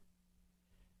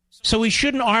 So we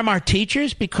shouldn't arm our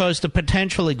teachers because the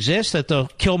potential exists that they'll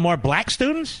kill more black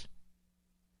students?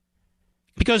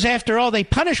 Because after all, they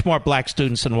punish more black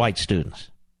students than white students.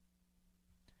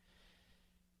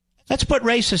 Let's put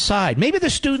race aside. Maybe the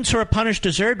students who are punished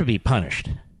deserve to be punished.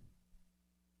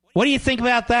 What do you think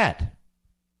about that?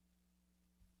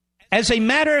 As a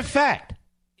matter of fact,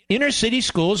 inner city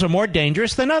schools are more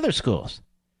dangerous than other schools.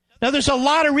 Now, there's a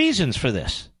lot of reasons for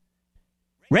this.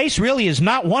 Race really is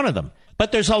not one of them,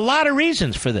 but there's a lot of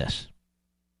reasons for this.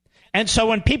 And so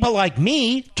when people like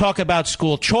me talk about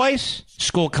school choice,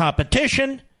 school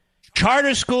competition,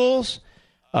 charter schools,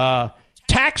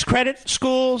 tax credit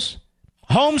schools,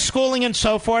 homeschooling and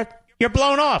so forth, you're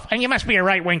blown off. And you must be a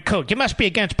right-wing kook. You must be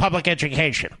against public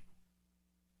education.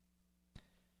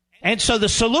 And so the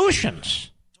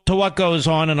solutions to what goes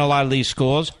on in a lot of these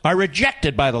schools are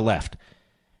rejected by the left.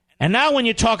 And now when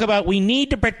you talk about we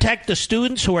need to protect the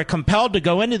students who are compelled to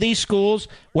go into these schools,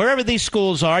 wherever these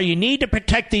schools are, you need to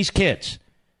protect these kids.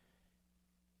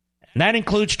 And that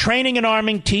includes training and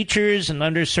arming teachers and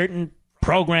under certain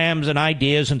programs and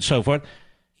ideas and so forth.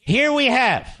 Here we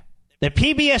have the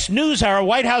PBS NewsHour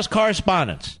White House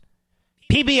correspondents.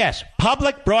 PBS,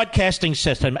 Public Broadcasting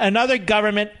System, another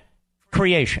government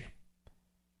creation.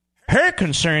 Her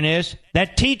concern is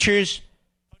that teachers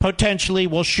potentially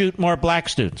will shoot more black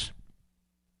students.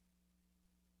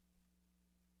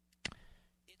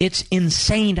 It's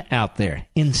insane out there.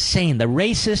 Insane. The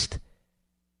racist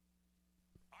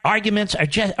arguments are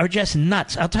just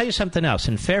nuts. I'll tell you something else.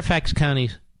 In Fairfax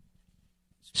County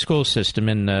school system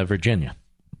in Virginia,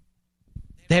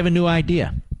 they have a new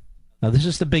idea. Now, this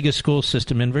is the biggest school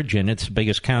system in Virginia. It's the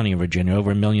biggest county in Virginia, over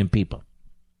 1 million people.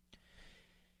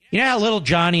 You know how little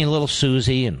Johnny and little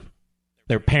Susie and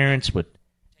their parents would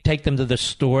take them to the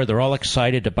store? They're all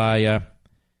excited to buy,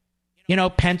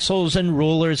 pencils and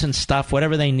rulers and stuff,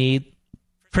 whatever they need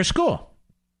for school.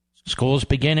 School's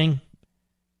beginning.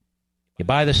 You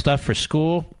buy the stuff for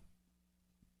school.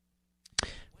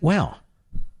 Well,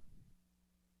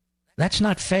 that's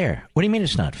not fair. What do you mean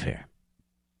it's not fair?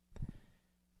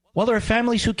 Well, there are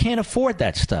families who can't afford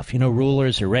that stuff.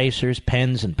 Rulers, erasers,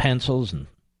 pens and pencils and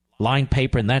line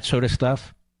paper and that sort of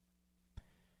stuff.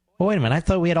 Well, wait a minute. I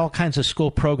thought we had all kinds of school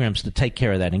programs to take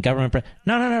care of that. And government...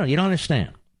 No. You don't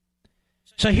understand.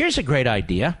 So here's a great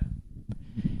idea.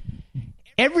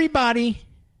 Everybody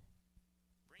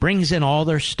brings in all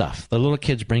their stuff. The little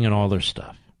kids bring in all their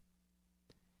stuff.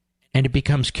 And it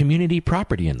becomes community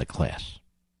property in the class.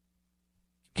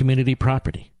 community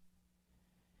property.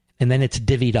 And then it's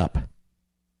divvied up.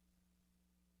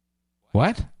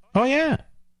 What? Oh, yeah. It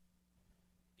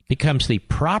becomes the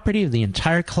property of the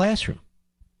entire classroom.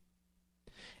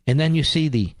 And then you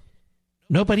see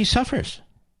nobody suffers.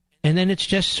 And then it's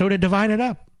just sort of divided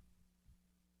up.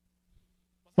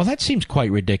 Well, that seems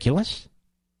quite ridiculous.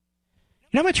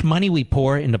 You know how much money we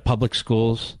pour into public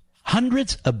schools?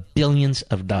 Hundreds of billions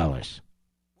of dollars.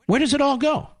 Where does it all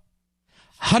go?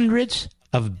 Hundreds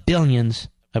of billions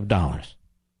of dollars.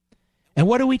 And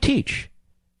what do we teach?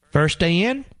 First day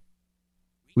in,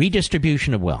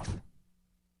 redistribution of wealth.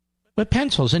 With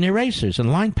pencils and erasers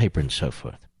and line paper and so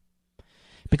forth.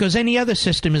 Because any other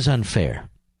system is unfair.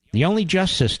 The only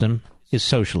just system is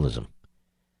socialism.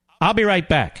 I'll be right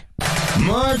back.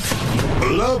 Mark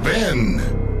Levin.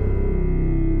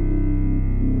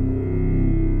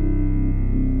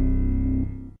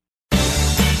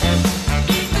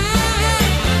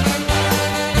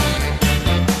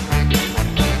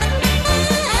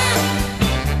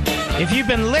 If you've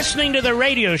been listening to the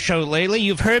radio show lately,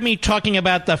 you've heard me talking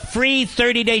about the free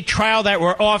 30-day trial that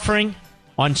we're offering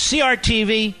on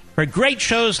CRTV for great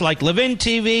shows like Levin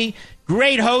TV,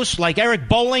 great hosts like Eric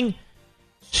Bolling,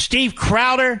 Steve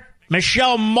Crowder,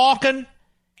 Michelle Malkin,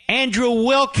 Andrew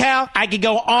Wilkow. I could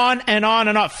go on and on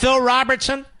and on. Phil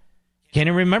Robertson. Can't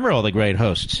even remember all the great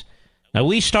hosts. Now,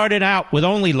 we started out with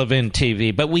only Levin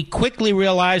TV, but we quickly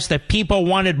realized that people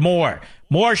wanted more.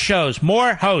 More shows,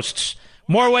 more hosts,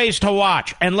 more ways to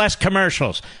watch, and less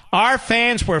commercials. Our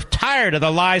fans were tired of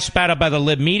the lies spouted by the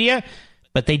lib media,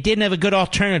 but they didn't have a good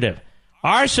alternative.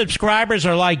 Our subscribers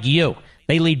are like you.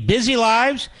 They lead busy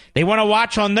lives, they want to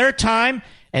watch on their time,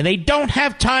 and they don't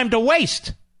have time to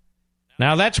waste.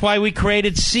 Now, that's why we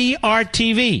created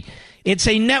CRTV. It's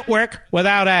a network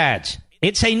without ads.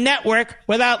 It's a network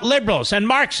without liberals and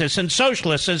Marxists and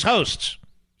socialists as hosts.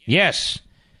 Yes,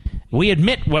 we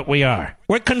admit what we are.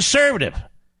 We're conservative.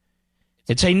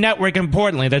 It's a network,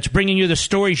 importantly, that's bringing you the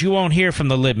stories you won't hear from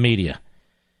the lib media.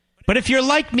 But if you're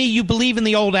like me, you believe in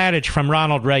the old adage from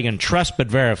Ronald Reagan, trust but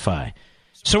verify.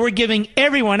 So we're giving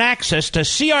everyone access to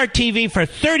CRTV for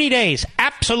 30 days,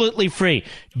 absolutely free.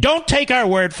 Don't take our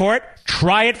word for it.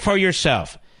 Try it for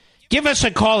yourself. Give us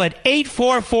a call at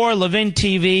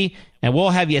 844-LEVIN-TV, and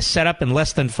we'll have you set up in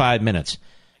less than 5 minutes.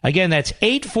 Again, that's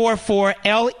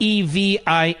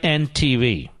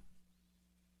 844-LEVIN-TV.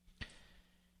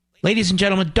 Ladies and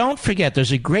gentlemen, don't forget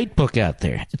there's a great book out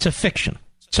there. It's a fiction.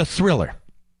 It's a thriller.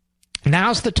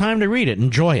 Now's the time to read it.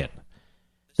 Enjoy it.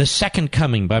 The Second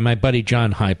Coming by my buddy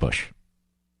John Heybusch.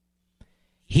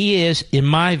 He is, in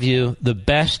my view, the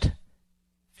best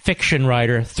fiction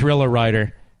writer, thriller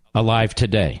writer alive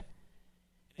today.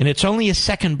 And it's only his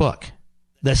second book.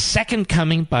 The Second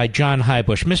Coming by John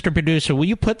Heybusch. Mr. Producer, will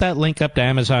you put that link up to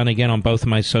Amazon again on both of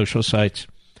my social sites?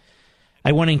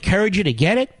 I want to encourage you to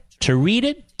get it, to read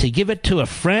it, to give it to a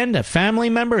friend, a family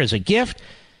member as a gift.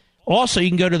 Also, you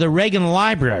can go to the Reagan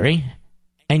Library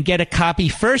and get a copy,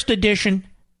 first edition,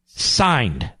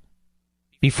 signed,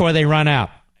 before they run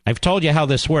out. I've told you how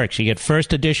this works. You get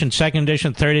first edition, second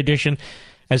edition, third edition,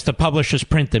 as the publishers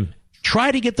print them.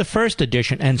 Try to get the first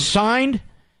edition and signed.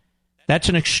 That's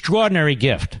an extraordinary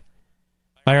gift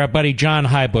by our buddy John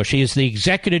Heybusch. He is the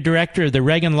executive director of the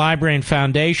Reagan Library and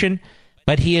Foundation,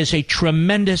 but he is a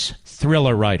tremendous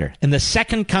thriller writer. And The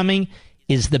Second Coming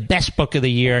is the best book of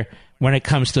the year when it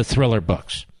comes to thriller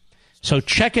books. So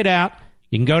check it out.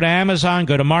 You can go to Amazon,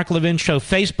 go to Mark Levin Show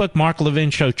Facebook, Mark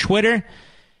Levin Show Twitter.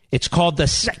 It's called The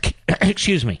Second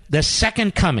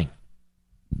Coming.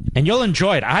 And you'll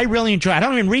enjoy it. I really enjoy it. I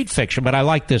don't even read fiction, but I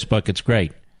like this book. It's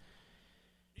great.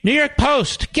 New York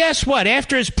Post. Guess what?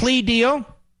 After his plea deal,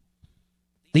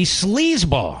 the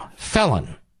sleazeball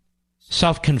felon,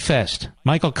 self-confessed,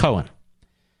 Michael Cohen,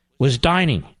 was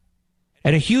dining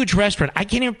at a huge restaurant. I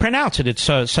can't even pronounce it. It's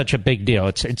such a big deal.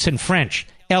 It's in French.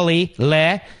 L-E,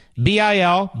 Le,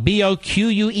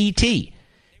 B-I-L-B-O-Q-U-E-T.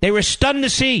 They were stunned to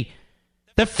see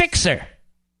the fixer,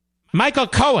 Michael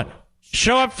Cohen,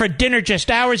 show up for dinner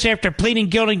just hours after pleading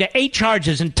guilty to 8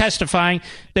 charges and testifying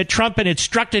that Trump had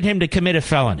instructed him to commit a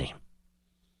felony.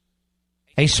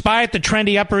 A spy at the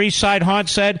trendy Upper East Side haunt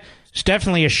said, "It's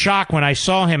definitely a shock when I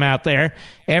saw him out there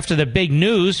after the big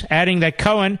news," adding that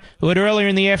Cohen, who had earlier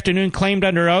in the afternoon claimed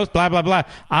under oath, blah, blah, blah,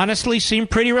 honestly seemed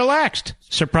pretty relaxed,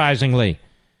 surprisingly.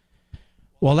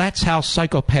 Well, that's how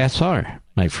psychopaths are,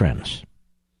 my friends.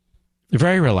 They're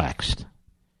very relaxed.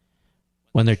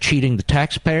 When they're cheating the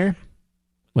taxpayer,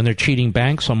 when they're cheating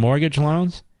banks on mortgage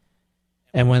loans,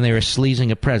 and when they're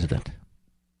sleazing a president.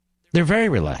 They're very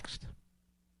relaxed.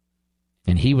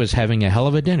 And he was having a hell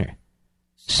of a dinner,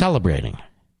 celebrating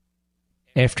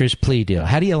after his plea deal.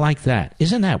 How do you like that?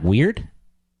 Isn't that weird?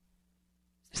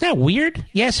 Isn't that weird?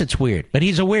 Yes, it's weird, but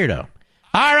he's a weirdo.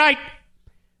 All right.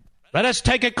 Let us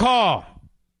take a call.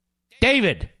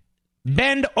 David,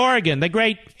 Bend, Oregon, the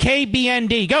great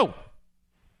KBND. Go.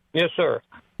 Yes, sir.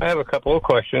 I have a couple of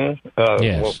questions.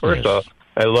 Well, first off,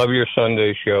 I love your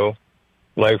Sunday show,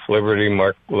 Life, Liberty,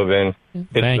 Mark Levin.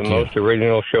 It's the most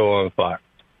original show on Fox.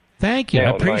 Thank you.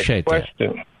 Now, I appreciate that.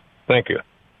 Thank you.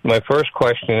 My first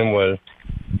question was,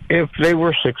 if they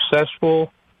were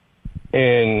successful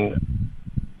in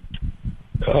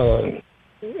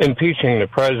impeaching the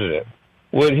president,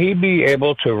 would he be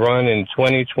able to run in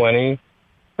 2020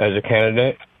 as a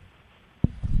candidate?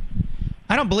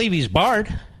 I don't believe he's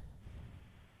barred.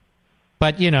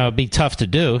 But, it'd be tough to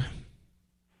do.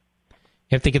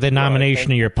 You have to get the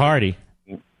nomination of your party.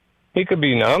 He could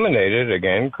be nominated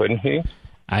again, couldn't he?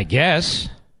 I guess.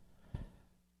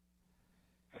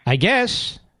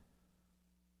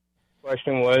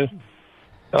 Question was,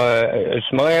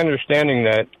 it's my understanding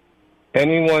that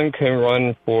anyone can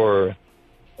run for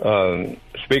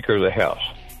Speaker of the House.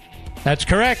 That's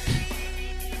correct.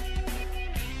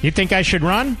 You think I should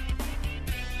run?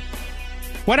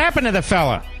 What happened to the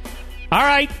fella? All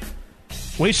right.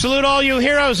 We salute all you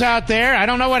heroes out there. I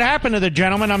don't know what happened to the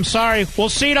gentleman. I'm sorry. We'll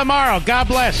see you tomorrow. God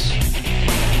bless.